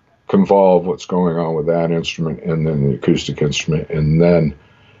can convolve what's going on with that instrument and then the acoustic instrument, and then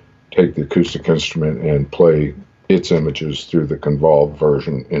take the acoustic instrument and play its images through the convolved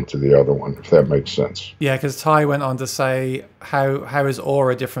version into the other one, if that makes sense. Yeah, because Ty went on to say, how is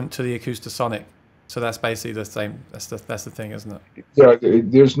Aura different to the Acoustasonic? So that's basically the same. That's the thing, isn't it? Yeah,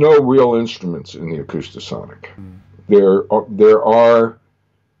 there's no real instruments in the Acoustasonic. There are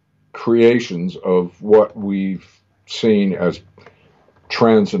creations of what we've seen as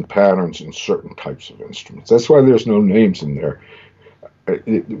trends and patterns in certain types of instruments. That's why there's no names in there.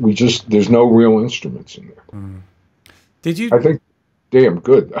 There's no real instruments in there. Did you? I think damn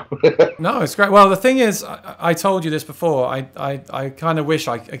good though. No, it's great. Well, the thing is, I told you this before. I kind of wish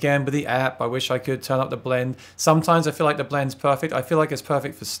again with the app, I wish I could turn up the blend. Sometimes I feel like the blend's perfect. I feel like it's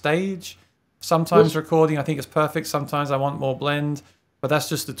perfect for stage. Sometimes recording, I think it's perfect. Sometimes I want more blend, but that's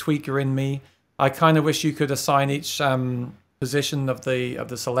just the tweaker in me. I kind of wish you could assign each position of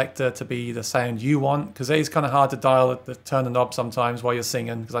the selector to be the sound you want, because it is kind of hard to turn the knob sometimes while you're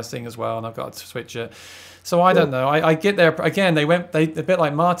singing, because I sing as well and I've got to switch it. So I don't know. I get there again. They a bit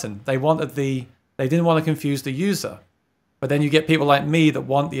like Martin. They didn't want to confuse the user, but then you get people like me that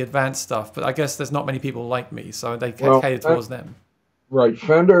want the advanced stuff. But I guess there's not many people like me, so they cater towards them. Right.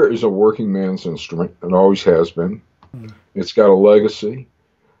 Fender is a working man's instrument. It always has been. It's got a legacy.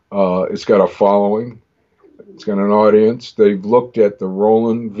 It's got a following. It's got an audience. They've looked at the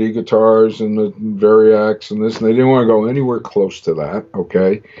Roland V guitars and the Variacs and this, and they didn't want to go anywhere close to that.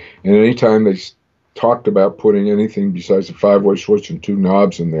 Okay. And anytime they talked about putting anything besides a 5-way switch and 2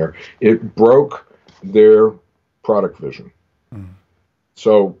 knobs in there, it broke their product vision.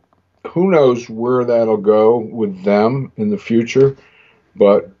 So who knows where that'll go with them in the future,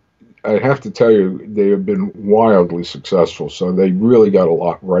 but I have to tell you, they have been wildly successful. So they really got a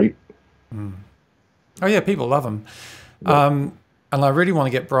lot right. Oh yeah, people love them. And I really want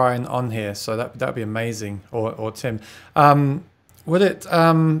to get Brian on here, so that'd be amazing, or Tim. Would it?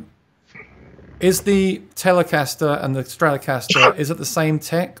 Is the Telecaster and the Stratocaster, is it the same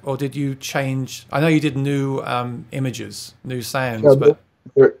tech, or did you change? I know you did new images, new sounds, Yeah, but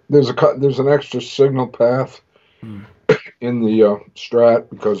there's an extra signal path in the Strat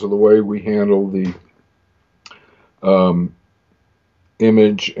because of the way we handle the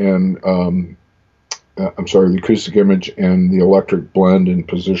image and I'm sorry, the acoustic image and the electric blend in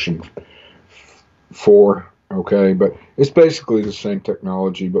position 4. Okay, but it's basically the same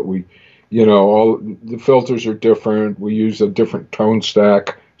technology, but we, all the filters are different. We use a different tone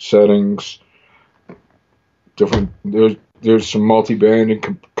stack settings. There's some multi-band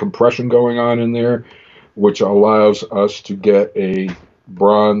and compression going on in there, which allows us to get a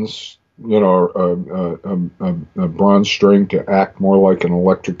bronze, a bronze string to act more like an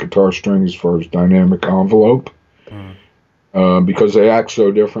electric guitar string as far as dynamic envelope. Because they act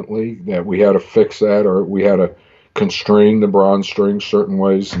so differently that we had to fix that, or we had to constrain the bronze string certain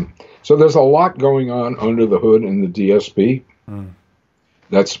ways. And so there's a lot going on under the hood in the DSP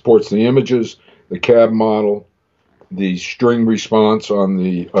that supports the images, the cab model, the string response on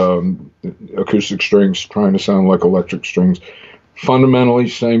the acoustic strings trying to sound like electric strings. Fundamentally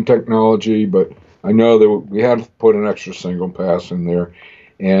same technology, but I know that we had to put an extra single pass in there,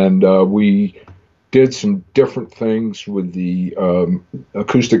 and we did some different things with the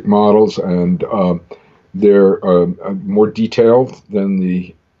acoustic models, and they're more detailed than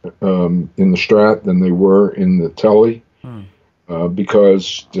the in the Strat than they were in the Tele,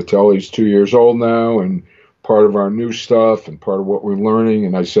 because the Tele is 2 years old now, and part of our new stuff and part of what we're learning.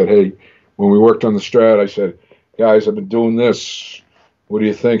 And I said, hey, when we worked on the Strat, I said, guys, I've been doing this. What do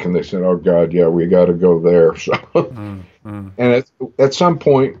you think? And they said, oh God, yeah, we got to go there. So, and at some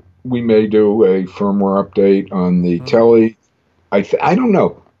point, we may do a firmware update on the Tele. I don't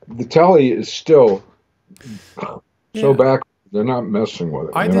know. The Tele is still so back. They're not messing with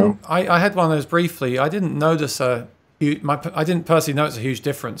it. I had one of those briefly. I didn't notice I didn't personally notice a huge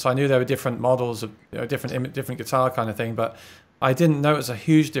difference. I knew there were different models of different guitar kind of thing, but I didn't notice a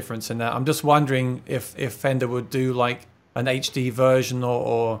huge difference in that. I'm just wondering if Fender would do like an HD version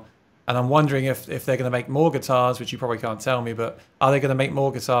and I'm wondering if they're going to make more guitars, which you probably can't tell me, but are they going to make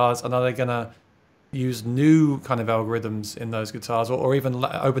more guitars, and are they going to use new kind of algorithms in those guitars, or even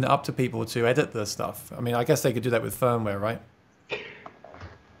open it up to people to edit the stuff? I mean, I guess they could do that with firmware, right?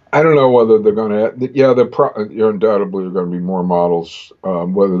 I don't know whether they're going to. Yeah, undoubtedly there are going to be more models.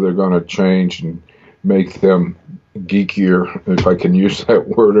 Whether they're going to change and make them geekier, if I can use that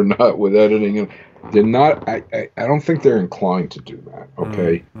word or not, with editing, and they're not. I don't think they're inclined to do that.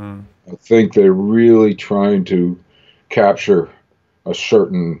 Okay, I think they're really trying to capture a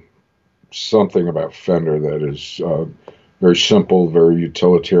certain something about Fender that is very simple, very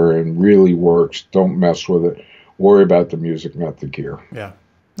utilitarian, really works. Don't mess with it. Worry about the music, not the gear. Yeah.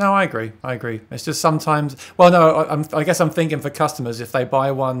 No, I agree. It's just sometimes. Well, no, I guess I'm thinking for customers, if they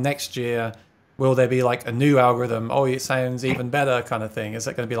buy one next year, will there be like a new algorithm? Oh, it sounds even better, kind of thing. Is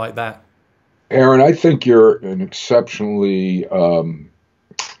it going to be like that? Aaron, I think you're an exceptionally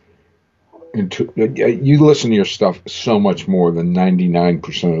you listen to your stuff so much more than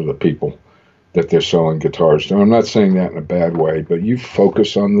 99% of the people that they're selling guitars to. I'm not saying that in a bad way, but you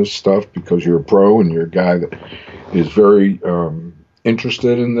focus on this stuff because you're a pro and you're a guy that is very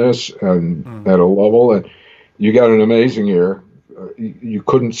interested in this and at a level, and you got an amazing ear. You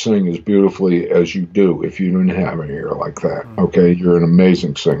couldn't sing as beautifully as you do if you didn't have an ear like that. Okay, you're an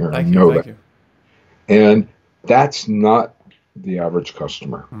amazing singer. I know that. And that's not the average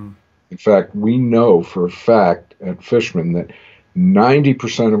customer. In fact, we know for a fact at Fishman that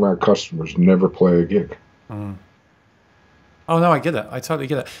 90% of our customers never play a gig. Oh no, I get it. I totally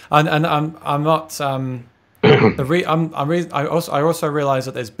get it. And I'm not. I also realize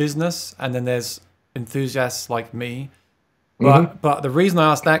that there's business and then there's enthusiasts like me. But the reason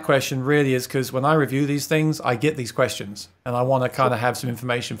I asked that question really is because when I review these things, I get these questions, and I want to kind of have some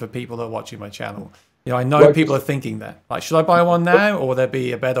information for people that are watching my channel. I know people are thinking that. Like, should I buy one now, or will there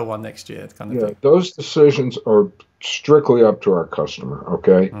be a better one next year? Kind of thing. Those decisions are strictly up to our customer.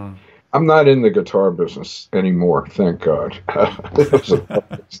 Okay, I'm not in the guitar business anymore, thank God.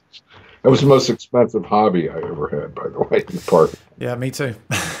 That was the most expensive hobby I ever had, by the way, in the park. Yeah, me too,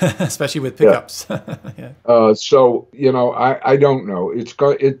 especially with pickups. So I don't know.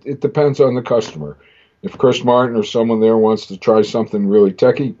 It depends on the customer. If Chris Martin or someone there wants to try something really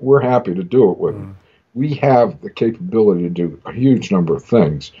techy, we're happy to do it with them. we have the capability to do a huge number of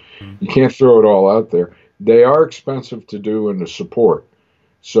things. Mm. You can't throw it all out there. They are expensive to do and to support.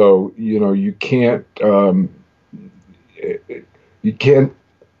 So, you can't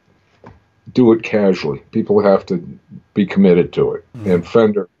do it casually. People have to be committed to it. Mm. And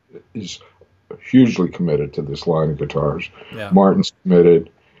Fender is hugely committed to this line of guitars. Yeah. Martin's committed.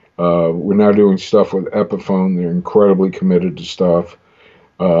 We're now doing stuff with Epiphone. They're incredibly committed to stuff.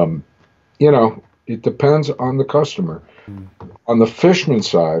 It depends on the customer. Mm. On the Fishman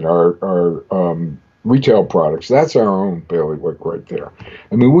side, our retail products, that's our own bailiwick right there.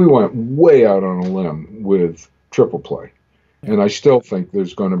 I mean, we went way out on a limb with triple play. Yeah. And I still think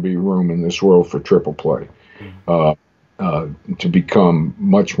there's going to be room in this world for triple play to become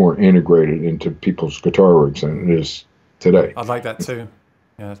much more integrated into people's guitar rigs than it is today. I'd like that too.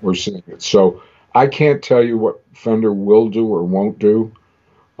 Yeah. We're seeing it. So I can't tell you what Fender will do or won't do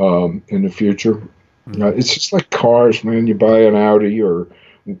in the future. Mm. It's just like cars, man. You buy an Audi or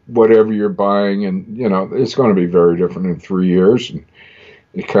whatever you're buying, and it's going to be very different in 3 years. And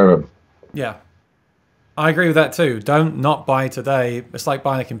it kind of I agree with that too. Don't not buy today. It's like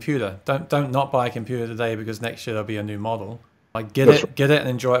buying a computer. Don't not buy a computer today because next year there'll be a new model. Like get it and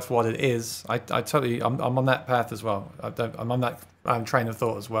enjoy it for what it is. I'm on that path as well. I'm on that train of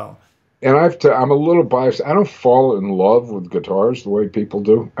thought as well. And I'm a little biased. I don't fall in love with guitars the way people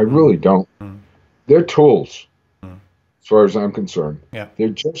do. I really don't. Mm. They're tools, as far as I'm concerned. Yeah. They're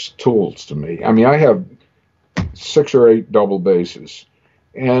just tools to me. I mean, I have 6 or 8 double basses,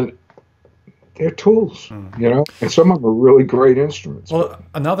 and they're tools, and some of them are really great instruments. Well,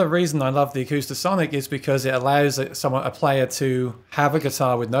 another reason I love the Acoustasonic is because it allows a player to have a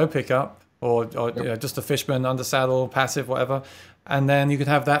guitar with no pickup or just a Fishman under saddle, passive, whatever, and then you can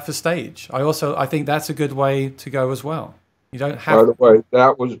have that for stage. I think that's a good way to go as well. You don't have. By the way,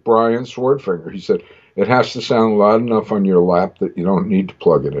 that was Brian Swordfinger. He said it has to sound loud enough on your lap that you don't need to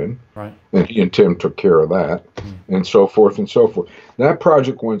plug it in. Right. And he and Tim took care of that, and so forth and so forth. That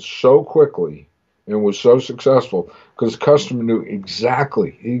project went so quickly and was so successful because the customer knew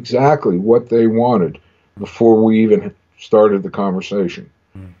exactly what they wanted before we even started the conversation.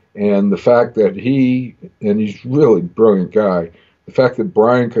 And the fact that he's really a brilliant guy, the fact that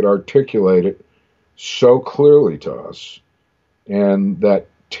Brian could articulate it so clearly to us, and that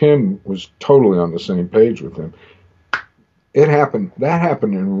Tim was totally on the same page with him, that happened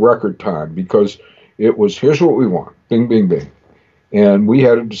in record time because it was, here's what we want, bing, bing, bing. And we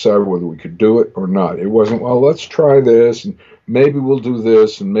had to decide whether we could do it or not. It wasn't, well, let's try this, and maybe we'll do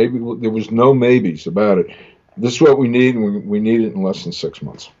this, and there was no maybes about it. This is what we need, and we need it in less than 6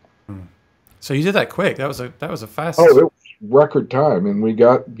 months. So you did that quick. That was a fast. Oh, it was record time, and we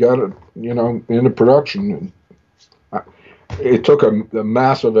got it, into production. And it took a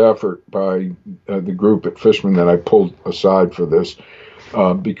massive effort by the group at Fishman that I pulled aside for this.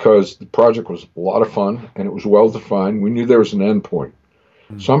 Because the project was a lot of fun and it was well defined. We knew there was an end point.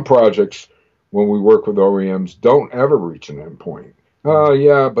 Some projects, when we work with OEMs, don't ever reach an end point. Oh,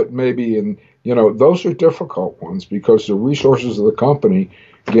 yeah, but maybe. And, those are difficult ones because the resources of the company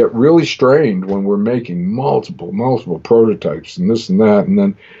get really strained when we're making multiple prototypes and this and that. And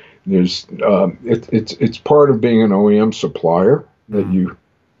then there's it's part of being an OEM supplier that you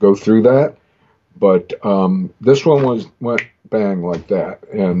go through that. But this one went bang like that,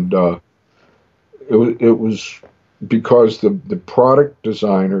 and it was because the product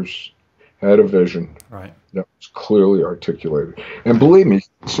designers had a vision right that was clearly articulated. And believe me,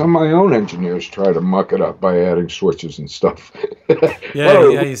 some of my own engineers try to muck it up by adding switches and stuff.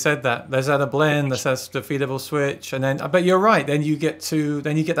 Yeah, you said that. There's a blend, there's a defeatable switch, and then but you're right. Then you get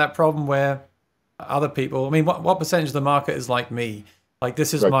that problem where other people. I mean, what percentage of the market is like me? Like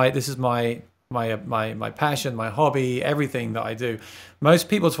this is my passion, my hobby, everything that I do. Most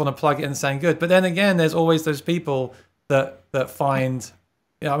people just want to plug it in and sound good. But then again, there's always those people that find,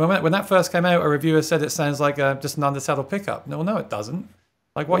 when that first came out, a reviewer said it sounds like just an undersaddle pickup. No, it doesn't.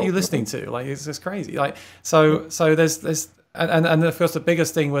 Like, what are you listening to? Like, it's just crazy. Like, so there's and of course the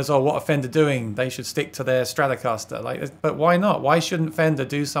biggest thing was, what are Fender doing? They should stick to their Stratocaster. Like, but why not? Why shouldn't Fender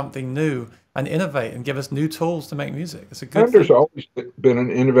do something new and innovate and give us new tools to make music? It's a good Fender's thing. always been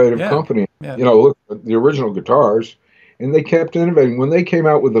an innovative company. Yeah. Look at the original guitars, and they kept innovating. When they came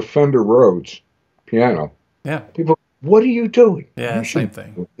out with the Fender Rhodes piano, people, what are you doing? Yeah, same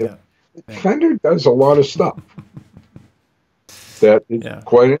thing. Yeah. Fender does a lot of stuff that is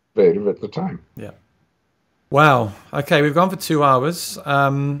quite innovative at the time. Yeah. Wow. Okay, we've gone for 2 hours.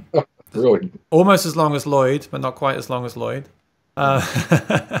 Really? Almost as long as Lloyd, but not quite as long as Lloyd.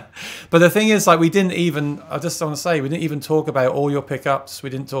 But the thing is, like, we didn't even, I just want to say, we didn't even talk about all your pickups. We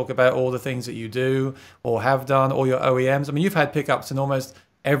didn't talk about all the things that you do or have done, all your OEMs. I mean, you've had pickups in almost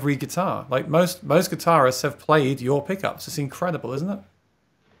every guitar. Like most guitarists have played your pickups. It's incredible, isn't it?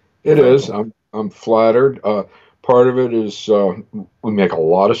 It is. Incredible. I'm flattered. Part of it is we make a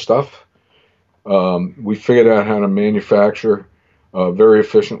lot of stuff. We figured out how to manufacture very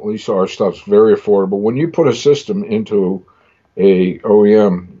efficiently, so our stuff's very affordable. When you put a system into a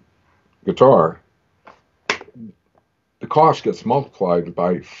OEM guitar, the cost gets multiplied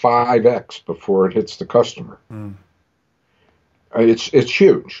by 5x before it hits the customer. Mm. It's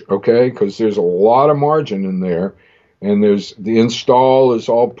huge, okay? Because there's a lot of margin in there, and there's the install is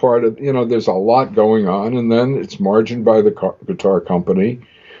all part of, there's a lot going on, and then it's margined by the guitar company,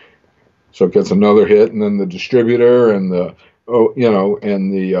 so it gets another hit, and then the distributor and the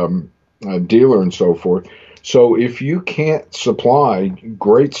dealer and so forth. So if you can't supply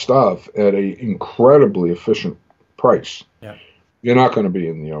great stuff at a incredibly efficient price, Yeah. you're not going to be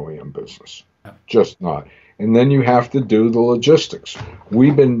in the OEM business. Yeah. Just not. And then you have to do the logistics.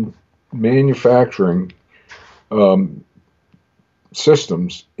 We've been manufacturing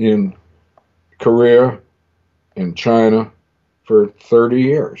systems in Korea and China for 30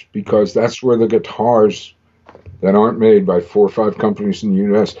 years because that's where the guitars that aren't made by 4 or 5 companies in the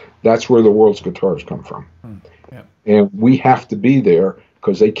U.S., that's where the world's guitars come from. Yeah. And we have to be there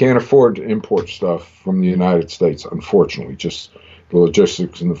because they can't afford to import stuff from the United States, unfortunately, just the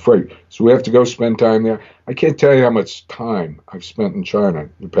logistics and the freight. So we have to go spend time there. I can't tell you how much time I've spent in China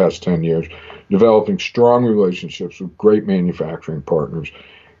the past 10 years developing strong relationships with great manufacturing partners.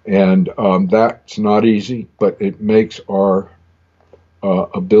 And that's not easy, but it makes our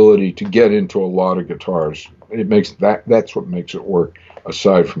ability to get into a lot of guitars. That's what makes it work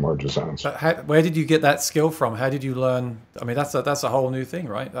aside from our designs. But where did you get that skill from? How did you learn? I mean, that's a whole new thing,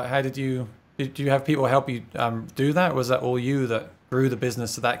 right? Like, how did you have people help you do that? Or was that all you that grew the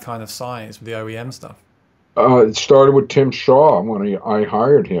business to that kind of size with the OEM stuff? It started with Tim Shaw when I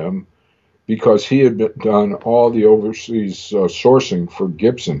hired him because he had done all the overseas sourcing for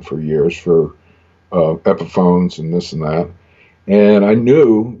Gibson for years for Epiphones and this and that. And I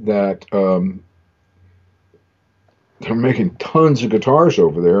knew that they're making tons of guitars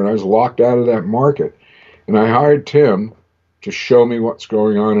over there, and I was locked out of that market. And I hired Tim to show me what's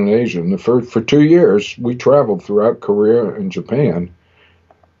going on in Asia. And for 2 years, we traveled throughout Korea and Japan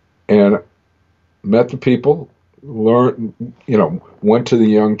and met the people, learned, went to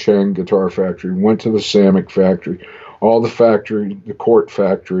the Yongcheng Guitar Factory, went to the Samick Factory, all the Court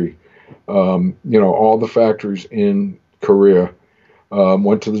Factory, all the factories in Korea.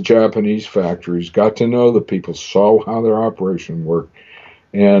 Went to the Japanese factories, got to know the people, saw how their operation worked.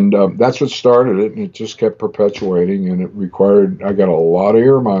 And that's what started it, and it just kept perpetuating, and I got a lot of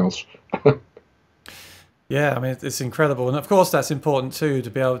air miles. Yeah, I mean, it's incredible. And of course, that's important too, to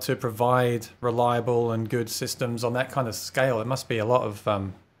be able to provide reliable and good systems on that kind of scale. It must be a lot of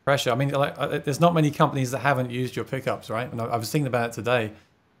pressure. I mean, there's not many companies that haven't used your pickups, right? And I was thinking about it today.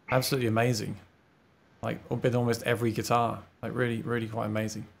 Absolutely amazing. Like, been almost every guitar. Like, really, really quite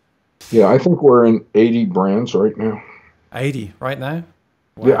amazing. Yeah, I think we're in 80 brands right now. 80 right now?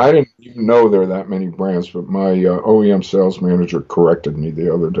 Wow. Yeah, I didn't even know there are that many brands, but my OEM sales manager corrected me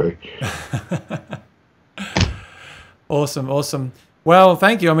the other day. Awesome. Well,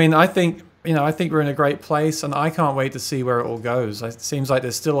 thank you. I mean, I think we're in a great place, and I can't wait to see where it all goes. It seems like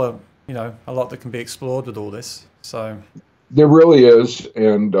there's still a lot that can be explored with all this. So there really is,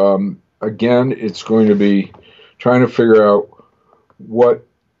 and again, it's going to be trying to figure out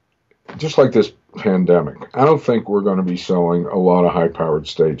just like this pandemic. I don't think we're going to be selling a lot of high-powered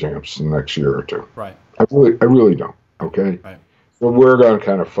stage amps in the next year or two. Right. I really don't. Okay. Right. So we're going to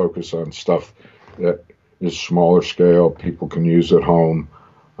kind of focus on stuff that is smaller scale, people can use at home.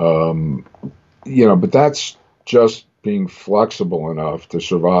 But that's just being flexible enough to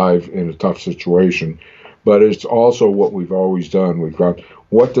survive in a tough situation. But it's also what we've always done. We've gone,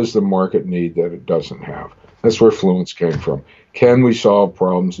 what does the market need that it doesn't have? That's where Fluence came from. Can we solve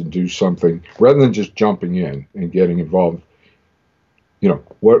problems and do something rather than just jumping in and getting involved?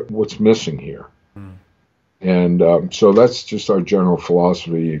 What's missing here? And so that's just our general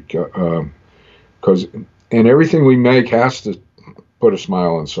philosophy. Because everything we make has to put a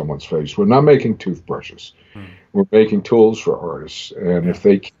smile on someone's face. We're not making toothbrushes. We're making tools for artists, and if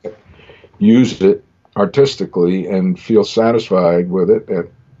they can't use it artistically and feel satisfied with it at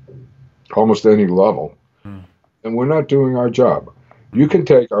almost any level, then we're not doing our job. You can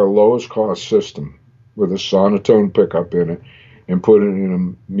take our lowest cost system with a sonotone pickup in it and put it in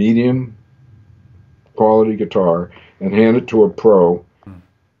a medium quality guitar and hand it to a pro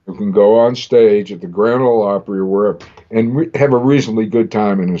who can go on stage at the Grand Ole Opry or wherever and have a reasonably good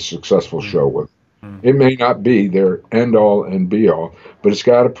time and a successful show with it. It may not be their end all and be all, but it's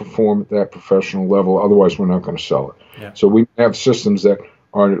got to perform at that professional level. Otherwise, we're not going to sell it. Yeah. So we have systems that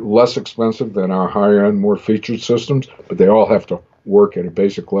are less expensive than our higher end, more featured systems, but they all have to work at a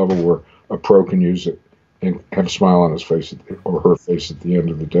basic level where a pro can use it and have a smile on his face or her face at the end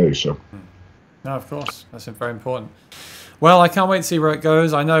of the day. So, no, of course, that's very important. Well, I can't wait to see where it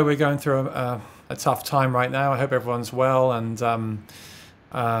goes. I know we're going through a tough time right now. I hope everyone's well, and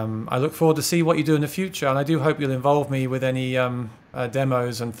I look forward to see what you do in the future. And I do hope you'll involve me with any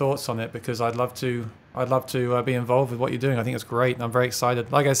demos and thoughts on it, because I'd love to be involved with what you're doing. I think it's great, and I'm very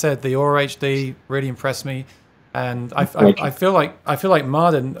excited. Like I said, the Aura HD really impressed me, and I feel like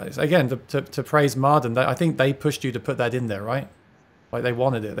Martin, again, to praise Martin, I think they pushed you to put that in there, right? Like they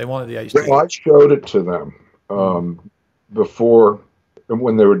wanted it. They wanted the HD. Well, I showed it to them before,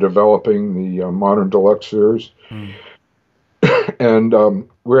 when they were developing the Modern Deluxe series, and we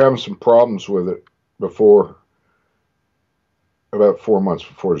were having some problems with it before. About 4 months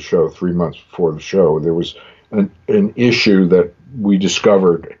before the show, 3 months before the show, there was an issue that we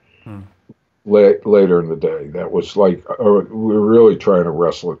discovered later in the day. That was like, we were really trying to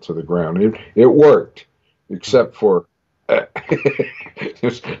wrestle it to the ground. It worked, except for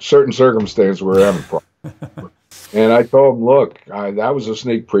certain circumstances we were having problems. And I told him, look, that was a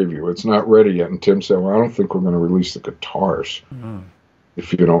sneak preview. It's not ready yet. And Tim said, well, I don't think we're going to release the guitars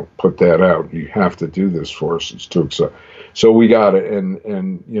if you don't put that out. You have to do this for us. It's too exciting. So we got it,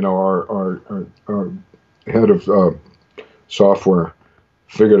 and you know, our head of software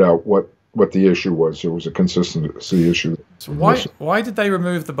figured out what the issue was. It was a consistency issue. So why did they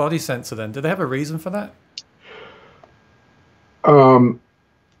remove the body sensor then? Did they have a reason for that?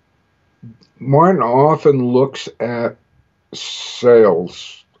 Martin often looks at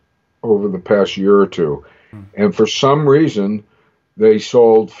sales over the past year or two, and for some reason, they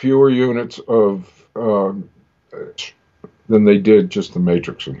sold fewer units of than they did just the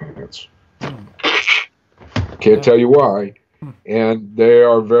Matrix Enhance. Can't tell you why. And they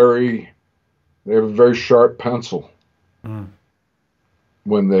have a very sharp pencil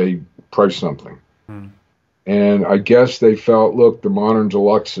when they price something. And I guess they felt, look, the Modern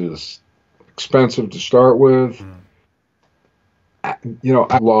Deluxe is expensive to start with. You know,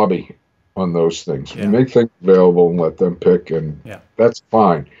 I lobby on those things. We make things available and let them pick, and that's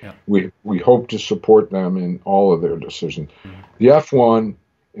fine. We hope to support them in all of their decisions. The F1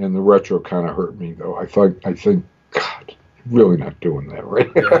 and the Retro kind of hurt me, though. I think, God, really not doing that,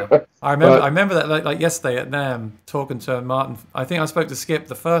 right? I remember that like yesterday at NAMM, talking to Martin. I think I spoke to Skip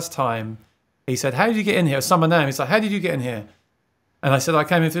the first time. He said, "How did you get in here?" Summer NAMM. He's like, "How did you get in here?" And I said, "I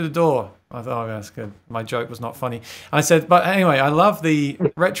came in through the door." I thought, "Oh, that's good." My joke was not funny. I said, "But anyway, I love the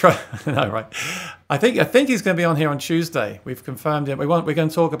retro." No, right. I think he's going to be on here on Tuesday. We've confirmed it. We're going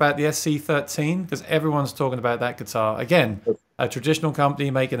to talk about the SC13 because everyone's talking about that guitar. Again, a traditional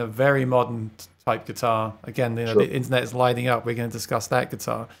company making a very modern type guitar. Again, you know, the internet is lighting up. We're going to discuss that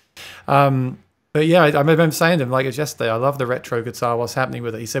guitar. But yeah, I remember him saying to him, like it was yesterday, I love the retro guitar. What's happening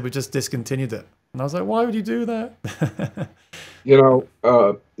with it? He said, we just discontinued it. And I was like, why would you do that? You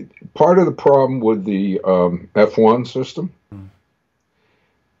know, part of the problem with the F1 system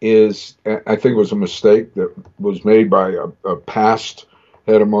is, I think it was a mistake that was made by a past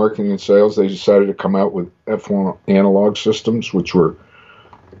head of marketing and sales. They decided to come out with F1 analog systems, which were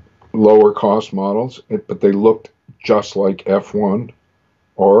lower cost models, but they looked just like F1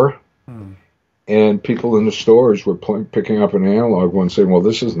 Aura. And people in the stores were picking up an analog one saying, well,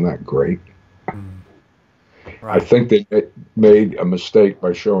 this isn't that great. Right. I think they made a mistake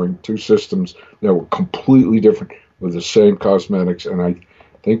by showing two systems that were completely different with the same cosmetics. And I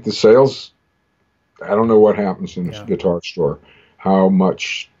think the sales, I don't know what happens in a guitar store, how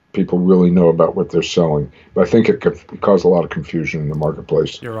much people really know about what they're selling. But I think it could cause a lot of confusion in the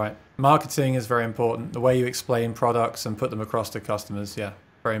marketplace. You're right. Marketing is very important. The way you explain products and put them across to customers,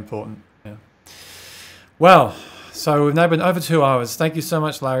 very important. Yeah. Well, so we've now been over 2 hours. Thank you so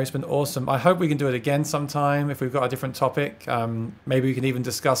much, Larry. It's been awesome. I hope we can do it again sometime if we've got a different topic. Maybe we can even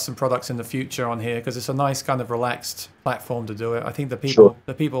discuss some products in the future on here because it's a nice kind of relaxed platform to do it. I think the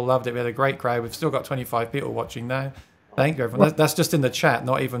people loved it. We had a great crowd. We've still got 25 people watching now. Thank you, everyone. That's just in the chat,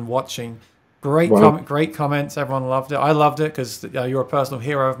 not even watching. Great comments. Everyone loved it. I loved it because you're a personal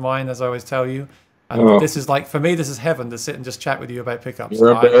hero of mine, as I always tell you. And this is like, for me, this is heaven to sit and just chat with you about pickups.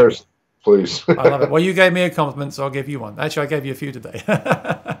 You're embarrassed. Please. I love it. Well, you gave me a compliment, so I'll give you one. Actually, I gave you a few today.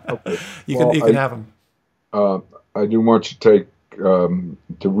 You can have them. I do want you to take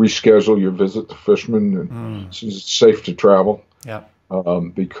to reschedule your visit to Fishman, and it's safe to travel. Yeah.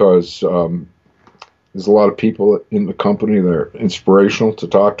 Because there's a lot of people in the company that are inspirational to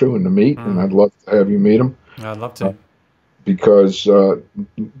talk to and to meet, and I'd love to have you meet them. I'd love to. Because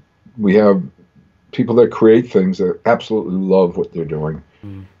we have people that create things that absolutely love what they're doing,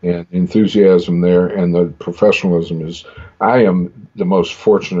 and enthusiasm there, and the professionalism is. I am the most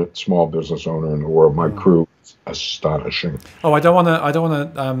fortunate small business owner in the world. My crew is astonishing. Oh, I don't want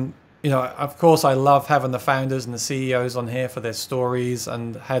to. You know, of course, I love having the founders and the CEOs on here for their stories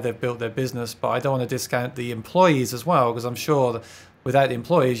and how they've built their business, but I don't want to discount the employees as well, because I'm sure that without the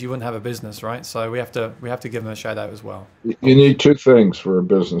employees, you wouldn't have a business, right? So we have to give them a shout out as well. You need two things for a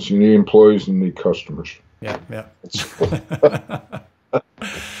business: you need employees and you need customers. Yeah.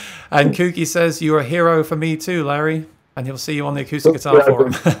 And Kooky says, "You're a hero for me too, Larry." And he'll see you on the acoustic guitar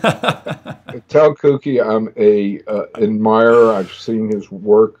forum. Tell Kooky I'm a admirer. I've seen his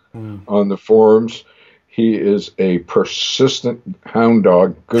work on the forums. He is a persistent hound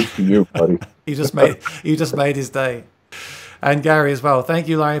dog. Good for you, buddy. you just made his day. And Gary as well. Thank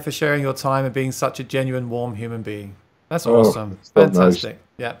you, Larry, for sharing your time and being such a genuine, warm human being. That's awesome. Fantastic. Nice.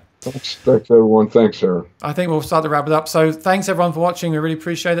 Yeah. Thanks, everyone. Thanks, Sarah. I think we'll start to wrap it up. So thanks, everyone, for watching. We really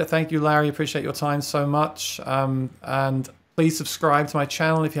appreciate it. Thank you, Larry. Appreciate your time so much. And please subscribe to my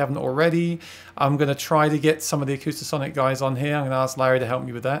channel if you haven't already. I'm going to try to get some of the Acoustasonic guys on here. I'm going to ask Larry to help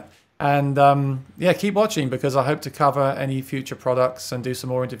me with that. And yeah, keep watching, because I hope to cover any future products and do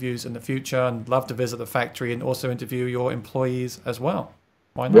some more interviews in the future, and love to visit the factory and also interview your employees as well.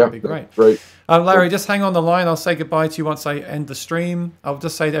 Why not? That'd be great. Great. Larry, just hang on the line. I'll say goodbye to you once I end the stream. I'll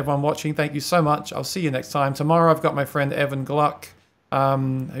just say to everyone watching, thank you so much. I'll see you next time. Tomorrow I've got my friend Evan Gluck,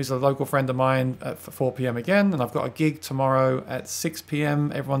 who's a local friend of mine, at 4 p.m. again. And I've got a gig tomorrow at 6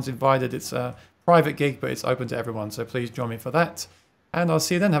 p.m. Everyone's invited. It's a private gig, but it's open to everyone. So please join me for that. And I'll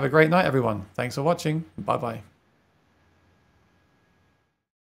see you then. Have a great night, everyone. Thanks for watching. Bye-bye.